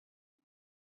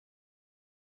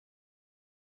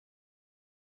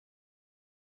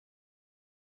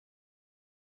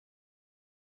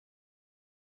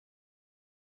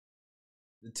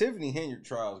 The Tiffany Henry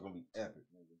trial is going to be epic,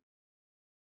 nigga.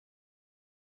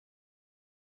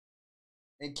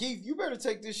 And Keith, you better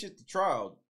take this shit to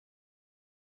trial.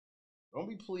 Don't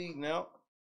be pleading out.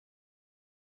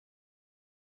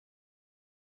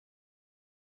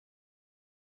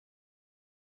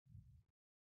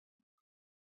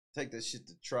 Take that shit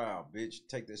to trial, bitch.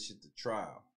 Take that shit to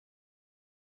trial.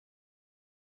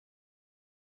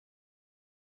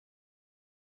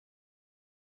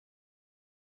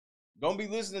 Don't be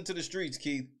listening to the streets,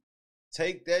 Keith.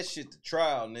 Take that shit to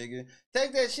trial, nigga.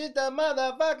 Take that shit to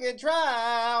motherfucking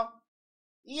trial.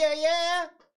 Yeah, yeah.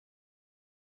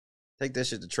 Take that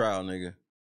shit to trial, nigga.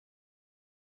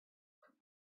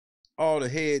 All the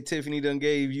head Tiffany done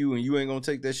gave you and you ain't gonna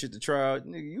take that shit to trial.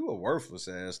 Nigga, you a worthless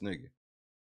ass nigga.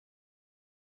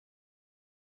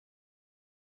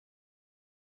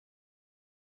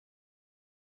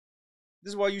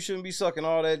 This is why you shouldn't be sucking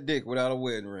all that dick without a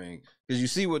wedding ring. Because you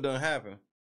see what done happen.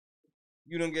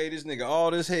 You done gave this nigga all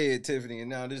this head, Tiffany, and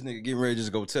now this nigga getting ready to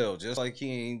just go tell. Just like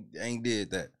he ain't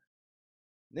did that.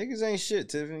 Niggas ain't shit,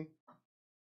 Tiffany.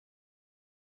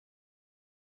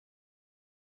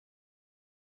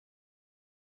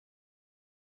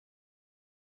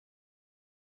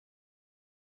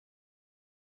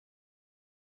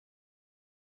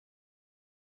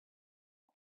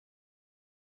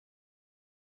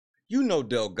 You know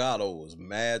Delgado was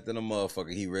mad than a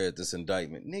motherfucker he read this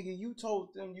indictment. Nigga, you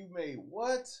told them you made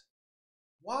what?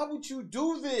 Why would you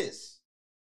do this?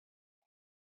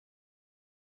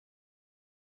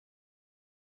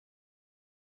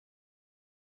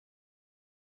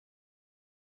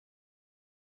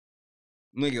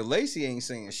 Nigga, Lacey ain't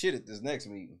saying shit at this next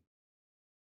meeting.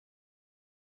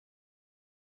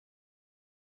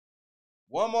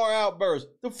 One more outburst.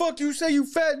 The fuck you say, you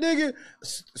fat nigga?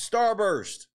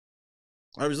 Starburst.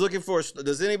 I was looking for,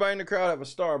 does anybody in the crowd have a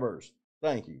starburst?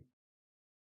 Thank you.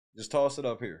 Just toss it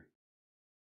up here.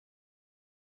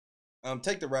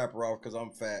 Take the wrapper off because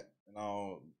I'm fat and I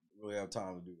don't really have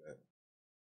time to do that.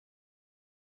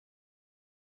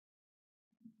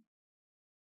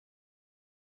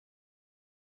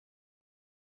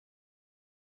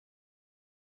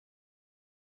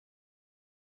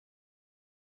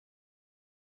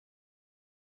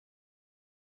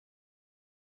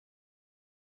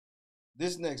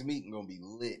 This next meeting gonna be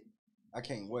lit. I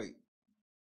can't wait.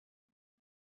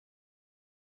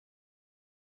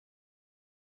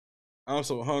 I'm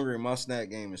so hungry and my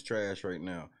snack game is trash right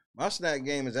now. My snack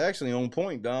game is actually on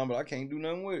point, Dom, but I can't do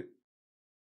nothing with it.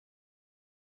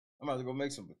 I'm about to go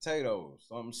make some potatoes,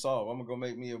 something soft. I'm gonna go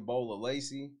make me a bowl of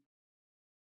Lacey.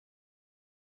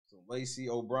 Some Lacey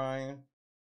O'Brien.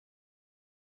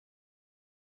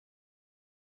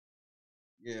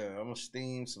 Yeah, I'm gonna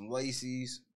steam some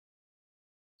Lacey's.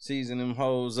 Season them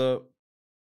hoes up.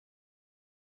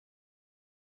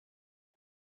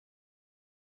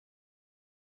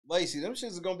 Lacey, them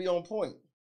shits are gonna be on point.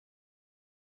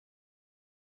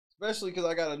 Especially because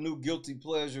I got a new Guilty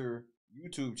Pleasure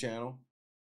YouTube channel.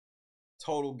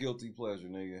 Total guilty pleasure,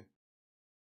 nigga.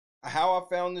 How I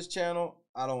found this channel,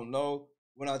 I don't know.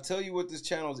 When I tell you what this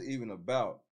channel is even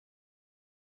about,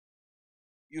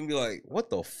 you can be like, what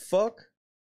the fuck?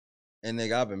 And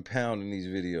nigga, I've been pounding these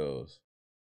videos.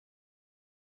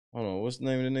 Hold on, what's the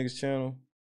name of the nigga's channel?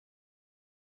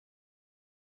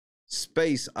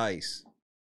 Space Ice.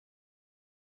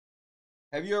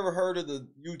 Have you ever heard of the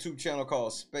YouTube channel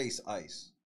called Space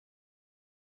Ice?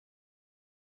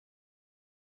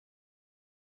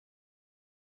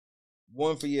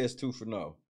 One for yes, two for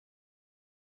no.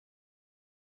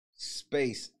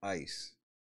 Space Ice.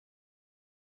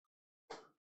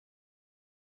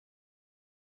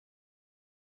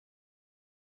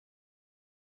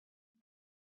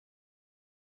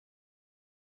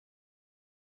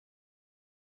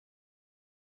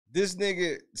 This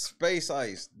nigga, Space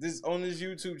Ice, this on this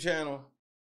YouTube channel,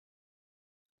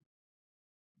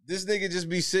 this nigga just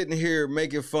be sitting here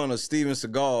making fun of Steven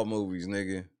Seagal movies,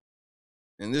 nigga.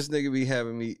 And this nigga be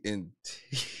having me in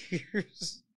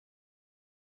tears.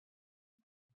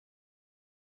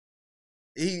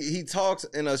 He talks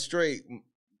in a straight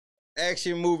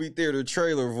action movie theater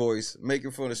trailer voice,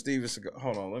 making fun of Steven Seagal.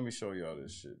 Hold on, let me show y'all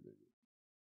this shit, nigga.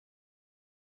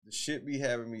 The shit be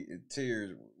having me in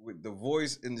tears with the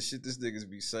voice and the shit this niggas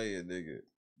be saying, nigga.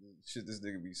 The shit this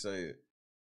nigga be saying.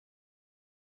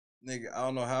 Nigga, I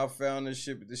don't know how I found this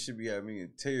shit, but this shit be having me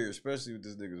in tears, especially with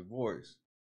this nigga's voice.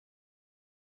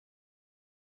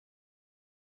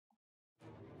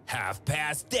 Half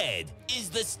Past Dead is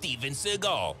the Steven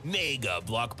Seagal mega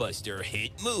blockbuster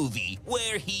hit movie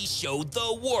where he showed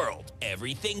the world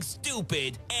everything's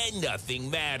stupid and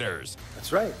nothing matters.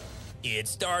 That's right. It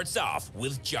starts off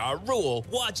with Ja Rule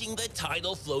watching the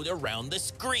title float around the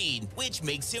screen, which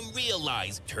makes him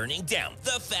realize turning down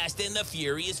the Fast and the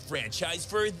Furious franchise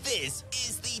for this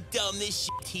is the dumbest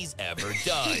shit he's ever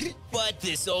done. But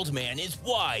this old man is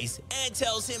wise and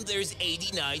tells him there's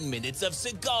 89 minutes of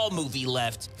Seagal movie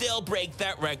left. They'll break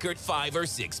that record 5 or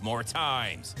 6 more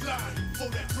times.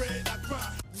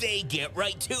 They get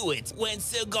right to it when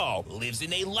Seagal lives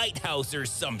in a lighthouse or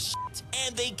some shit,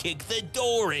 and they kick the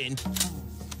door in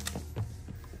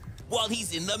while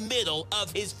he's in the middle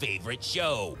of his favorite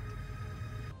show.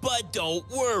 But don't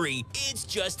worry, it's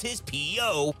just his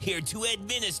PO here to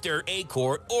administer a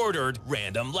court-ordered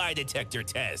random lie detector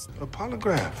test. A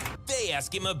polygraph. They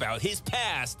ask him about his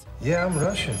past. Yeah, I'm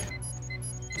Russian.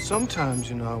 Sometimes,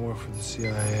 you know, I work for the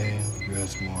CIA,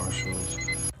 U.S. Marshals.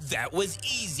 That was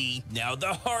easy. Now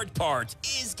the hard part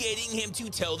is getting him to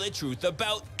tell the truth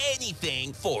about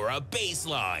anything for a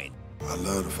baseline. I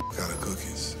love the fuck out of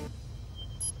cookies.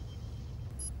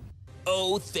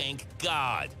 Oh, thank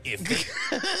God. If they...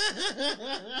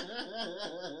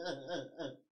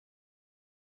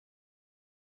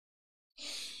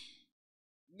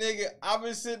 Nigga, I've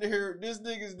been sitting here. This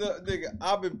nigga,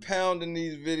 I've been pounding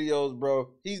these videos,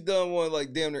 bro. He's done one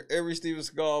like damn near every Steven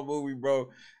Seagal movie, bro.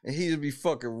 And he just be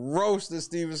fucking roasting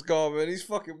Steven Seagal, man. These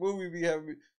fucking movies be having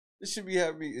me, this should be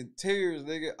having me in tears,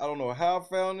 nigga. I don't know how I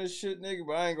found this shit, nigga,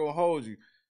 but I ain't gonna hold you.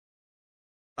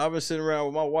 I've been sitting around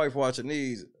with my wife watching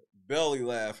these, belly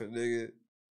laughing, nigga.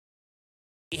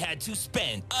 He had to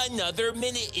spend another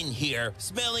minute in here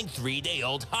smelling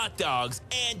 3-day-old hot dogs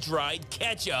and dried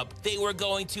ketchup they were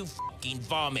going to fucking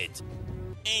vomit.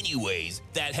 Anyways,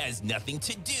 that has nothing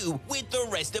to do with the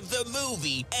rest of the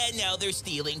movie, and now they're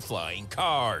stealing flying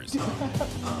cars.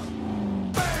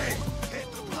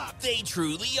 They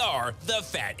truly are the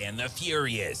Fat and the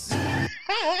Furious.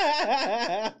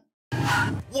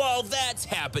 While that's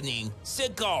happening,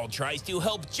 Seagal tries to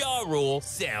help Ja Rule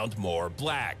sound more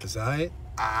black. Is that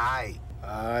Aye.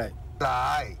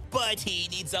 But he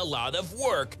needs a lot of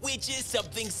work, which is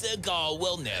something Seagal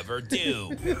will never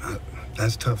do. Yeah,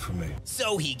 that's tough for me.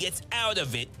 So he gets out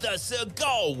of it the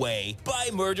Seagal way by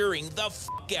murdering the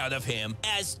fuck out of him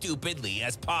as stupidly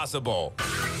as possible.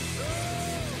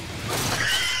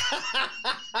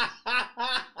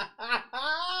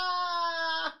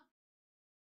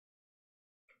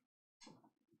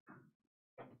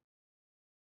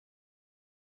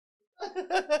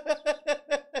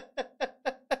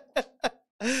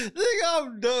 Nigga,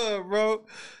 I'm done, bro.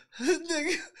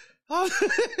 Nigga,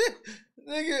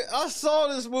 I saw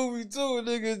this movie too,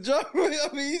 nigga.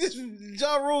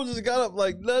 Ja Rule just got up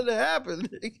like nothing happened,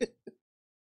 nigga.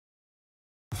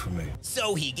 For me.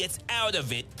 So he gets out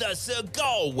of it the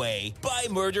Seagal way by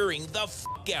murdering the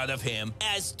fuck out of him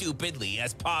as stupidly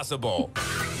as possible.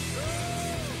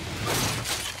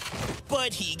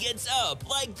 But he gets up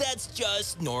like that's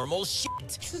just normal shit.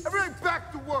 Everybody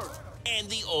back to work. And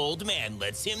the old man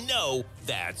lets him know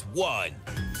that's one.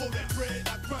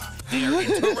 They're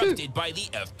interrupted by the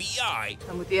FBI.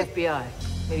 I'm with the FBI.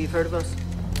 Maybe you've heard of us?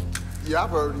 Yeah,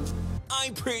 I've heard of you.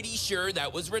 I'm pretty sure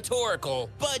that was rhetorical,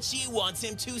 but she wants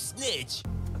him to snitch.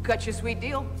 I'll cut you a sweet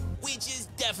deal. Which is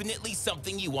definitely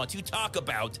something you want to talk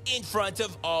about in front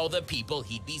of all the people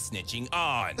he'd be snitching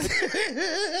on.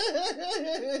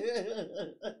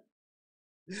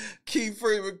 Keith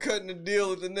Freeman cutting the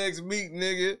deal at the next meeting,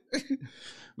 nigga.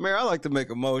 Man, I like to make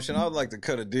a motion. I would like to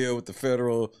cut a deal with the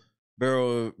Federal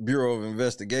Bureau of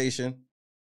Investigation.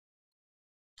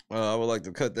 I would like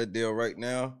to cut that deal right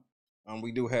now.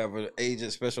 We do have an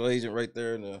agent, special agent right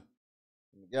there in the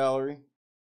gallery.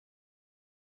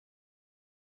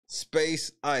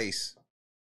 Space Ice.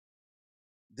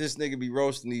 This nigga be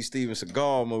roasting these Steven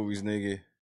Seagal movies, nigga.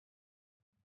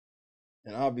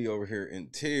 And I'll be over here in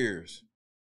tears.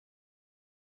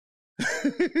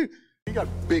 You got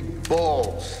big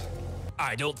balls.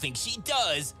 I don't think she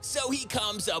does, so he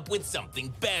comes up with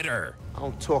something better. I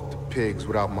don't talk to pigs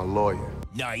without my lawyer.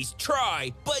 Nice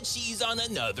try, but she's on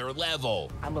another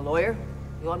level. I'm a lawyer.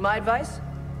 You want my advice?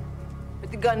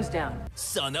 Put the guns down.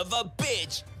 Son of a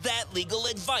bitch, that legal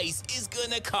advice is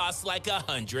gonna cost like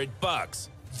 $100.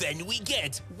 Then we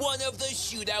get one of the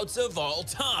shootouts of all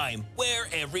time, where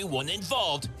everyone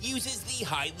involved uses the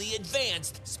highly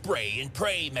advanced spray and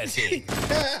pray method.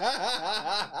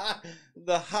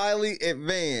 The highly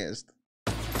advanced.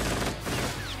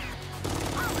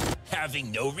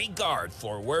 Having no regard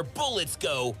for where bullets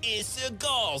go is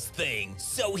Seagal's thing,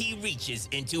 so he reaches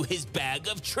into his bag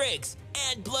of tricks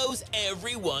and blows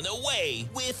everyone away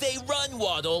with a run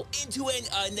waddle into an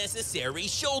unnecessary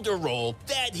shoulder roll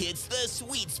that hits the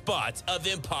sweet spot of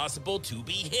impossible to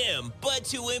be him, but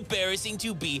too embarrassing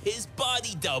to be his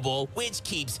body double, which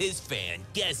keeps his fan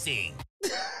guessing.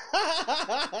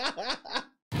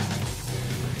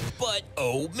 But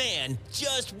oh man,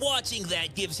 just watching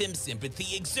that gives him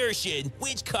sympathy exertion,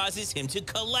 which causes him to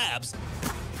collapse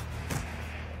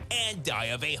and die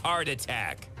of a heart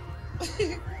attack.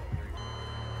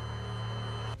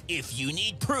 If you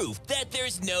need proof that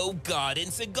there's no God in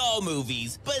Seagal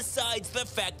movies, besides the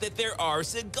fact that there are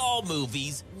Seagal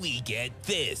movies, we get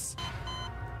this.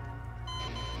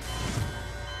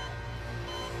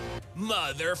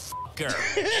 Motherfucker.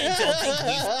 And don't think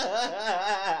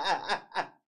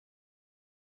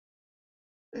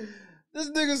This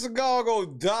nigga Seagal gonna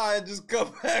die and just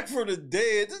come back from the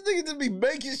dead. This nigga just be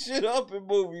making shit up in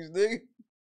movies, nigga.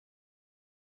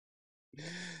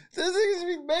 This niggas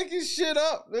be making shit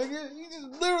up, nigga. He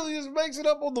just literally just makes it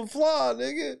up on the fly,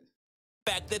 nigga.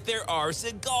 The fact that there are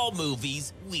Seagal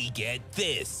movies, we get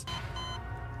this.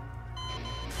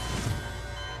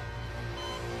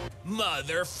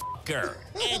 Motherfucker.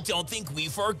 And don't think we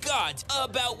forgot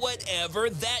about whatever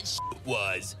that shit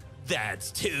was.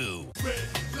 That's 2.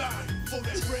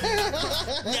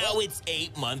 Now it's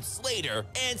 8 months later,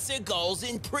 and Seagal's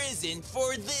in prison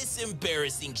for this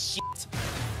embarrassing shit.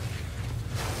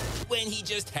 When he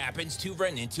just happens to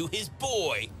run into his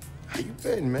boy. How you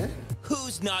been, man?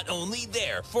 Who's not only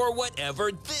there for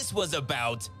whatever this was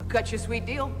about. Got your sweet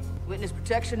deal. Witness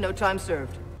protection, no time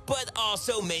served. But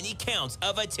also many counts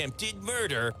of attempted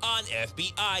murder on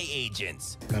FBI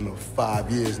agents. I know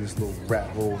 5 years in this little rat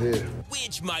hole here.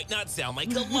 Which might not sound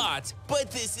like a lot,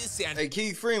 but this is Hey,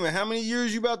 Keith Freeman, how many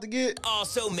years you about to get?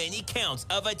 Also many counts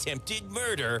of attempted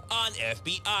murder on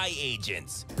FBI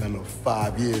agents. I know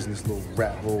 5 years in this little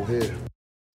rat hole here.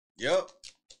 Yup.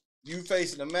 You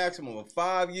facing a maximum of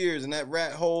 5 years in that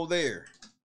rat hole there.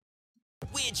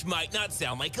 Which might not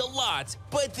sound like a lot,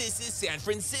 but this is San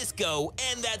Francisco,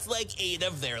 and that's like 8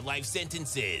 of their life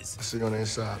sentences. I see you on the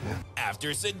inside, man. After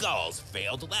Seagal's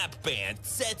failed lap band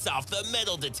sets off the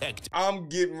metal detector. I'm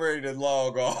getting ready to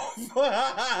log off.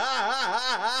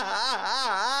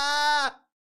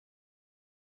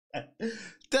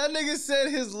 That nigga said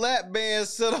his lap band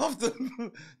set off the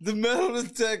metal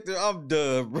detector. I'm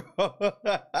done, bro.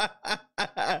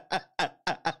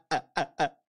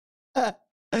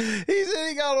 He said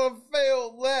he got on a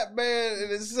failed lap band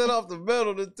and it set off the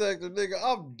metal detector, nigga.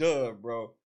 I'm done,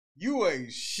 bro. You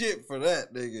ain't shit for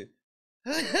that, nigga.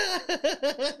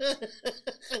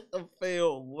 A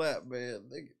failed lap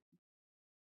band, nigga.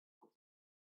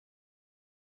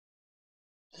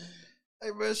 Hey,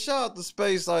 man, shout out to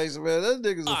Space Ice, man. That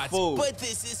nigga's a fool. But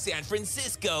this is San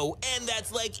Francisco, and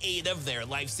that's like 8 of their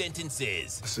life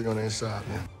sentences. I see you on the inside,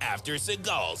 man. After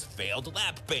Seagal's failed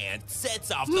lap band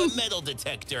sets off the metal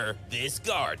detector, this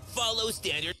guard follows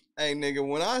standard. Hey, nigga,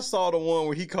 when I saw the one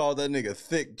where he called that nigga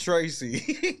Thick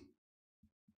Tracy.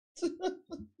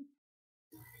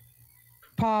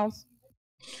 Pause.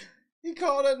 He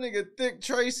called that nigga Thick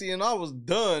Tracy, and I was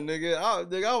done, nigga. I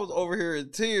was over here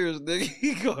in tears, nigga.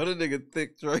 He called that nigga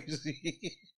Thick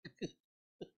Tracy.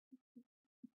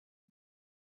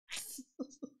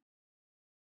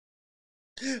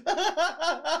 Hey,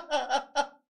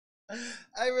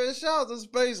 man, shout out to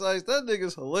Space Ice. That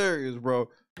nigga's hilarious, bro.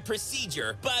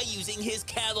 Procedure by using his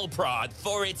cattle prod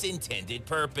for its intended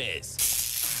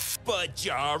purpose. But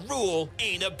Ja Rule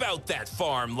ain't about that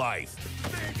farm life.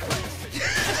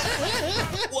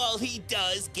 While he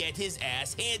does get his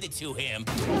ass handed to him,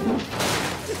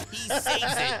 he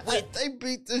saves it with... They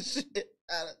beat the shit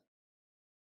out of...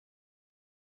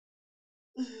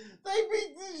 They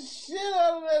beat the shit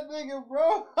out of that nigga,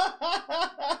 bro.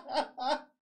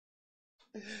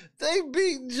 They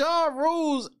beat Ja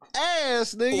Rule's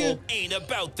ass, nigga. Ain't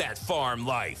about that farm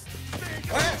life.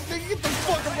 Nigga, get the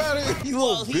fuck out of here, you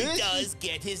little bitch. While he does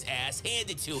get his ass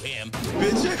handed to him,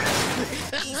 bitch.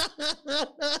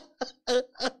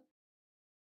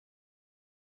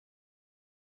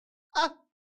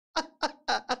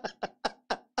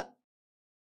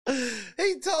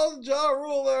 He told Ja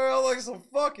Rule there like some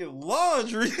fucking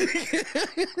laundry.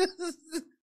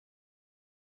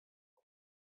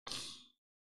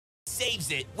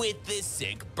 Saves it with this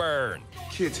sick burn.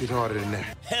 Kids hit harder than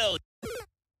that. Hell.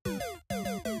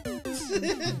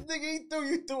 Nigga, he threw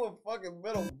you through a fucking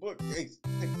metal bookcase.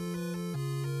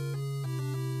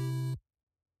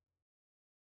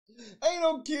 Ain't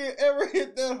no kid ever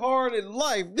hit that hard in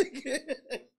life, nigga.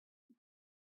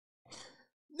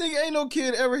 Nigga, ain't no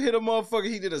kid ever hit a motherfucker.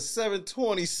 He did a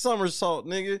 720 somersault,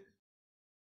 nigga.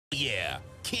 Yeah,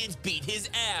 kids beat his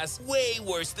ass way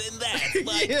worse than that,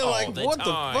 like yeah, all like, the what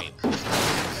time. The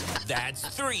fuck? That's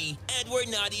 3, and we're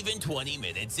not even 20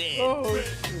 minutes in. Oh,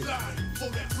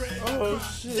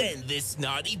 shit. Then this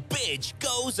snotty bitch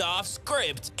goes off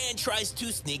script and tries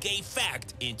to sneak a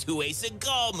fact into a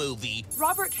Seagal movie.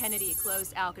 Robert Kennedy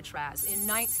closed Alcatraz in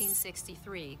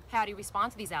 1963. How do you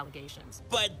respond to these allegations?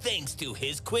 But thanks to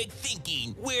his quick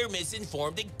thinking, we're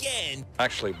misinformed again.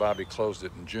 Actually, Bobby closed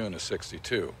it in June of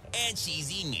 '62. And she's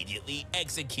immediately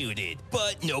executed.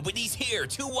 But nobody's here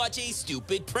to watch a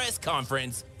stupid press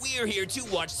conference. We're here to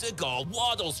watch Seagal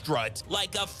waddle strut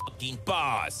like a fucking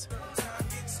boss.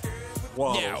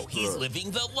 Now he's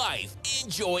living the life,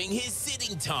 enjoying his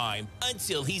sitting time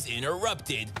until he's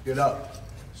interrupted. Get up.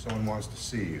 Someone wants to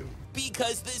see you.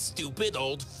 Because this stupid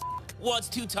old wants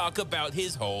to talk about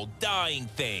his whole dying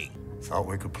thing. Thought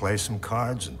we could play some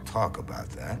cards and talk about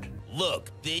that.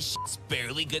 Look, this shit's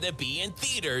barely gonna be in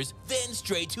theaters, then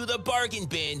straight to the bargain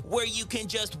bin where you can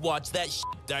just watch that shit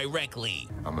directly.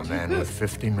 I'm a man with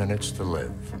 50 minutes to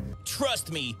live.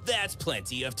 Trust me, that's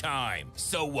plenty of time.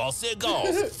 So while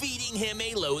Seagal's feeding him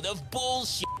a load of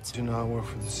bullshit, Do not work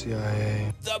for the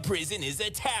CIA. the prison is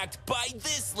attacked by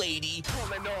this lady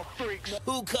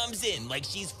who comes in like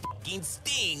she's fucking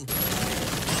Sting,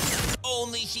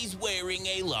 only she's wearing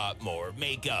a lot more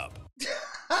makeup.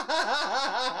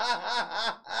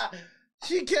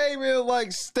 She came in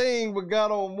like Sting, but got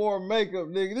on more makeup,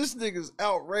 nigga. This nigga's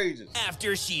outrageous.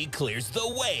 After she clears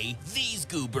the way, these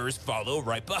goobers follow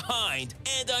right behind,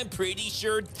 and I'm pretty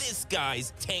sure this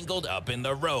guy's tangled up in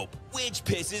the rope, which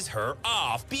pisses her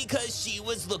off because she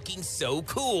was looking so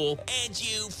cool, and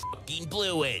you fucking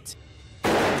blew it.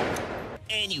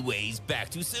 Anyways, back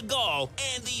to Seagal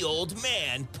and the old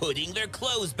man putting their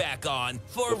clothes back on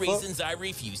for reasons I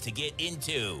refuse to get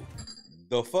into.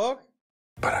 The fuck?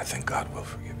 But I think God will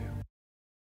forgive you.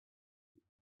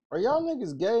 Are y'all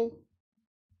niggas gay?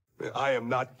 Man, I am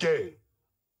not gay.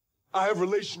 I have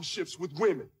relationships with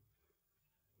women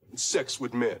and sex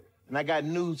with men. And I got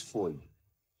news for you.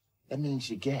 That means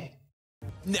you're gay.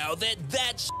 Now that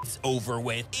shit's over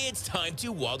with, it's time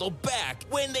to waddle back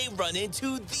when they run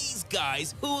into these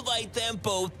guys who light them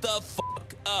both the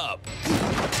fuck up.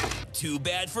 Too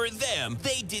bad for them,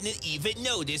 they didn't even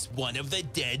notice one of the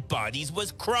dead bodies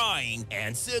was crying,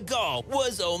 and Seagal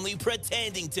was only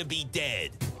pretending to be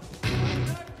dead.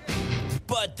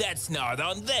 But that's not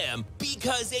on them,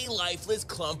 because a lifeless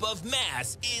clump of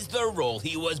mass is the role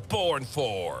he was born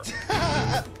for.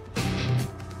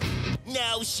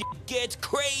 Now shit gets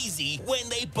crazy when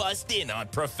they bust in on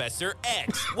Professor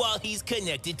X while he's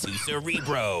connected to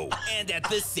Cerebro. And at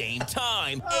the same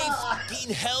time, a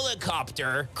fucking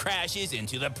helicopter crashes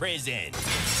into the prison.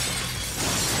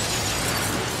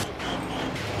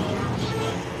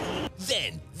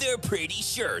 Then they're pretty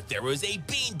sure there was a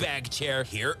beanbag chair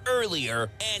here earlier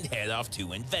and head off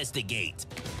to investigate.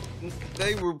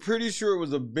 They were pretty sure it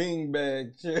was a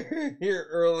beanbag chair here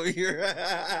earlier.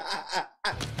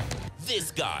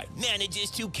 This guy manages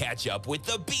to catch up with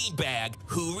the beanbag,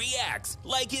 who reacts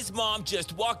like his mom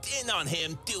just walked in on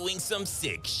him doing some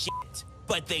sick shit.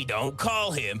 But they don't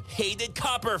call him Hated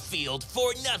Copperfield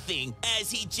for nothing,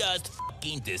 as he just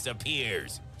fucking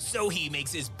disappears. So he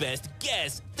makes his best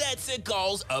guess that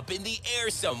Seagal's up in the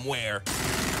air somewhere.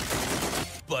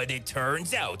 But it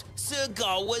turns out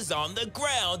Seagal was on the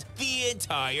ground the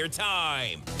entire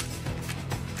time.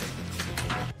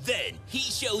 Then he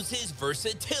shows his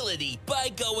versatility by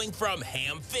going from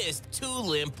ham fist to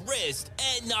limp wrist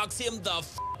and knocks him the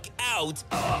fuck out.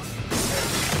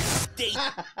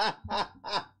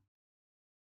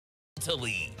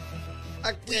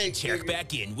 We check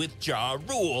back in with Ja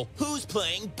Rule, who's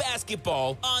playing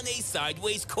basketball on a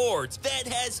sideways court that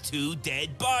has 2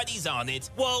 dead bodies on it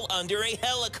while under a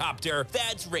helicopter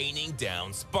that's raining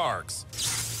down sparks.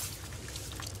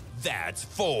 That's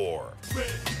 4.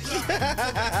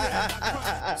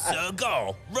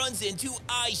 Seagal runs into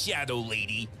Eyeshadow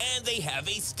Lady, and they have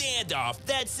a standoff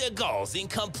that Seagal's in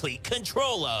complete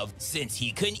control of, since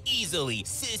he can easily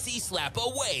sissy slap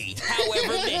away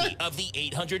however many of the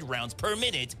 800 rounds per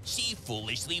minute she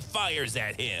foolishly fires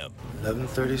at him.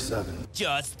 11:37.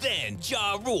 Just then,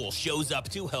 Ja Rule shows up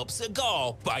to help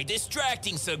Seagal by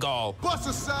distracting Seagal. Bust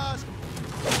a size.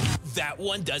 That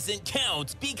one doesn't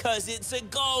count because it's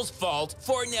Seagal's fault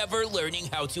for never learning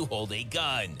how to hold a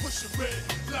gun.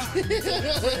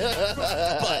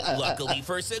 But luckily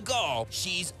for Seagal,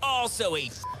 she's also a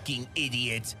fucking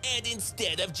idiot. And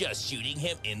instead of just shooting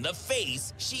him in the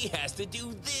face, she has to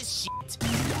do this shit.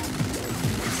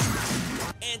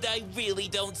 And I really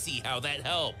don't see how that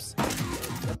helps.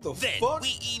 Then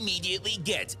we immediately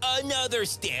get another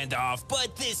standoff,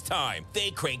 but this time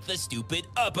they crank the stupid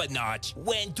up a notch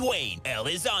when Dwayne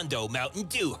Elizondo Mountain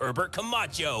Dew Herbert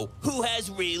Camacho, who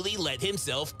has really let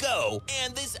himself go,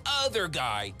 and this other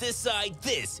guy decide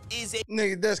this is a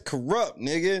nigga that's corrupt,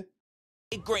 nigga.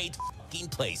 A great fucking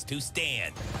place to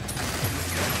stand.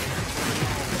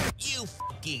 You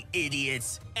fucking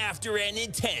idiots. After an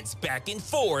intense back and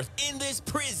forth in this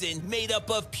prison made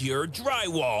up of pure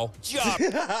drywall, Ja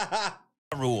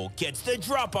Rule gets the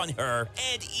drop on her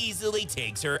and easily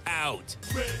takes her out.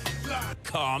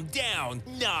 Calm down,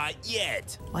 not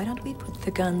yet. Why don't we put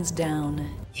the guns down?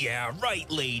 Yeah, right,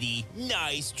 lady.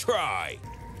 Nice try.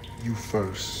 You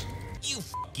first. You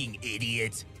fucking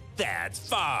idiot. That's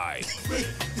 5.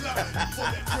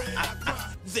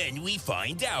 Then we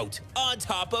find out, on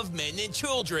top of men and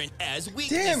children as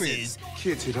weaknesses,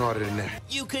 kids hit harder than that.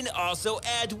 You can also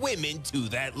add women to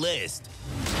that list.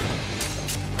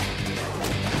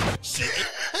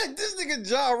 she... This nigga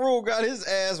Ja Rule got his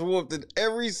ass whooped in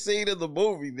every scene of the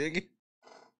movie, nigga.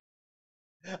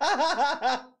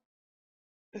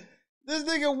 This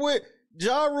nigga went...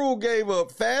 Ja Rule gave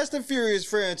up Fast and Furious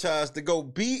franchise to go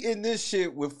beat in this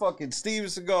shit with fucking Steven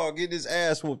Seagal getting his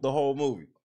ass whooped the whole movie.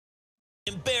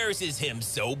 Embarrasses him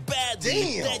so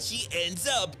badly that she ends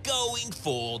up going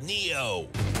full Neo.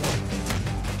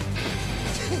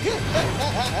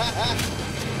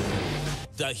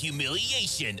 The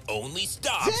humiliation only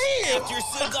stops after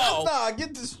Seagal. Nah,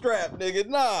 get the strap, nigga.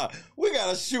 Nah, we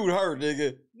gotta shoot her,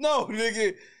 nigga. No,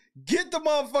 nigga. Get the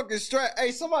motherfucking strap.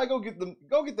 Hey, somebody go get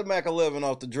the Mac 11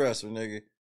 off the dresser, nigga.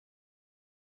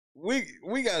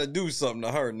 We gotta do something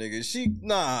to her, nigga.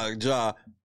 Ja.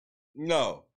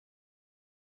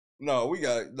 No, we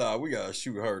gotta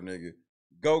shoot her, nigga.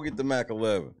 Go get the Mac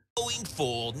 11. Going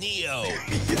full Neo.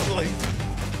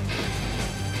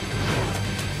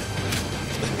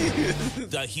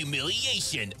 The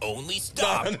humiliation only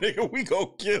stops. Nah, nigga, we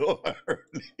gon' kill her,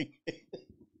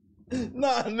 nigga.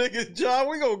 Nah, nigga, John,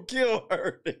 we gon' kill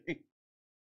her, nigga.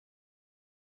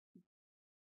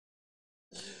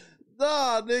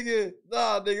 Nah,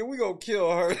 nigga, we gon' kill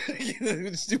her.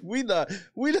 we not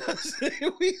we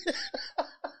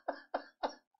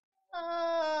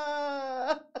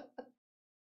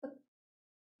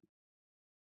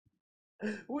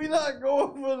not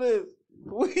going for this.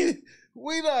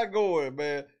 We not going,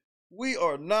 man. We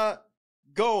are not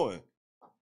going.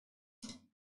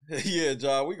 Yeah,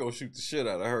 John, we gonna shoot the shit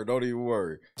out of her. Don't even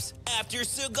worry. After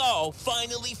Seagal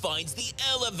finally finds the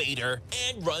elevator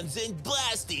and runs in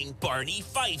blasting Barney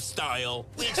Fife style,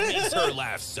 which makes her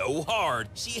laugh so hard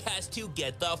she has to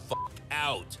get the fuck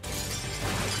out.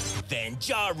 Then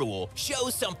Ja Rule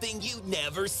shows something you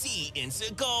never see in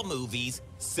Seagal movies: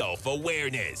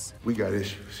 self-awareness. We got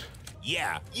issues.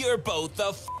 Yeah, you're both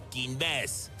a fucking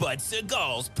mess. But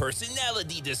Seagal's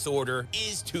personality disorder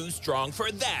is too strong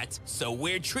for that, so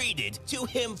we're treated to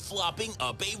him flopping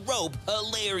up a rope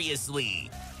hilariously.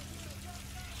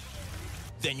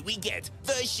 Then we get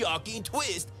the shocking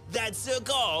twist that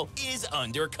Seagal is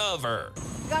undercover.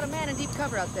 Got a man in deep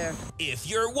cover out there. If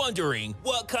you're wondering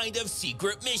what kind of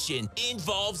secret mission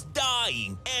involves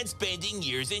dying and spending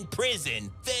years in prison,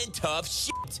 then tough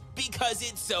shit, because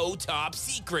it's so top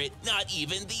secret, not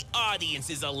even the audience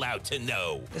is allowed to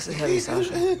know. This is heavy,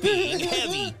 Sasha. Being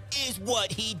heavy is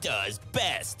what he does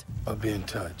best. I'll be in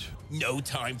touch. No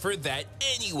time for that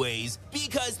anyways,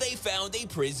 because they found a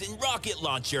prison rocket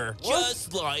launcher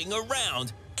just lying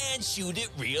around and shoot it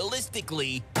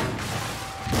realistically,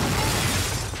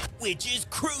 which is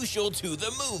crucial to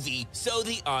the movie, so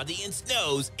the audience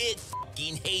knows it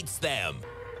fucking hates them.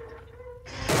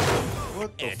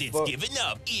 And it's given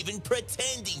up even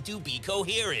pretending to be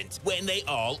coherent when they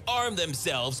all arm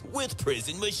themselves with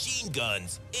prison machine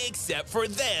guns, except for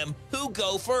them who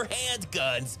go for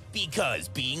handguns, because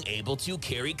being able to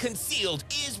carry concealed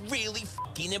is really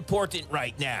fucking important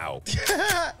right now.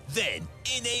 Then,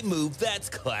 in a move that's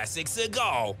classic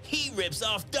Seagal, he rips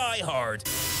off Die Hard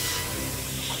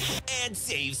and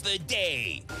saves the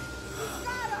day.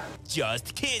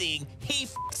 Just kidding, he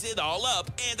fucks it all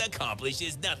up and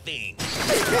accomplishes nothing.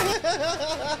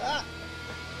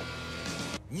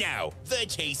 Now, the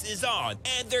chase is on,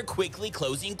 and they're quickly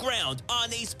closing ground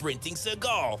on a sprinting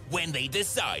Seagal when they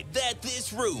decide that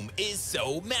this room is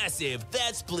so massive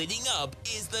that splitting up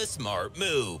is the smart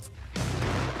move.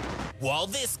 While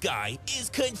this guy is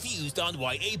confused on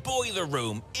why a boiler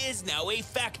room is now a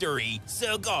factory,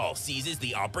 Seagal seizes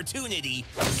the opportunity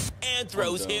and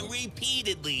throws him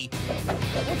repeatedly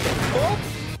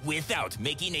without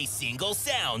making a single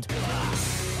sound,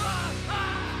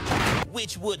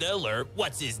 which would alert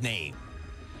what's-his-name.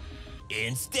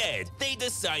 Instead, they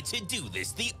decide to do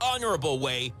this the honorable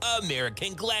way,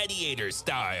 American Gladiator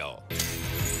style.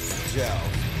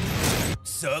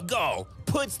 Seagal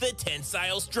puts the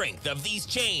tensile strength of these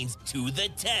chains to the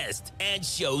test and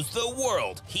shows the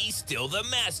world he's still the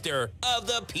master of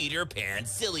the Peter Pan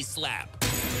silly slap.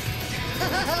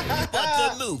 But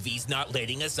the movie's not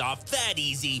letting us off that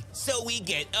easy, so we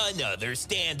get another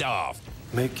standoff.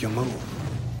 Make your move.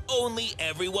 Only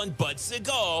everyone but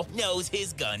Seagal knows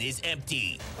his gun is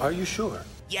empty. Are you sure?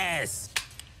 Yes.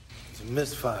 It's a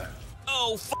misfire.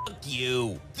 Oh, fuck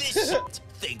you. This shit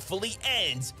thankfully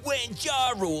ends when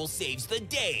Ja Rule saves the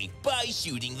day by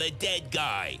shooting the dead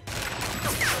guy.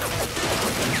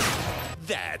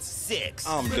 That's 6.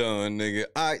 I'm done, nigga.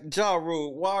 Ja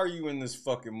Rule, why are you in this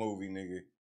fucking movie, nigga?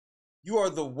 You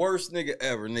are the worst nigga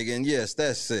ever, nigga. And yes,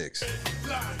 that's 6.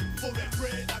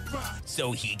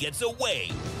 So he gets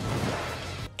away.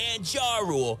 And Ja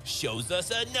Rule shows us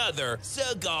another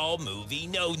Seagal movie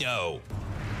no-no.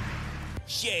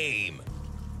 shame.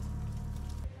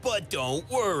 But don't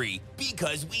worry,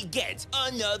 because we get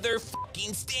another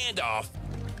fucking standoff.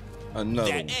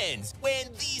 That ends when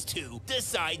these two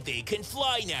decide they can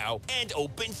fly now and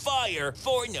open fire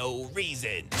for no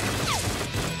reason.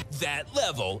 That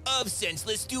level of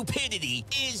senseless stupidity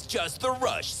is just the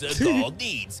rush Seagal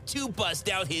needs to bust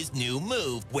out his new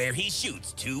move where he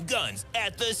shoots two guns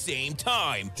at the same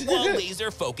time while laser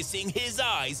focusing his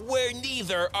eyes where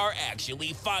neither are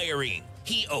actually firing.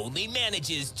 He only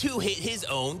manages to hit his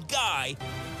own guy,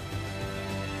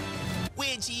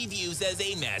 which he views as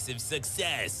a massive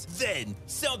success. Then,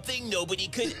 something nobody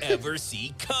could ever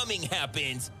see coming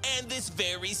happens, and this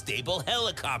very stable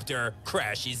helicopter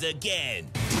crashes again.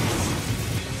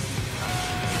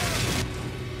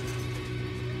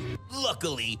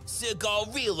 Luckily,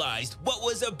 Seagal realized what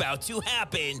was about to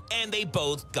happen, and they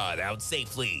both got out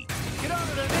safely. Get out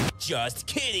of there, Nick. Just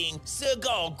kidding.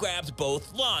 Seagal grabs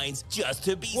both lines just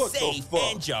to be safe,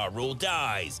 and Ja Rule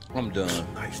dies. I'm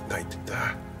done. Nice night to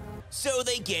die. So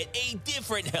they get a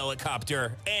different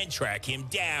helicopter and track him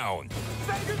down.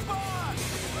 Say goodbye!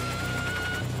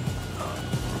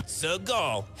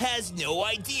 Seagal has no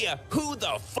idea who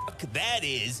the fuck that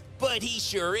is, but he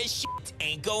sure as shit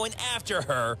ain't going after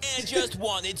her and just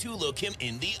wanted to look him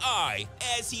in the eye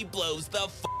as he blows the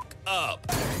fuck up.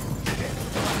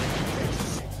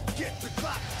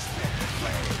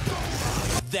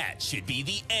 That should be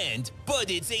the end, but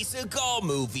it's a Seagal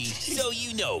movie, so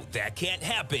you know that can't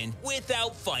happen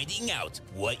without finding out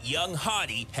what young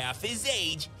hottie half his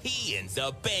age he ends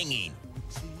up banging.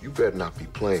 You better not be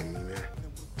playing me, man.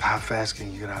 How fast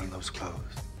can you get out of those clothes?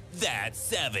 That's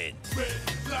 7.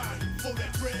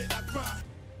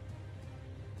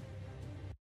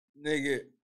 Nigga,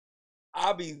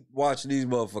 I be watching these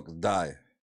motherfuckers die.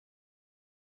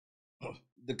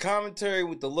 The commentary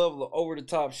with the level of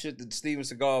over-the-top shit that Steven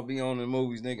Seagal be on in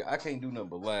movies, nigga, I can't do nothing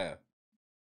but laugh.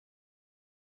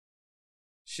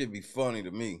 Shit be funny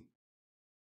to me.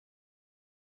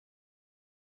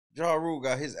 Ja Rule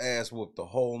got his ass whooped the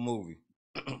whole movie.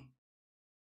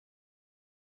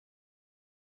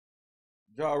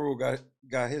 Ja Rule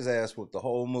got his ass whooped the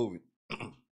whole movie.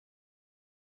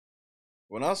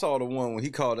 When I saw the one when he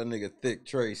called that nigga Thick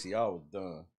Tracy, I was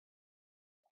done.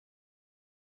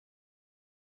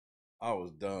 I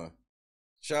was done.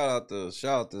 Shout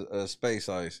out to Space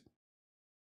Ice.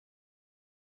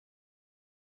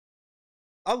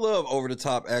 I love over the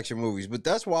top action movies, but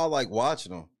that's why I like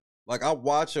watching them. Like I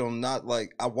watch them,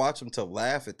 I watch them to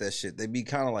laugh at that shit. They be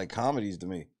kind of like comedies to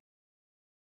me.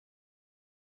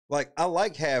 Like I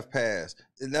like Half Past,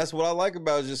 and that's what I like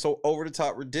about it. It's just so over the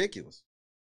top ridiculous.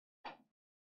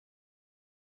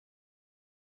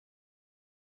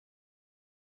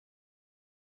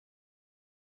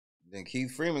 Then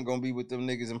Keith Freeman gonna be with them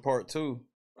niggas in part 2.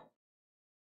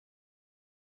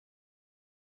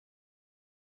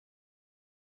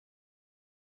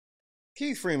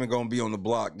 Keith Freeman gonna be on the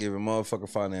block giving motherfucking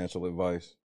financial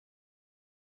advice.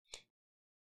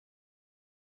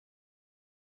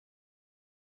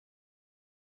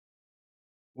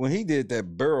 When he did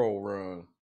that barrel run,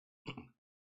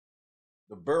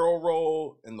 the barrel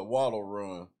roll and the waddle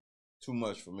run, too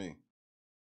much for me.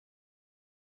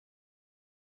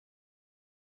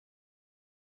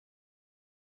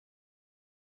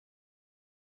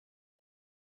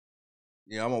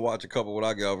 Yeah, I'm gonna watch a couple when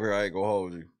I get over here. I ain't gonna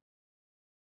hold you.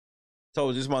 Told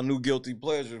you, this is my new guilty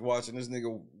pleasure, watching this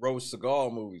nigga roast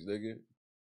Seagal movies, nigga.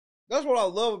 That's what I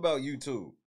love about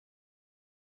YouTube.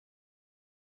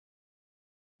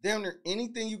 Damn near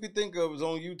anything you could think of is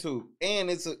on YouTube.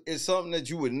 And it's something that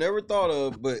you would never thought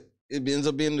of, but it ends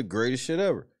up being the greatest shit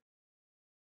ever.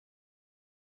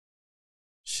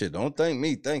 Shit, don't thank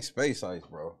me. Thank Space Ice,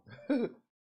 bro. Him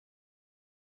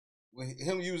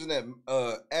using that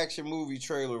action movie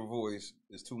trailer voice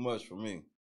is too much for me.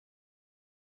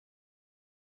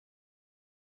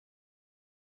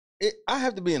 I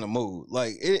have to be in a mood.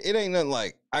 Like, it ain't nothing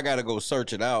like I gotta go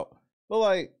search it out. But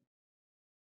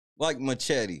like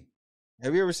Machete.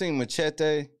 Have you ever seen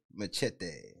Machete?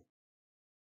 Machete.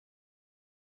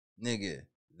 Nigga,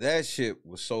 that shit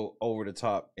was so over the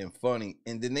top and funny.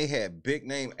 And then they had big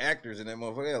name actors in that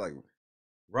motherfucker. They had like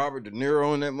Robert De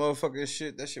Niro in that motherfucking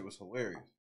shit. That shit was hilarious.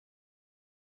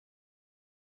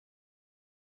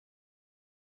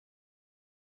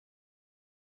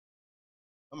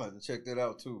 I'm gonna have to check that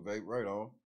out too, Vape. Right on.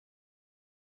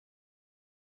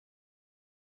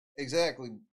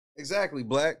 Exactly,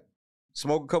 Black.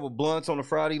 Smoke a couple blunts on a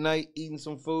Friday night, eating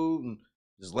some food, and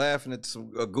just laughing at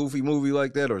a goofy movie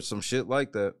like that, or some shit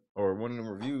like that, or one of them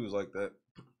reviews like that.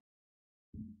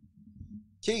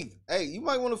 Keith, hey, you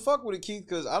might want to fuck with it, Keith,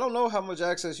 because I don't know how much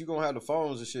access you gonna have to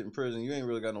phones and shit in prison. You ain't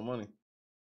really got no money.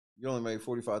 You only made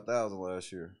 $45,000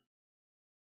 last year.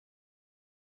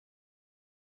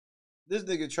 This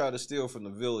nigga tried to steal from the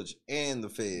village and the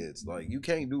feds. Like, you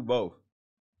can't do both.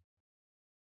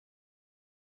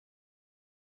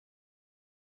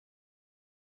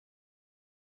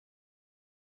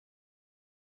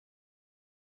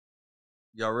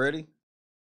 Y'all ready?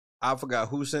 I forgot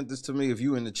who sent this to me. If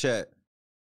you in the chat,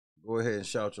 go ahead and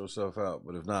shout yourself out.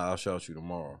 But if not, I'll shout you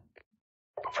tomorrow.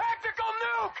 Tactical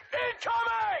nuke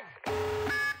incoming!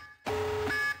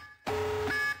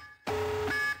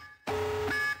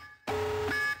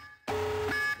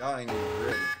 Y'all ain't even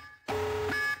ready.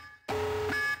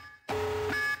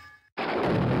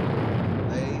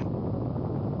 They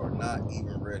are not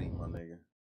even ready, my nigga.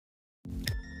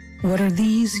 What are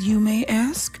these, you may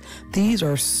ask? These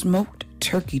are smoked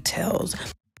turkey tails.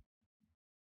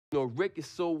 You know, Rick is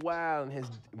so wild and has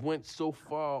went so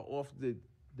far off the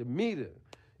meter.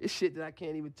 It's shit that I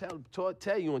can't even tell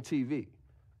you on TV.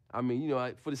 I mean, you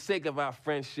know, for the sake of our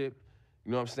friendship,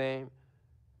 you know what I'm saying?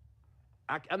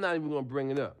 I'm not even gonna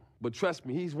bring it up. But trust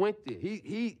me, he's went there.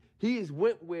 He has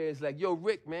went where it's like, yo,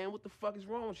 Rick, man, what the fuck is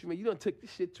wrong with you, man? You done took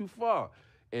this shit too far.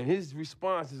 And his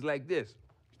response is like this.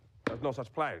 There's no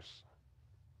such place.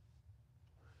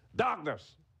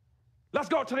 Darkness. Let's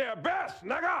go to the abyss,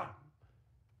 nigga!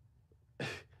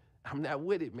 I'm not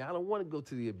with it, man. I don't want to go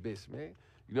to the abyss, man.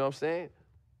 You know what I'm saying?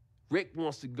 Rick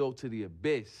wants to go to the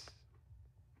abyss.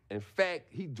 In fact,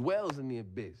 he dwells in the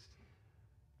abyss.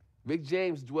 Rick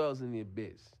James dwells in the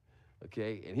abyss,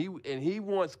 okay? And he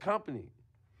wants company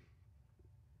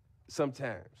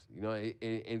sometimes, you know?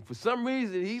 And for some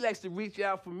reason, he likes to reach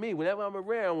out for me. Whenever I'm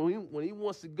around, when he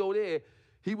wants to go there,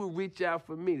 he will reach out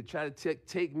for me to try to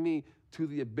take me to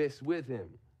the abyss with him.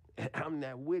 And I'm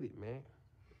not with it, man.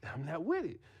 I'm not with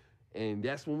it. And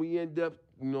that's when we end up,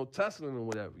 you know, tussling or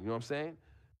whatever, you know what I'm saying?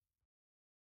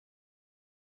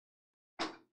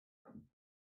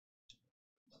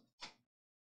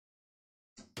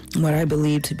 What I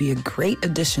believe to be a great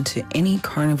addition to any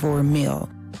carnivore meal.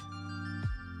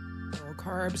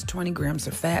 Carbs, 20 grams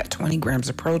of fat, 20 grams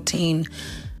of protein,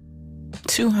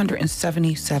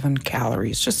 277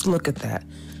 calories. Just look at that.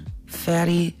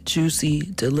 Fatty, juicy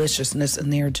deliciousness,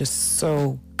 and they're just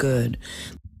so good.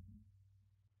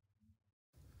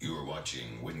 You're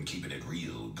watching When Keeping It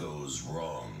Real Goes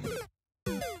Wrong.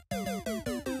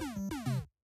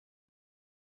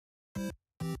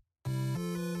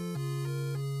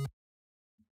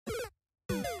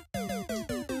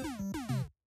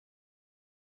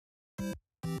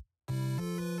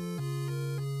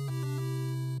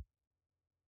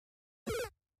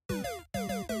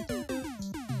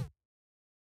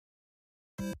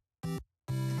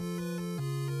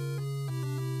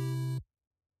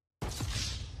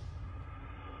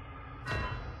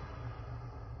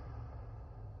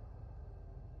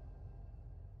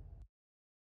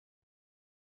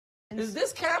 Is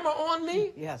this camera on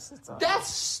me? Yes, it's on. That's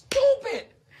stupid.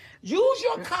 Use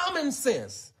your common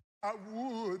sense. I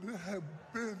would have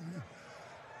been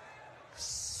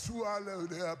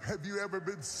swallowed up. Have you ever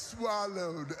been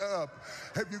swallowed up?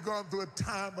 Have you gone through a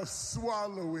time of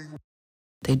swallowing?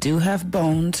 They do have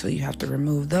bones, so you have to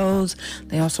remove those.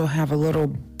 They also have a little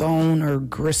bone or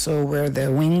gristle where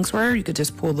the wings were. You could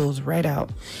just pull those right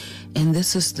out. And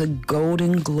this is the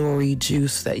golden glory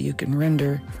juice that you can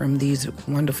render from these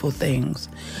wonderful things.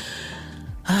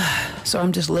 So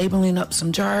I'm just labeling up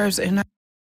some jars and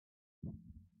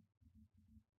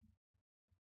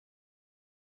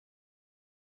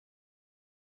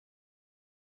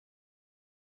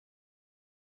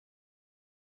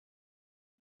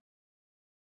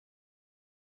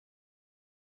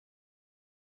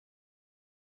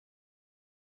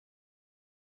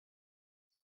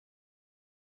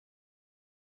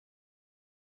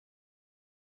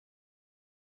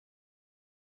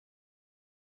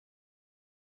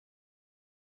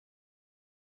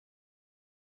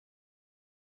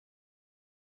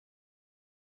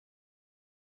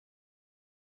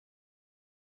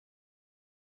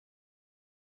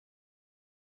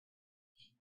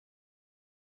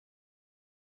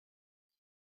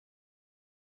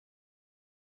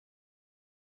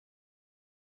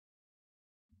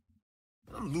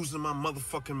I'm losing my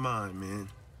motherfucking mind, man.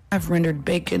 I've rendered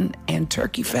bacon and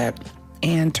turkey fat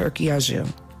and turkey au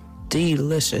jus.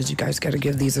 Delicious. You guys got to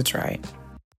give these a try.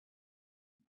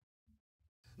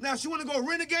 Now, if you want to go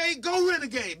renegade,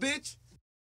 bitch.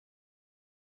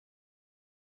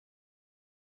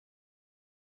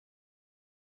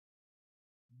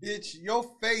 Bitch, your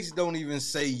face don't even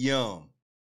say yum.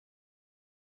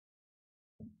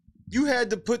 You had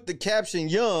to put the caption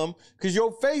yum because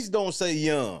your face don't say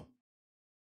yum.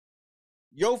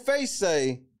 Your face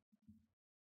say,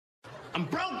 I'm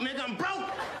broke, nigga, I'm broke.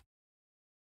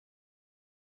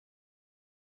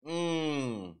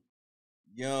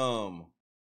 Yum.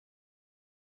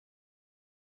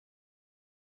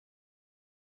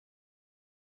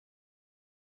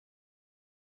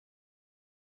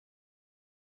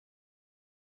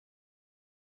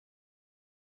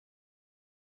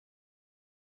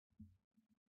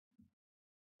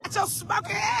 Get your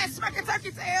smoking ass, smoking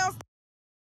turkey tails.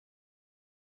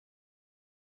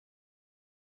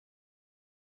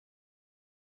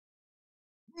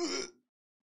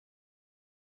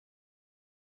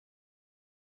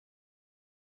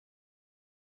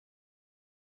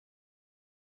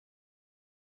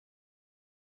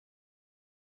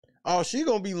 Oh, she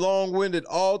gonna be long-winded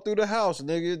all through the house,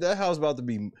 nigga. That house about to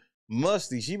be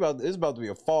musty. It's about to be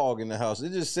a fog in the house.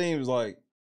 It just seems like,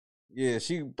 yeah,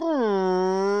 she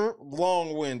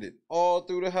long-winded all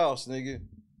through the house, nigga.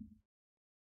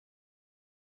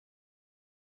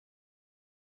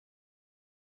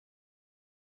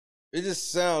 It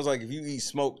just sounds like if you eat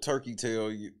smoked turkey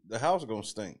tail, the house is gonna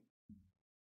stink.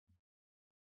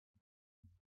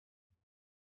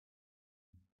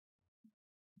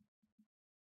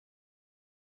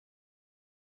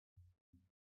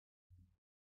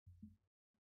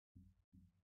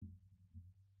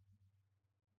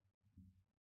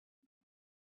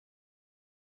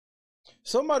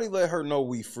 Somebody let her know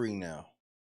we free now.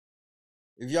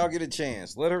 If y'all get a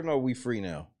chance, let her know we free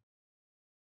now.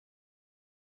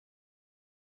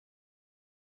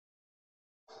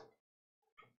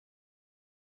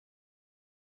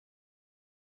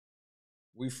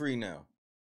 We free now.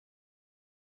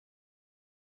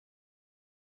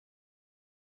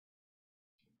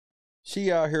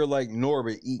 She out here like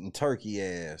Norbit eating turkey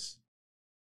ass.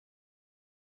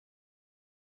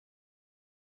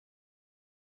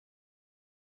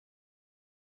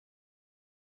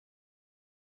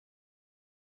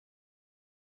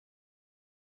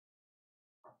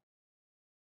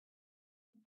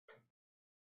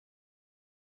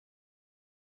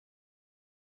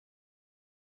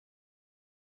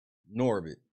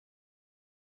 Norbit.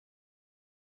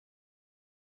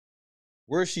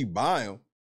 Where's she buy them?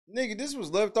 Nigga, this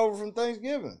was left over from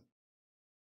Thanksgiving.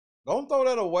 Don't throw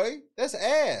that away. That's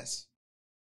ass.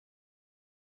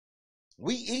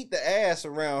 We eat the ass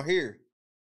around here.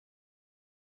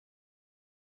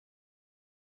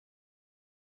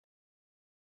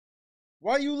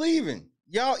 Why you leaving?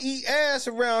 Y'all eat ass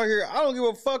around here. I don't give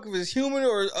a fuck if it's human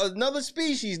or another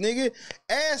species, nigga.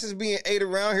 Ass is being ate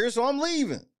around here, so I'm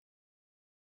leaving.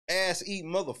 Ass eat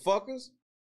motherfuckers.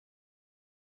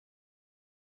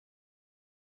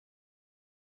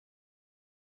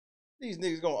 These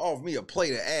niggas gonna offer me a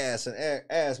plate of ass and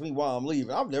ask me why I'm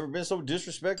leaving. I've never been so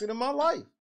disrespected in my life.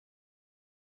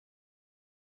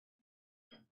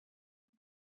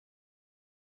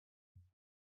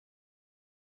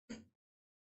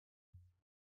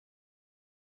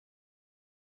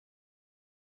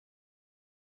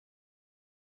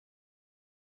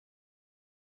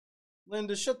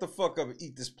 Linda, shut the fuck up and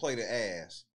eat this plate of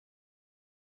ass.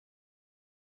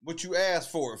 What you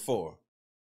asked for it for?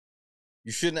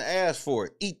 You shouldn't have asked for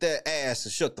it. Eat that ass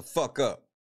and shut the fuck up.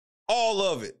 All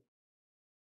of it.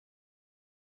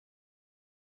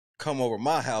 Come over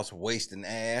my house wasting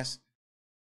ass.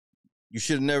 You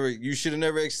should have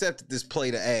never accepted this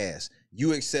plate of ass.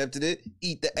 You accepted it.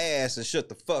 Eat the ass and shut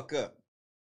the fuck up.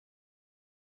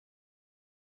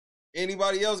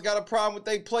 Anybody else got a problem with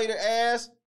they plate of ass?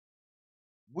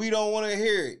 We don't want to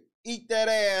hear it. Eat that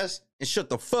ass and shut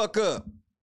the fuck up.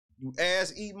 You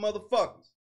ass eating motherfuckers.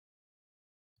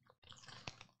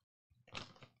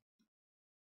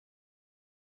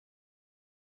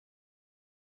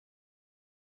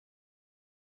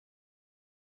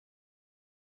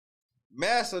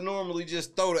 Massa normally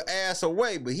just throw the ass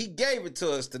away, but he gave it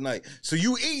to us tonight. So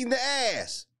you eating the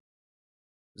ass.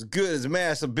 As good as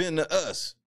Massa been to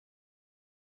us.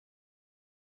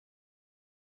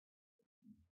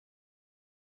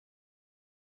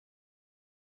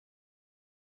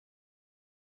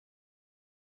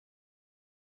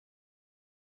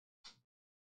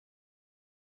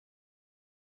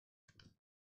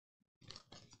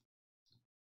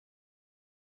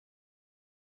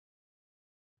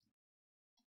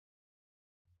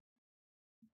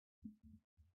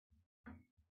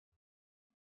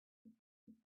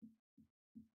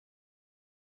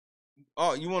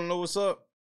 Oh, you want to know what's up?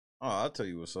 Oh, I'll tell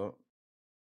you what's up.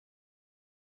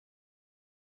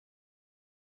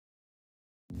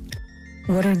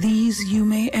 What are these, you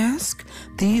may ask?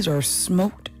 These are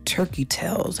smoked turkey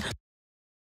tails.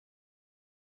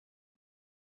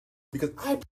 Because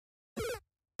I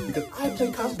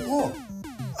play college ball.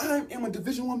 I am a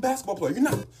Division I basketball player. You're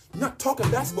not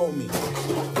talking basketball with me.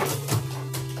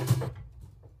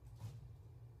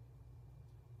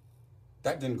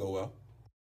 That didn't go well.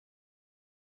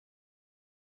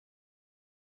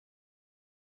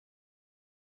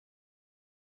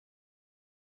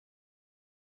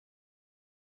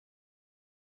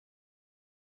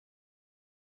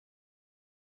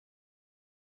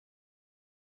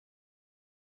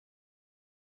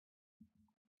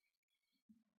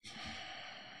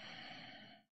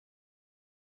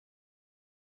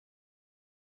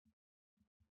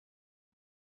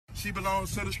 She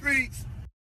belongs to the streets.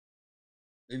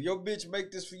 If your bitch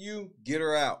make this for you, get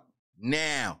her out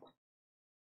now.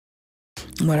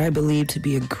 What I believe to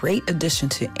be a great addition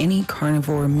to any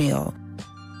carnivore meal.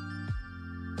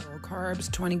 Low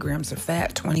carbs, 20 grams of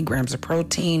fat, 20 grams of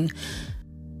protein,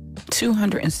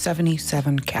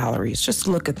 277 calories. Just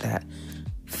look at that.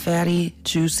 Fatty,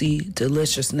 juicy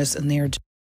deliciousness in there.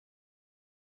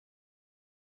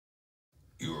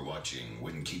 You are watching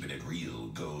When Keeping It Real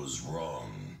Goes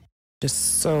Wrong.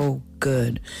 Just so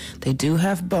good. They do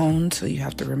have bones, so you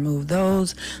have to remove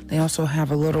those. They also have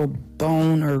a little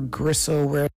bone or gristle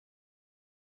where...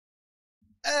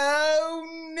 Oh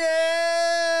no!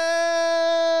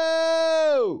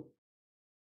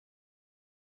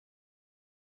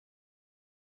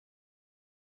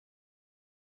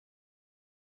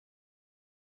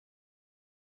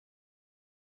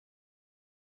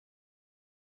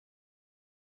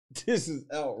 This is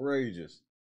outrageous.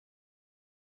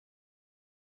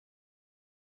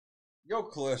 Your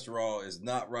cholesterol is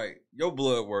not right. Your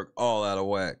blood work all out of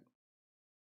whack.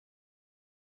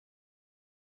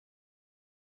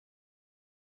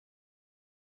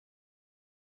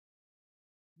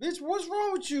 Bitch, what's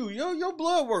wrong with you? Your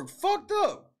blood work fucked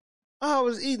up. I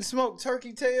was eating smoked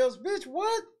turkey tails. Bitch,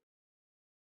 what?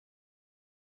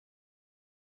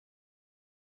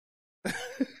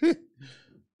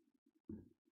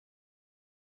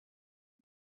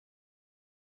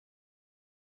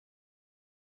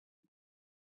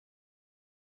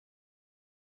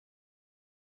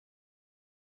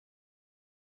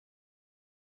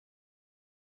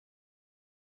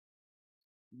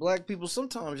 Black people,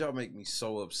 sometimes y'all make me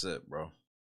so upset, bro.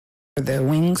 The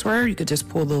wings were, you could just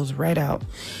pull those right out.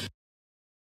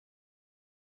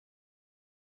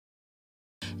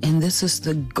 And this is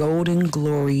the golden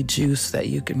glory juice that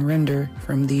you can render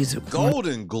from these.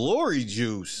 Golden glory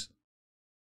juice.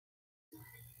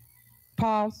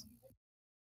 Pause.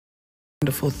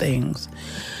 Wonderful things.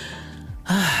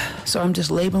 So I'm just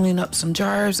labeling up some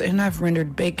jars, and I've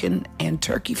rendered bacon and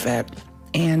turkey fat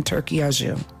and turkey au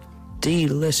jus.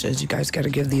 Delicious. You guys got to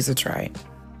give these a try.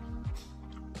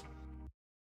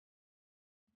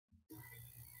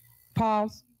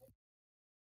 Pause.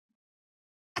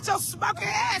 Got your smoking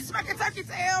ass, smoking turkey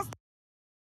tails.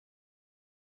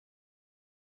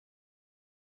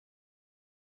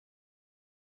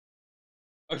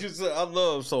 I just said I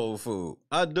love soul food.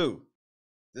 I do.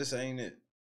 This ain't it.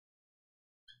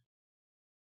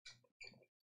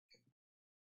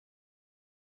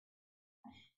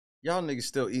 Y'all niggas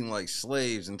still eating like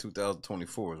slaves in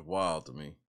 2024 is wild to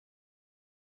me.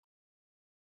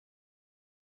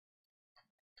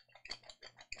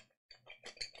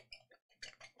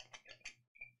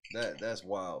 That's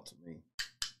wild to me.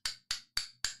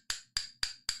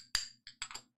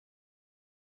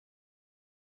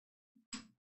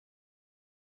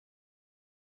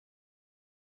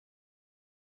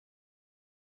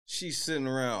 She's sitting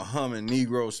around humming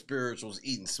Negro spirituals,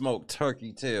 eating smoked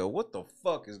turkey tail. What the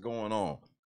fuck is going on?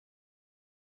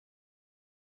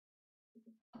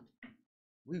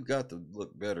 We've got to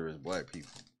look better as black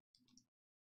people.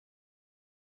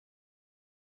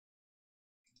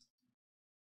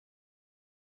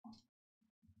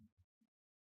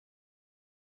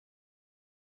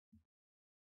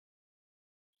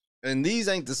 And these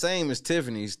ain't the same as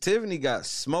Tiffany's. Tiffany got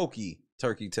smoky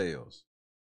turkey tails.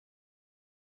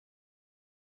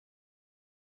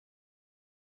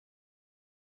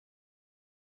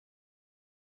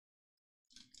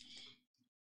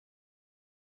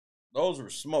 Those were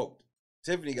smoked.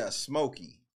 Tiffany got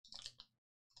smoky.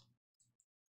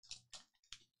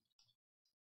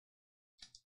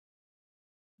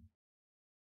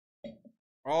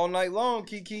 All night long,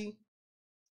 Kiki.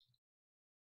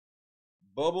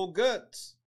 Bubble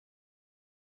guts.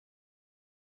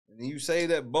 And you say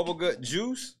that bubble gut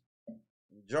juice,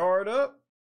 jar it up.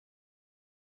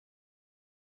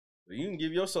 So you can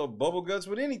give yourself bubble guts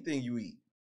with anything you eat.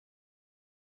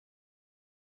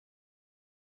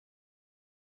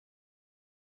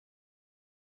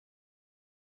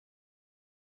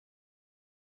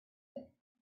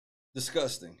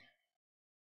 Disgusting.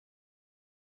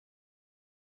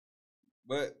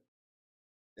 But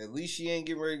at least she ain't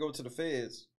getting ready to go to the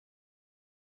feds.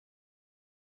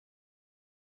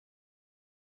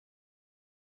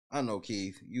 I know,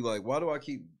 Keith. You like, why do I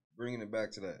keep bringing it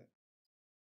back to that?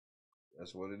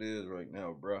 That's what it is right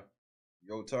now, bruh.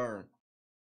 Your turn.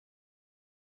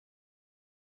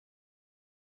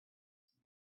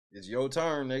 It's your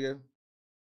turn, nigga.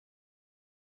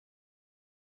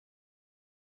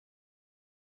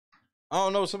 I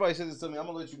don't know. Somebody said this to me. I'm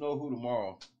gonna let you know who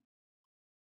tomorrow.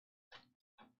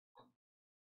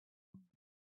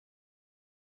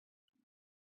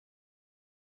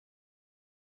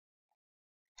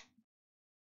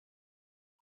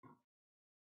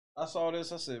 I saw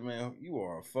this. I said, man, you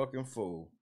are a fucking fool.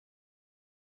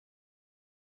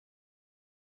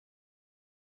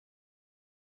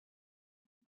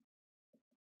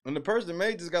 And the person that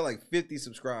made this got like 50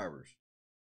 subscribers.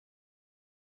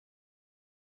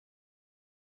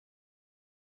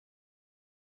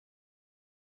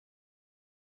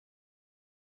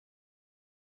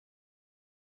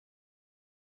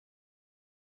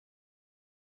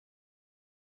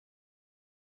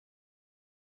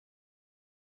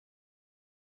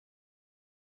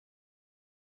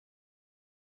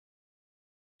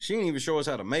 She didn't even show us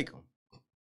how to make them.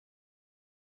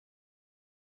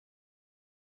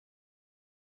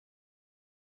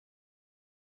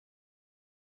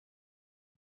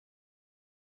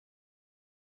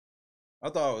 I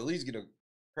thought I would at least get a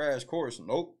crash course.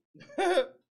 Nope.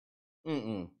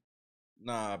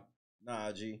 Nah,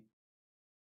 G.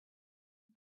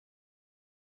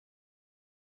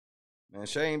 Man,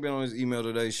 Shay ain't been on his email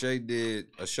today. Shay did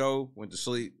a show, went to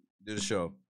sleep, did a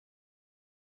show.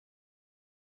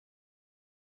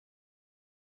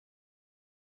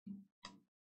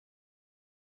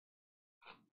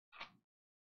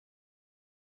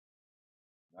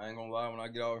 I ain't gonna lie, when I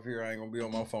get off here, I ain't gonna be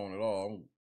on my phone at all. I'm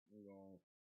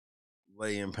gonna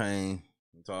lay in pain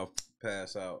until I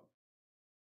pass out.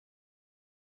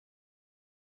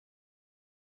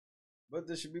 But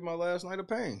this should be my last night of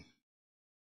pain.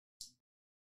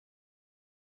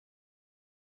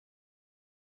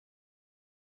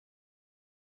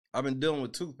 I've been dealing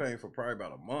with tooth pain for probably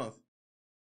about a month.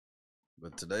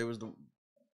 But today was the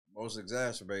most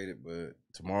exacerbated, but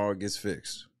tomorrow it gets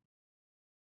fixed.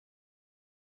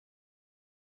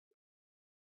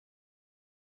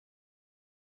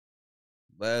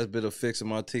 Last bit of fixing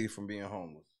my teeth from being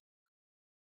homeless.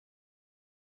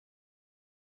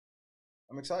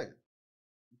 I'm excited.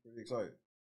 I'm pretty excited.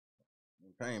 I'm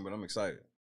in pain, but I'm excited.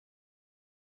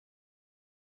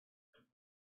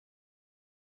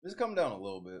 Just come down a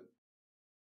little bit.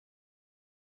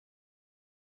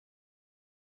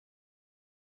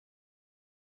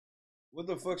 What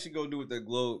the fuck she gonna do with that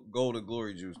golden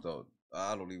glory juice though?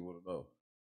 I don't even want to know.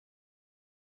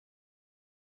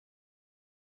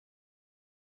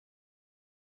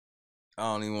 I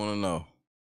don't even want to know.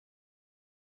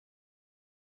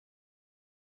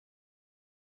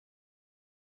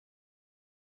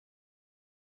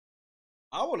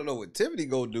 I want to know what Tiffany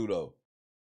gonna do though.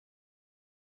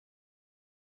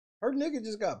 Her nigga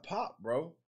just got popped,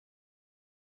 bro.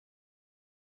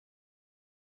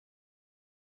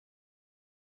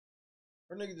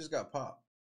 Her nigga just got popped.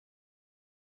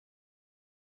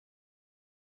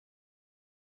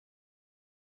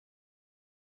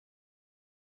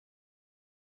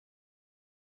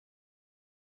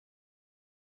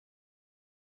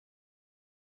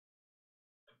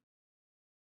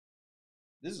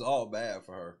 This is all bad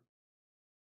for her.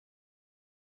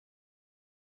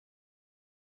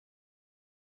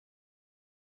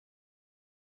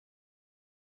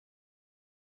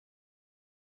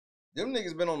 Them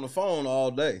niggas been on the phone all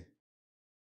day.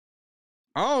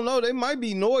 I don't know. They might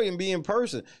be annoyed and be in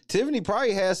person. Tiffany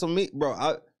probably has some meat,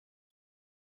 bro.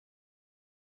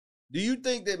 Do you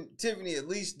think that Tiffany at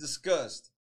least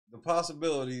discussed the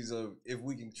possibilities of if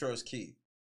we can trust Keith?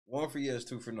 1 for yes,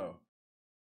 2 for no.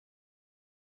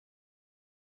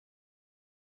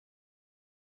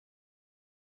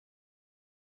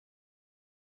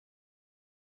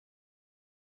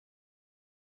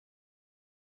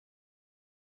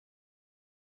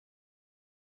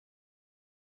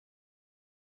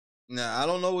 Now, I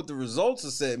don't know what the results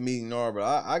of said meeting are, but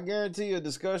I guarantee you a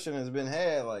discussion has been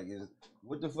had. Like,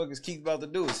 what the fuck is Keith about to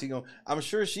do? Is he gonna? I'm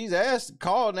sure she's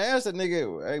called and asked that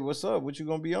nigga, hey, what's up? What you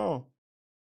gonna be on?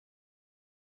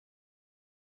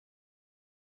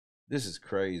 This is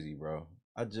crazy, bro.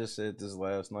 I just said this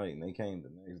last night and they came the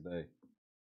next day.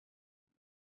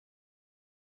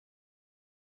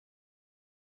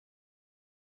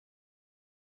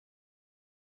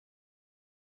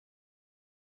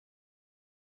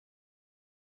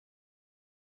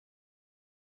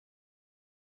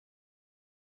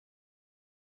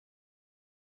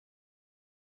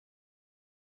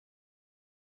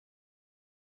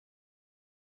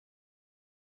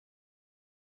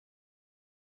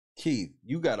 Keith,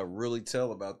 you gotta really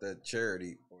tell about that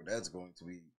charity, or that's gonna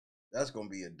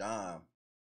be a dime.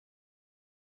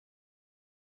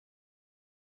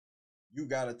 You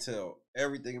gotta tell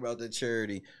everything about that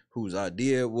charity, whose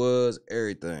idea it was,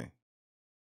 everything.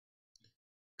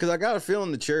 Cause I got a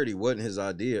feeling the charity wasn't his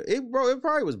idea. It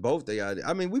probably was both their idea.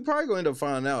 I mean, we probably gonna end up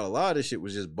finding out a lot of this shit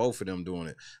was just both of them doing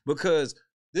it. Because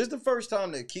this is the first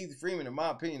time that Keith Freeman, in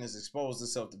my opinion, has exposed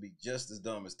himself to be just as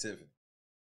dumb as Tiffany.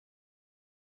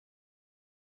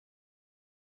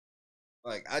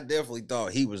 Like, I definitely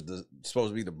thought he was supposed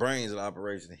to be the brains of the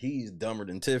operation. He's dumber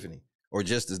than Tiffany, or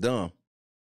just as dumb.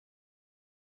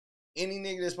 Any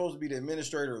nigga that's supposed to be the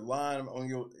administrator lying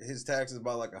on his taxes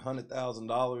by like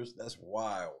 $100,000, that's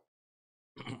wild.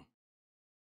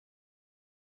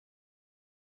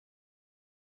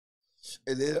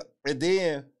 and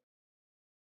then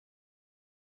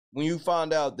when you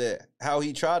find out that how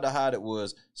he tried to hide it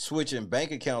was switching bank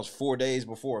accounts 4 days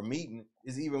before a meeting,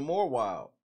 is even more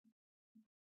wild.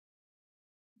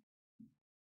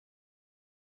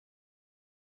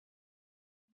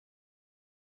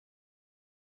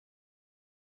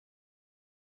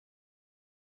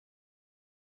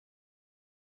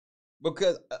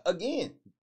 Because, again,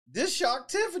 this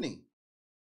shocked Tiffany.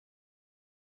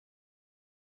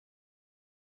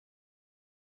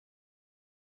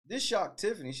 This shocked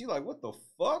Tiffany. She like, what the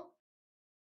fuck?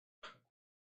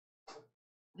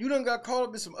 You done got caught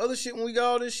up in some other shit when we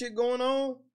got all this shit going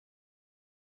on?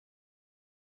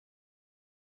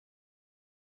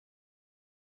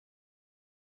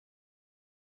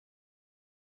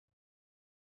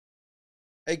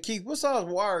 Hey, Keith, what size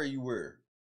wire you wear?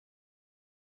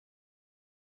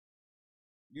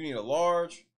 You need a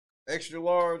large, extra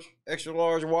large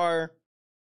wire.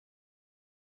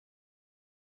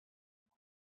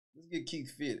 Let's get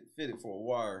Keith fitted for a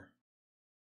wire.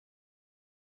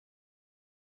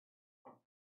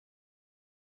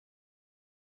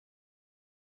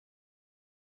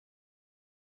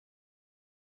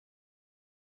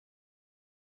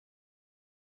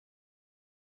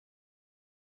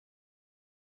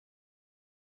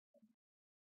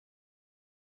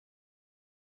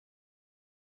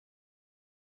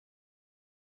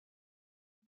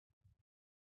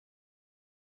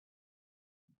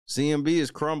 CMB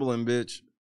is crumbling, bitch.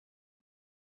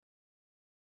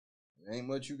 There ain't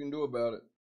much you can do about it.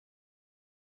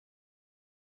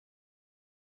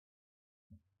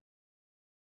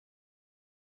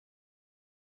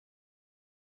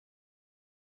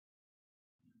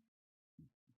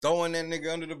 Throwing that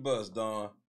nigga under the bus,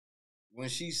 Dawn. When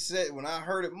I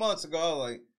heard it months ago, I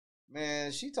was like,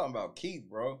 man, she talking about Keith,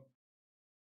 bro.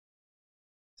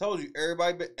 Told you,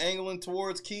 everybody been angling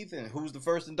towards Keith, and who's the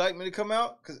first indictment to come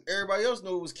out? Because everybody else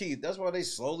knew it was Keith. That's why they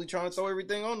slowly trying to throw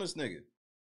everything on this nigga.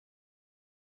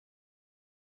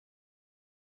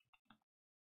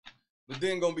 But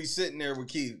then gonna be sitting there with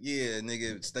Keith. Yeah,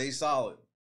 nigga, stay solid.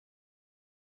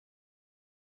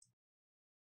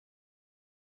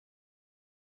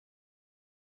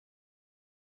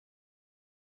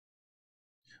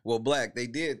 Well, Black, they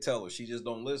did tell her. She just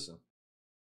don't listen.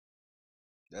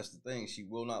 That's the thing. She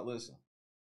will not listen.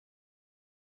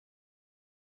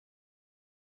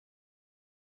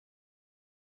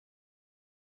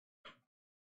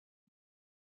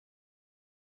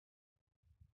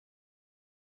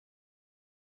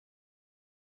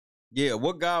 Yeah,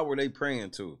 what God were they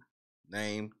praying to?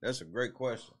 Name. That's a great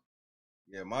question.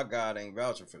 Yeah, my God ain't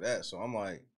vouching for that. So I'm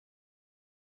like,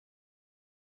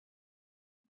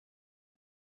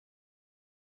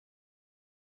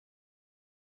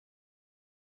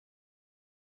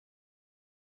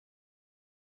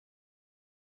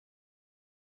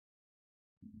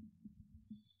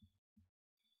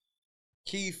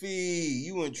 Keefy,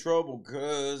 you in trouble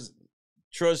because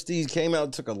trustees came out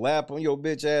and took a lap on your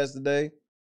bitch ass today.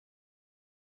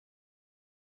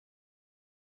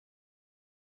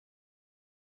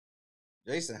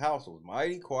 Jason House was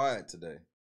mighty quiet today.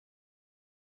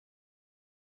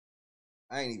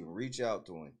 I ain't even reach out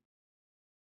to him.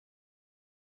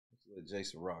 Let's let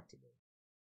Jason rock today.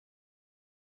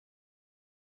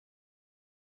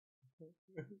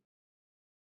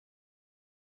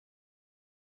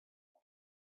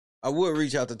 I would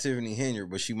reach out to Tiffany Henry,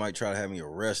 but she might try to have me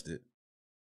arrested.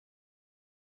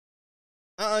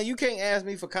 You can't ask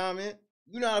me for comment.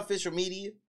 You not official media.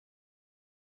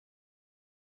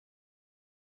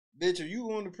 Bitch, are you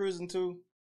going to prison too?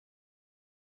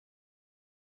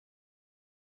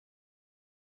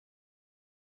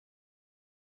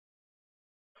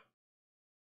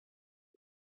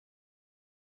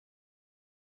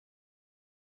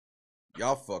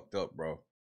 Y'all fucked up, bro.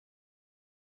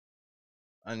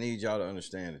 I need y'all to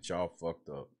understand that y'all fucked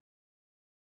up.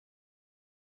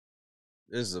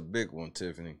 This is a big one,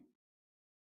 Tiffany.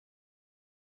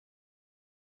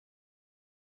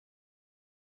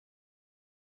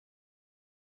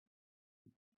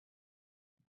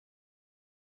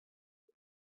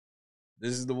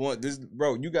 This is the one. This,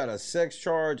 bro, you got a sex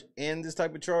charge and this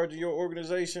type of charge in your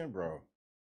organization, bro.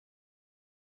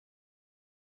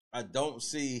 I don't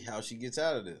see how she gets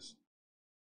out of this.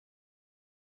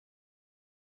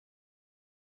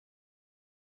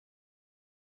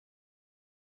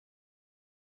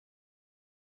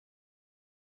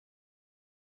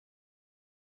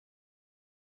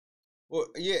 Well,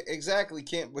 yeah, exactly,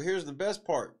 Kent. But here's the best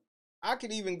part. I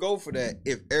could even go for that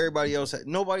if everybody else had.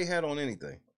 Nobody had on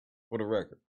anything, for the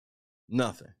record.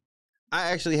 Nothing.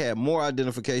 I actually had more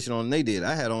identification on than they did.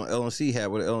 I had on LNC hat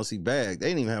with an LNC bag. They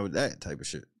didn't even have that type of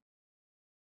shit.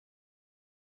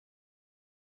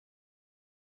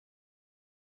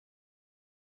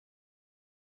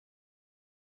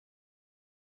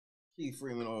 Keith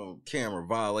Freeman on camera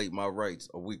violate my rights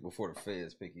a week before the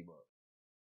feds pick him up.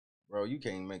 Bro, you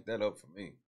can't make that up for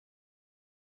me.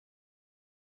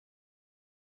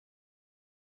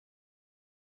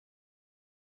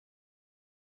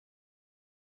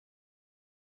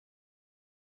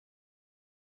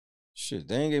 Shit,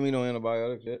 they ain't give me no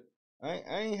antibiotics yet. I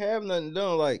ain't have nothing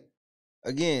done. Like,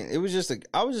 again, it was just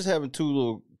I was just having 2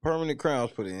 little permanent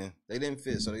crowns put in. They didn't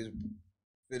fit, so they just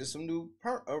fitted some new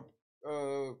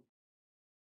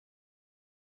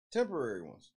temporary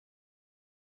ones.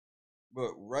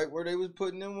 But right where they was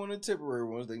putting in one of the temporary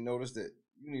ones, they noticed that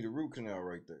you need a root canal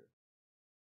right there.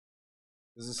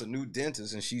 Cause it's a new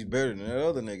dentist and she's better than that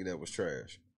other nigga that was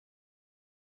trash.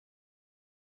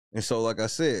 And so, like I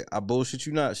said, I bullshit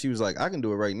you not. She was like, I can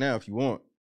do it right now if you want.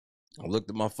 I looked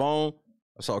at my phone.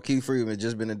 I saw Keith Freeman had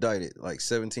just been indicted like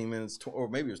 17 minutes, or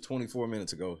maybe it was 24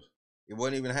 minutes ago. It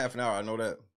wasn't even half an hour. I know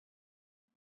that.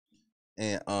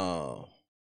 And I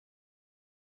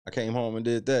came home and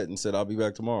did that and said, I'll be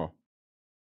back tomorrow.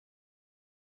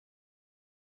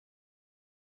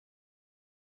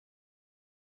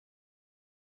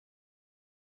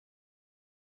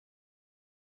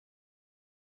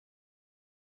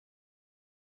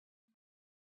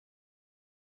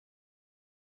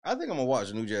 I think I'm gonna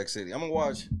watch New Jack City. I'm gonna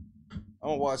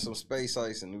watch some Space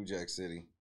Ice in New Jack City.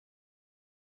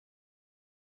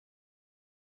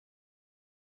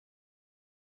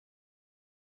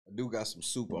 I do got some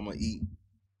soup I'm gonna eat.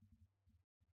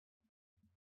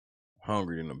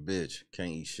 Hungry than a bitch.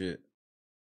 Can't eat shit.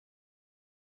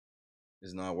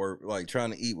 It's not worth, like,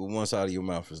 trying to eat with one side of your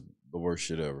mouth is the worst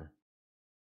shit ever.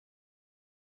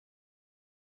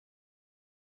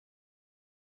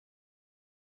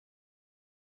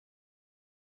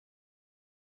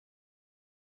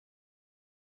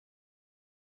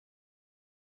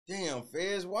 Damn,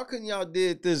 Fez, why couldn't y'all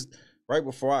did this right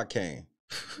before I came?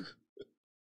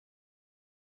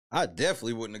 I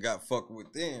definitely wouldn't have got fucked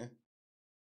with then.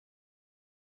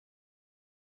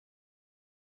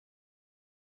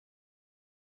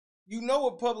 You know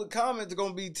what public comments are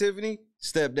gonna be, Tiffany?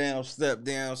 Step down, step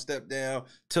down, step down.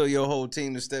 Tell your whole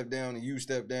team to step down and you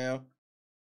step down.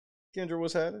 Kendra,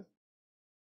 what's happening?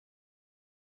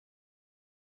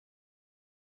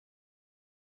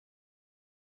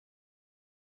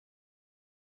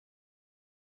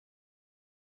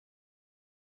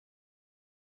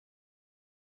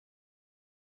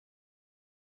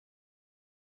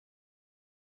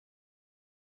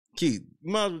 Keith,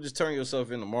 you might as well just turn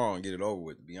yourself in tomorrow and get it over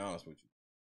with, to be honest with you.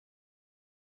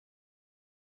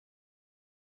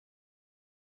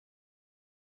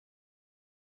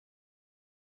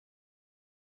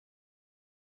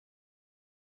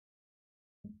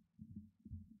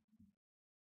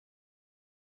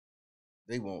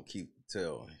 They won't keep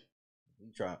tell.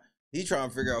 He trying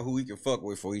to figure out who he can fuck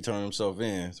with before he turn himself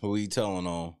in. Who he telling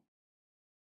on.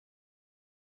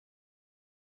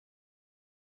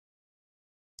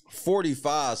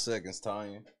 $45,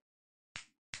 Tanya.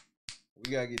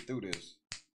 We gotta get through this.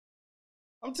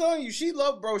 I'm telling you, she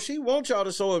love, bro. She wants y'all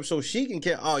to show up so she can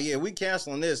oh yeah, we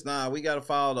canceling this. Nah, we gotta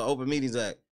file the Open Meetings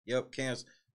Act. Yep, cancel.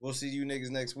 We'll see you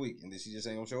niggas next week. And then she just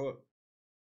ain't gonna show up.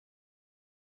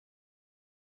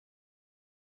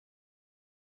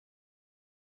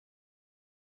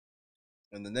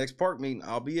 And the next park meeting,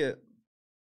 I'll be at.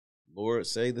 Lord,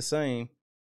 say the same.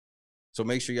 So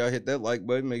make sure y'all hit that like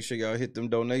button. Make sure y'all hit them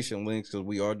donation links because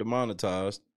we are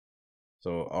demonetized.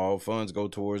 So all funds go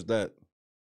towards that.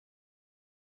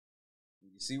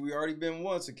 You see, we already been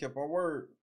once and kept our word.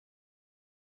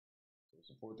 So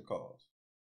support the cause.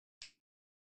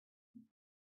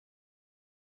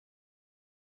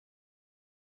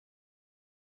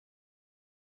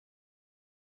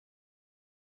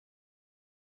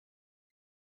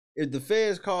 If the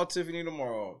feds call Tiffany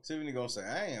tomorrow, Tiffany gonna say,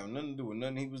 I ain't have nothing to do with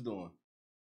nothing he was doing.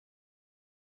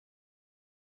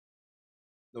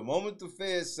 The moment the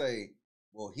feds say,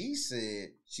 well, he said,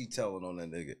 she telling on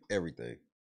that nigga everything.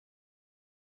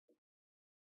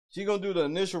 She gonna do the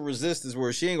initial resistance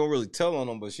where she ain't gonna really tell on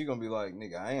him, but she gonna be like,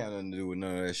 nigga, I ain't have nothing to do with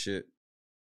none of that shit.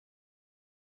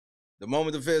 The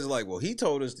moment the feds are like, well, he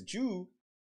told us that you,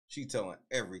 she telling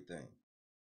everything.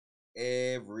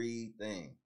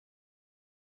 Everything.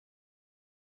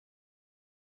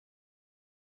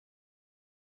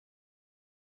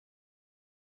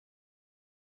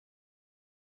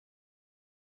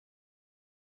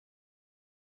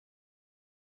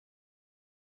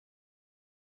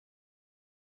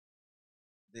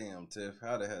 Damn, Tiff,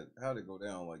 how'd it go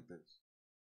down like this?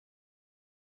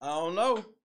 I don't know.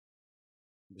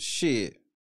 But shit.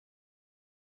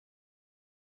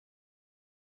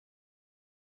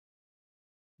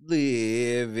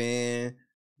 Living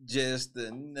just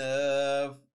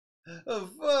enough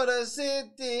for the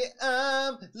city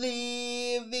I'm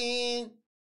living.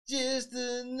 Just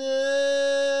enough.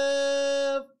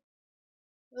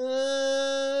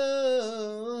 Oh,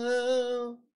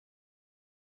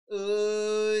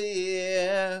 oh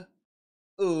yeah.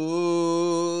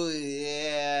 Oh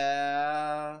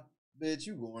yeah. Bitch,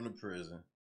 you going to prison.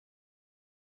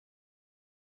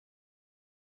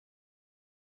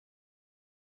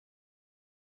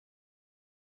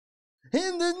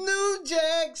 In the New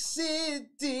Jack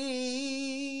City.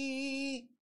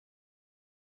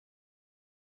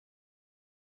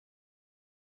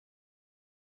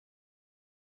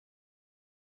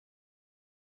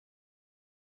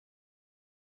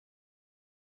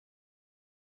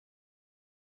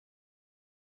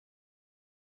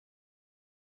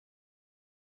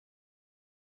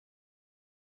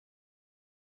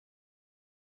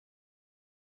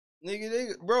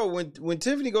 Nigga, bro, when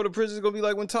Tiffany go to prison, it's gonna be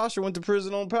like when Tasha went to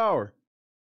prison on Power.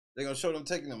 They gonna show them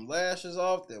taking them lashes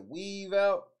off, that weave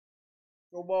out.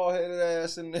 Go bald headed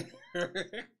ass in there.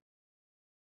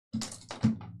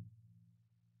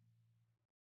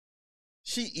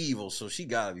 She evil, so she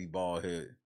gotta be bald headed.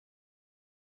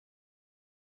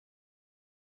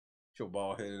 Your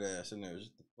bald headed ass in there,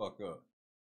 just the fuck up.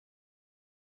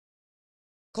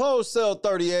 Close cell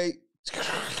 38.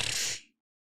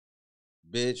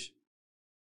 Bitch.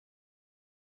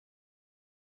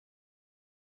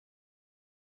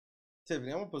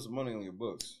 Tiffany, I'm gonna put some money on your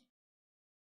books.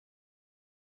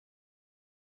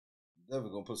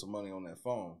 Definitely gonna put some money on that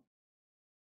phone.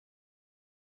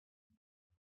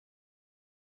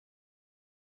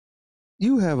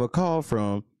 You have a call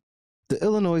from the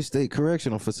Illinois State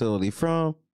Correctional Facility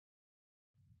from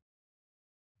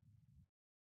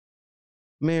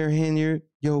Mayor Henyard.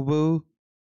 Yo, boo.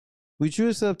 Would you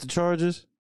accept the charges?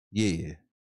 Yeah.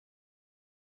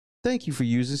 Thank you for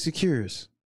using Securus.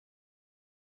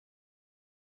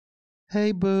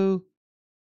 Hey, boo.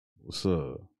 What's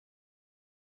up?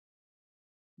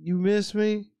 You miss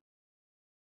me?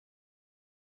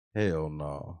 Hell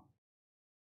no.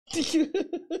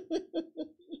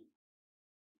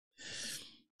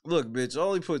 Look, bitch, I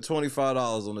only put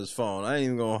 $25 on this phone. I ain't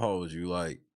even gonna hold you.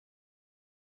 Like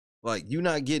you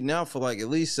not getting out for like at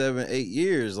least 7-8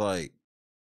 years. Like,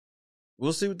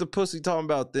 we'll see what the pussy talking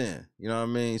about then. You know what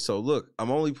I mean? So look,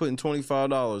 I'm only putting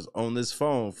 $25 on this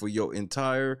phone for your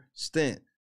entire stint.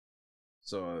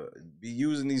 So be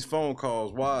using these phone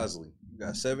calls wisely. You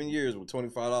got 7 years with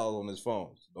 $25 on this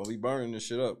phone. So don't be burning this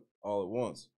shit up all at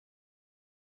once.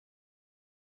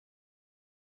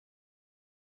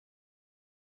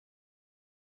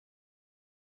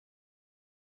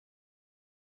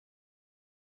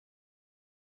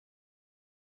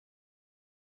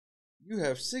 You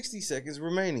have 60 seconds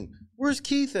remaining. Where's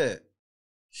Keith at?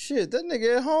 Shit, that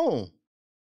nigga at home.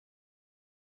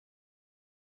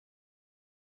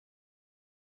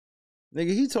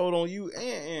 Nigga, he told on you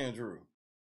and Andrew.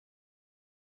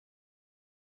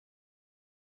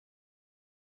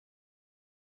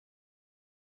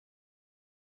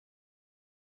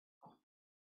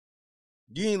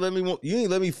 You ain't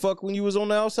let me fuck when you was on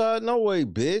the outside? No way,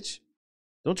 bitch.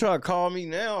 Don't try to call me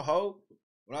now, ho.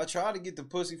 When I try to get the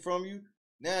pussy from you,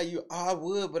 now you, I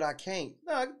would, but I can't.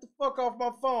 Nah, get the fuck off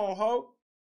my phone, ho.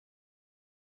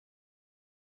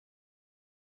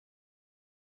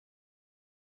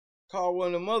 Call one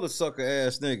of them other sucker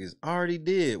ass niggas. I already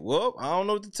did. Well, I don't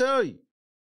know what to tell you.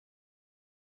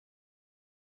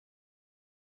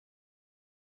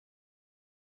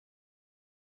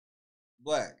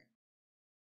 Black.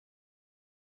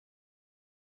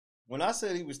 When I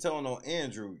said he was telling on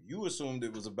Andrew, you assumed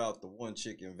it was about the one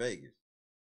chick in Vegas.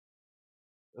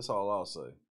 That's all I'll say.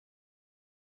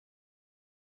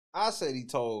 I said he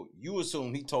told. You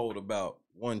assume he told about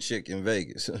one chick in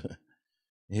Vegas.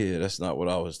 Yeah, that's not what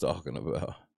I was talking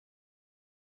about.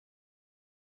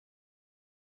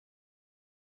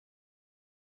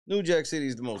 New Jack City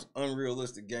is the most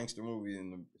unrealistic gangster movie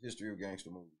in the history of gangster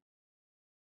movies.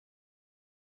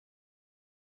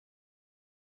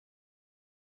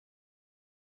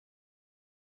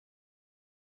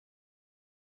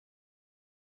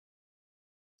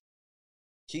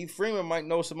 Keith Freeman might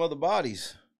know some other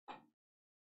bodies.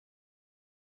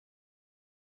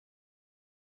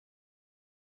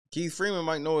 Keith Freeman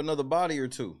might know another body or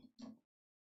two.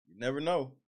 You never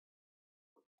know.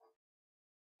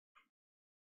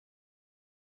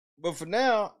 But for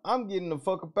now, I'm getting the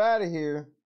fuck up out of here.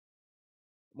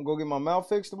 I'm gonna go get my mouth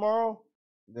fixed tomorrow.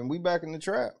 Then we back in the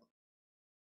trap.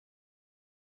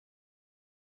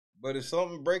 But if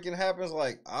something breaking happens,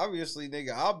 like, obviously,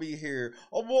 nigga, I'll be here.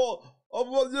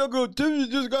 Nigga, Tiffany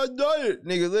just got indicted.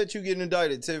 Nigga, let you get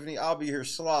indicted, Tiffany. I'll be here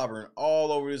slobbering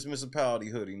all over this municipality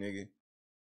hoodie, nigga.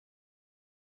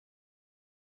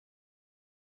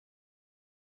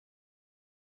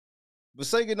 But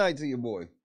say goodnight to your boy.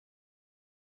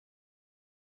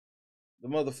 The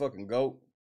motherfucking goat.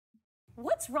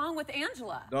 What's wrong with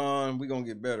Angela? Dawn, we gonna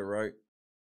get better, right?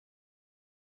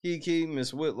 Kiki,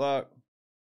 Miss Whitlock.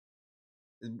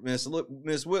 Miss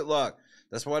Whitlock.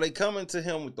 That's why they coming to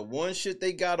him with the one shit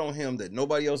they got on him that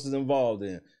nobody else is involved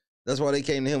in. That's why they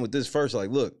came to him with this first.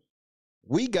 Like, look,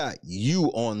 we got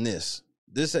you on this.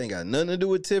 This ain't got nothing to do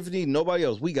with Tiffany. Nobody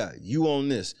else. We got you on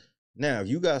this. Now, if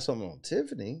you got something on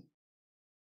Tiffany,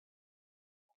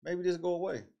 maybe this go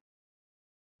away.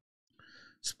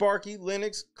 Sparky,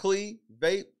 Lennox, Clee,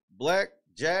 Vape, Black,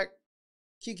 Jack,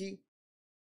 Kiki.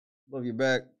 Love you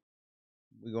back.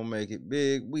 We gonna make it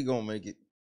big. We gonna make it.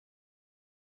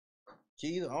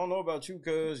 Keith, I don't know about you,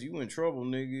 cuz you in trouble,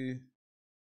 nigga.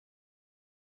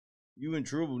 You in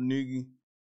trouble, nigga.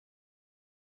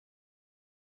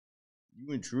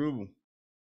 You in trouble.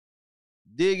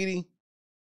 Diggity.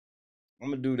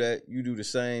 I'm gonna do that. You do the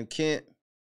same. Kent.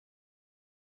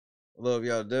 I love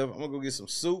y'all to death. I'm gonna go get some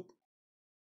soup.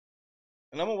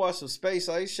 And I'm gonna watch some Space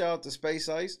Ice. Shout out to Space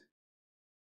Ice.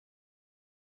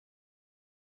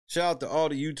 Shout out to all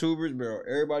the YouTubers, bro.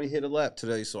 Everybody hit a lap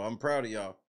today, so I'm proud of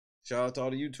y'all. Shout out to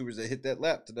all the YouTubers that hit that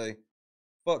lap today.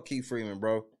 Fuck Keith Freeman,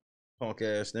 bro. Punk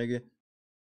ass nigga.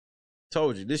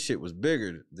 Told you, this shit was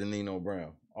bigger than Nino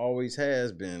Brown. Always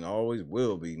has been, always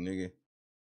will be, nigga.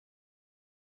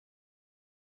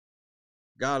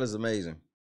 God is amazing.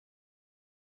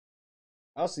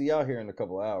 I'll see y'all here in a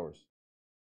couple of hours.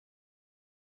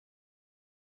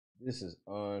 This is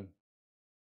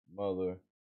motherfucking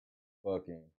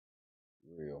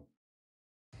real.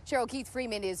 Cheryl, Keith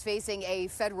Freeman is facing a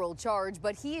federal charge,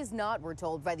 but he is not, we're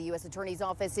told by the U.S. Attorney's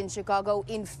Office in Chicago,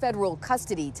 in federal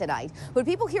custody tonight. But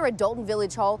people here at Dolton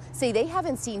Village Hall say they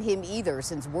haven't seen him either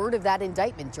since word of that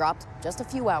indictment dropped just a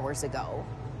few hours ago.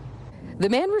 The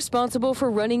man responsible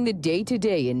for running the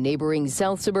day-to-day in neighboring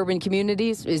South suburban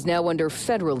communities is now under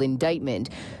federal indictment.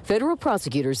 Federal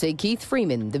prosecutors say Keith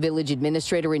Freeman, the village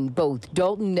administrator in both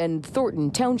Dolton and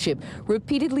Thornton Township,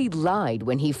 repeatedly lied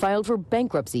when he filed for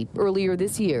bankruptcy earlier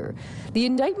this year. The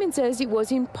indictment says it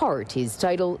was in part his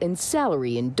title and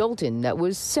salary in Dolton that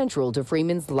was central to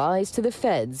Freeman's lies to the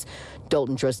feds.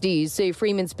 Dolton trustees say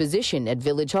Freeman's position at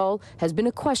Village Hall has been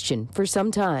a question for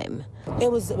some time.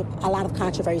 It was a lot of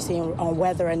controversy on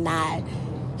whether or not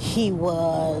he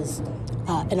was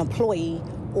an employee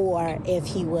or if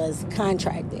he was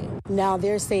contracted. Now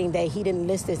they're saying that he didn't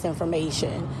list this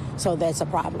information, so that's a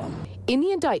problem. In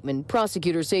the indictment,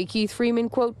 prosecutors say Keith Freeman,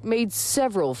 quote, made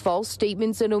several false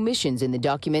statements and omissions in the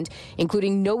document,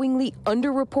 including knowingly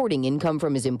underreporting income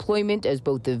from his employment as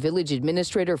both the village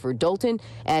administrator for Dolton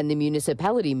and the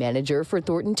municipality manager for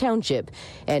Thornton Township.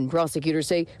 And prosecutors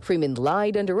say Freeman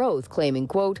lied under oath, claiming,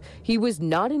 quote, he was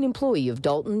not an employee of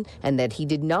Dolton and that he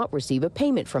did not receive a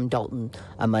payment from Dolton.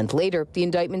 A month later, the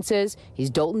indictment says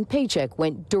his Dolton paycheck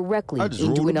went directly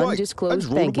into an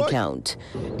undisclosed bank account.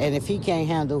 And if he can't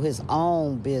handle his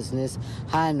own business,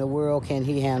 how in the world can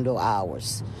he handle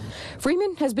ours?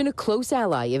 Freeman has been a close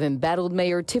ally of embattled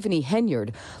Mayor Tiffany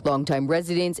Henyard. Longtime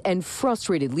residents and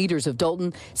frustrated leaders of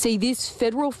Dolton say this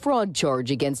federal fraud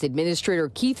charge against Administrator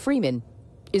Keith Freeman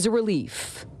is a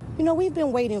relief. You know, we've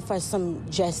been waiting for some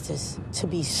justice to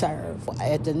be served.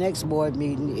 At the next board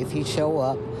meeting, if he show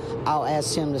up, I'll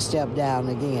ask him to step down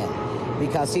again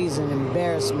because he's an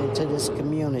embarrassment to this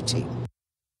community.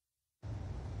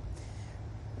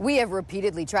 We have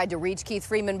repeatedly tried to reach Keith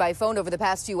Freeman by phone over the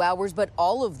past few hours, but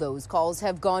all of those calls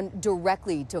have gone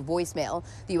directly to voicemail.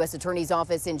 The U.S. Attorney's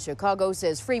Office in Chicago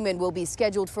says Freeman will be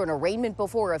scheduled for an arraignment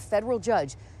before a federal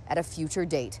judge at a future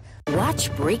date.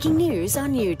 Watch breaking news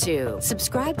on YouTube.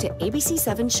 Subscribe to ABC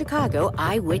 7 Chicago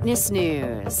Eyewitness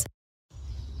News.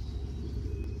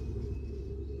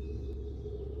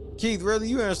 Keith, whether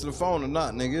you answer the phone or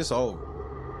not, nigga, it's over.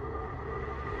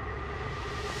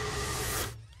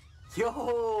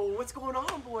 Yo, what's going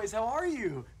on, boys? How are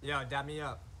you? Yo, dap me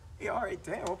up. Hey, all right,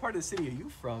 damn. What part of the city are you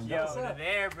from? Yo, what's up?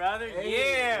 there, brother. Hey,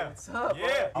 Yeah. What's up?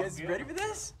 Yeah. You guys ready for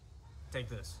this? Take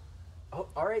this. Oh,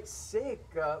 all right, sick.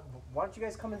 Why don't you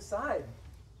guys come inside?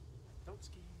 Don't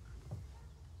ski.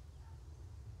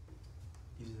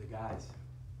 These are the guys.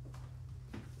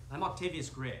 I'm Octavius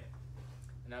Gray.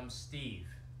 And I'm Steve.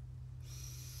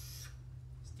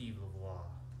 Steve Lavoie.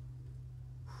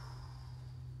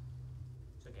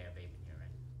 It's okay, I have vape in here,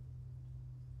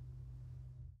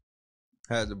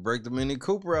 right? Had to break the Mini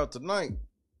Cooper out tonight.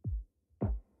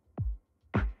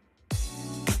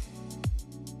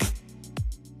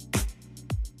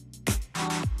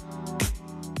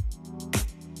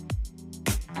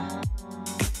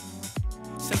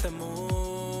 Set the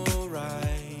mood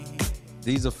right.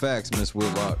 These are facts, Miss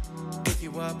Whitlock. If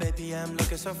you are, baby, I'm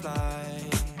looking so fly.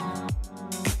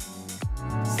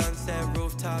 Sunset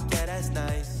rooftop, yeah, that's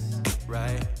nice,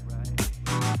 right?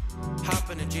 Hop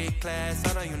in the G-Class,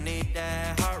 I know you need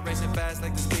that. Heart racing fast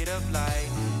like the speed of light.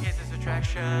 Is this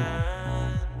attraction,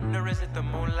 or is it the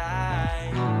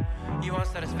moonlight? You want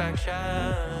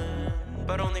satisfaction,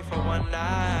 but only for one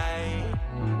night.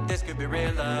 This could be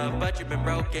real love, but you've been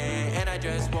broken, and I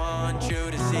just want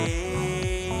you to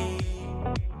see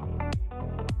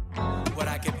what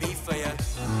I can be for you.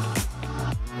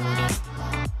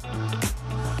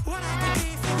 What I can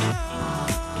be for you.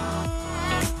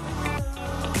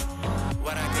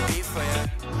 What I can be for you.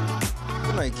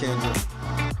 Good night, Kendra.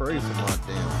 Pray for my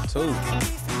damn tooth.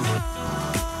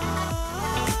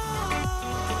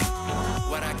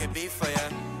 What I can be for you.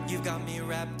 You got me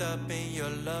wrapped up in your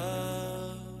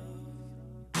love.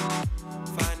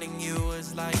 Finding you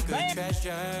is like a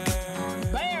treasure.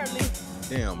 Barely.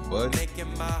 Damn, bud.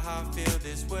 Making my heart feel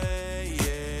this way,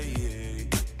 yeah, yeah.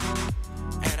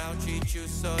 And I'll treat you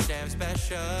so damn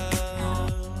special.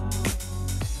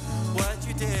 What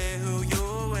you did, who you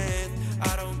were with,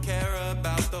 I don't care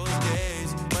about those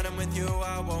days. When I'm with you,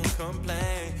 I won't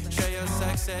complain. Share your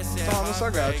success and Thomas, I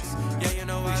got you. yeah, you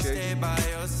know Appreciate I'll stay by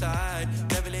your side.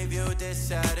 Never leave you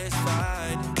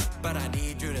dissatisfied. But I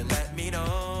need you to let me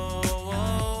know.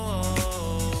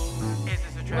 Is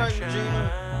this attraction?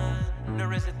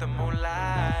 Or is it the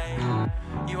moonlight?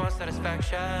 You want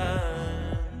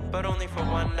satisfaction, but only for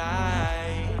one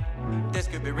night. This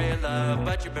could be real love,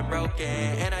 but you've been broken,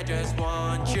 and I just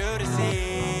want you to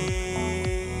see.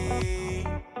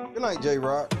 Good night,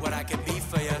 J-Rock. What I can be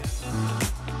for you.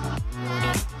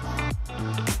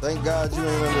 Thank God you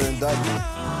ain't under indictment.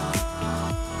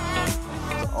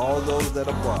 To all those that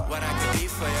apply. What I can be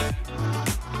for you.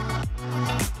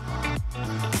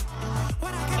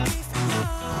 What I can be for you.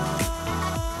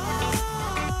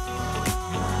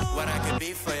 What I can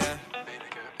be for you. Baby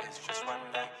girl, it's just one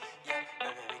night. Yeah,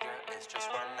 baby girl, it's just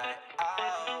one night.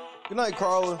 Oh. Good night,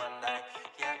 Carla.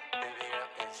 Yeah, baby girl,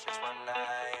 it's just one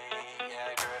night.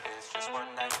 Yeah, girl, it's just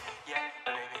one night. Yeah,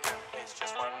 baby girl, it's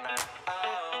just one night.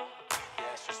 Oh,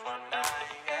 yeah, it's just one night.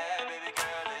 Yeah, baby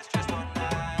girl, it's just one night.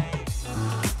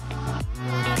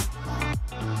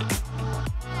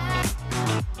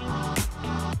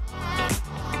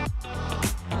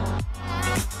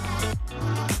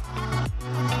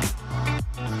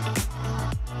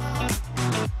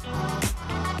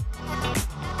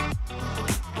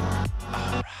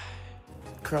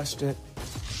 Crushed it.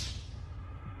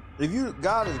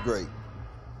 God is great.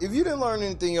 If you didn't learn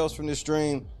anything else from this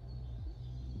stream,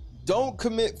 don't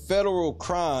commit federal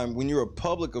crime when you're a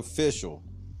public official.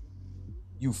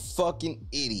 You fucking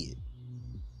idiot.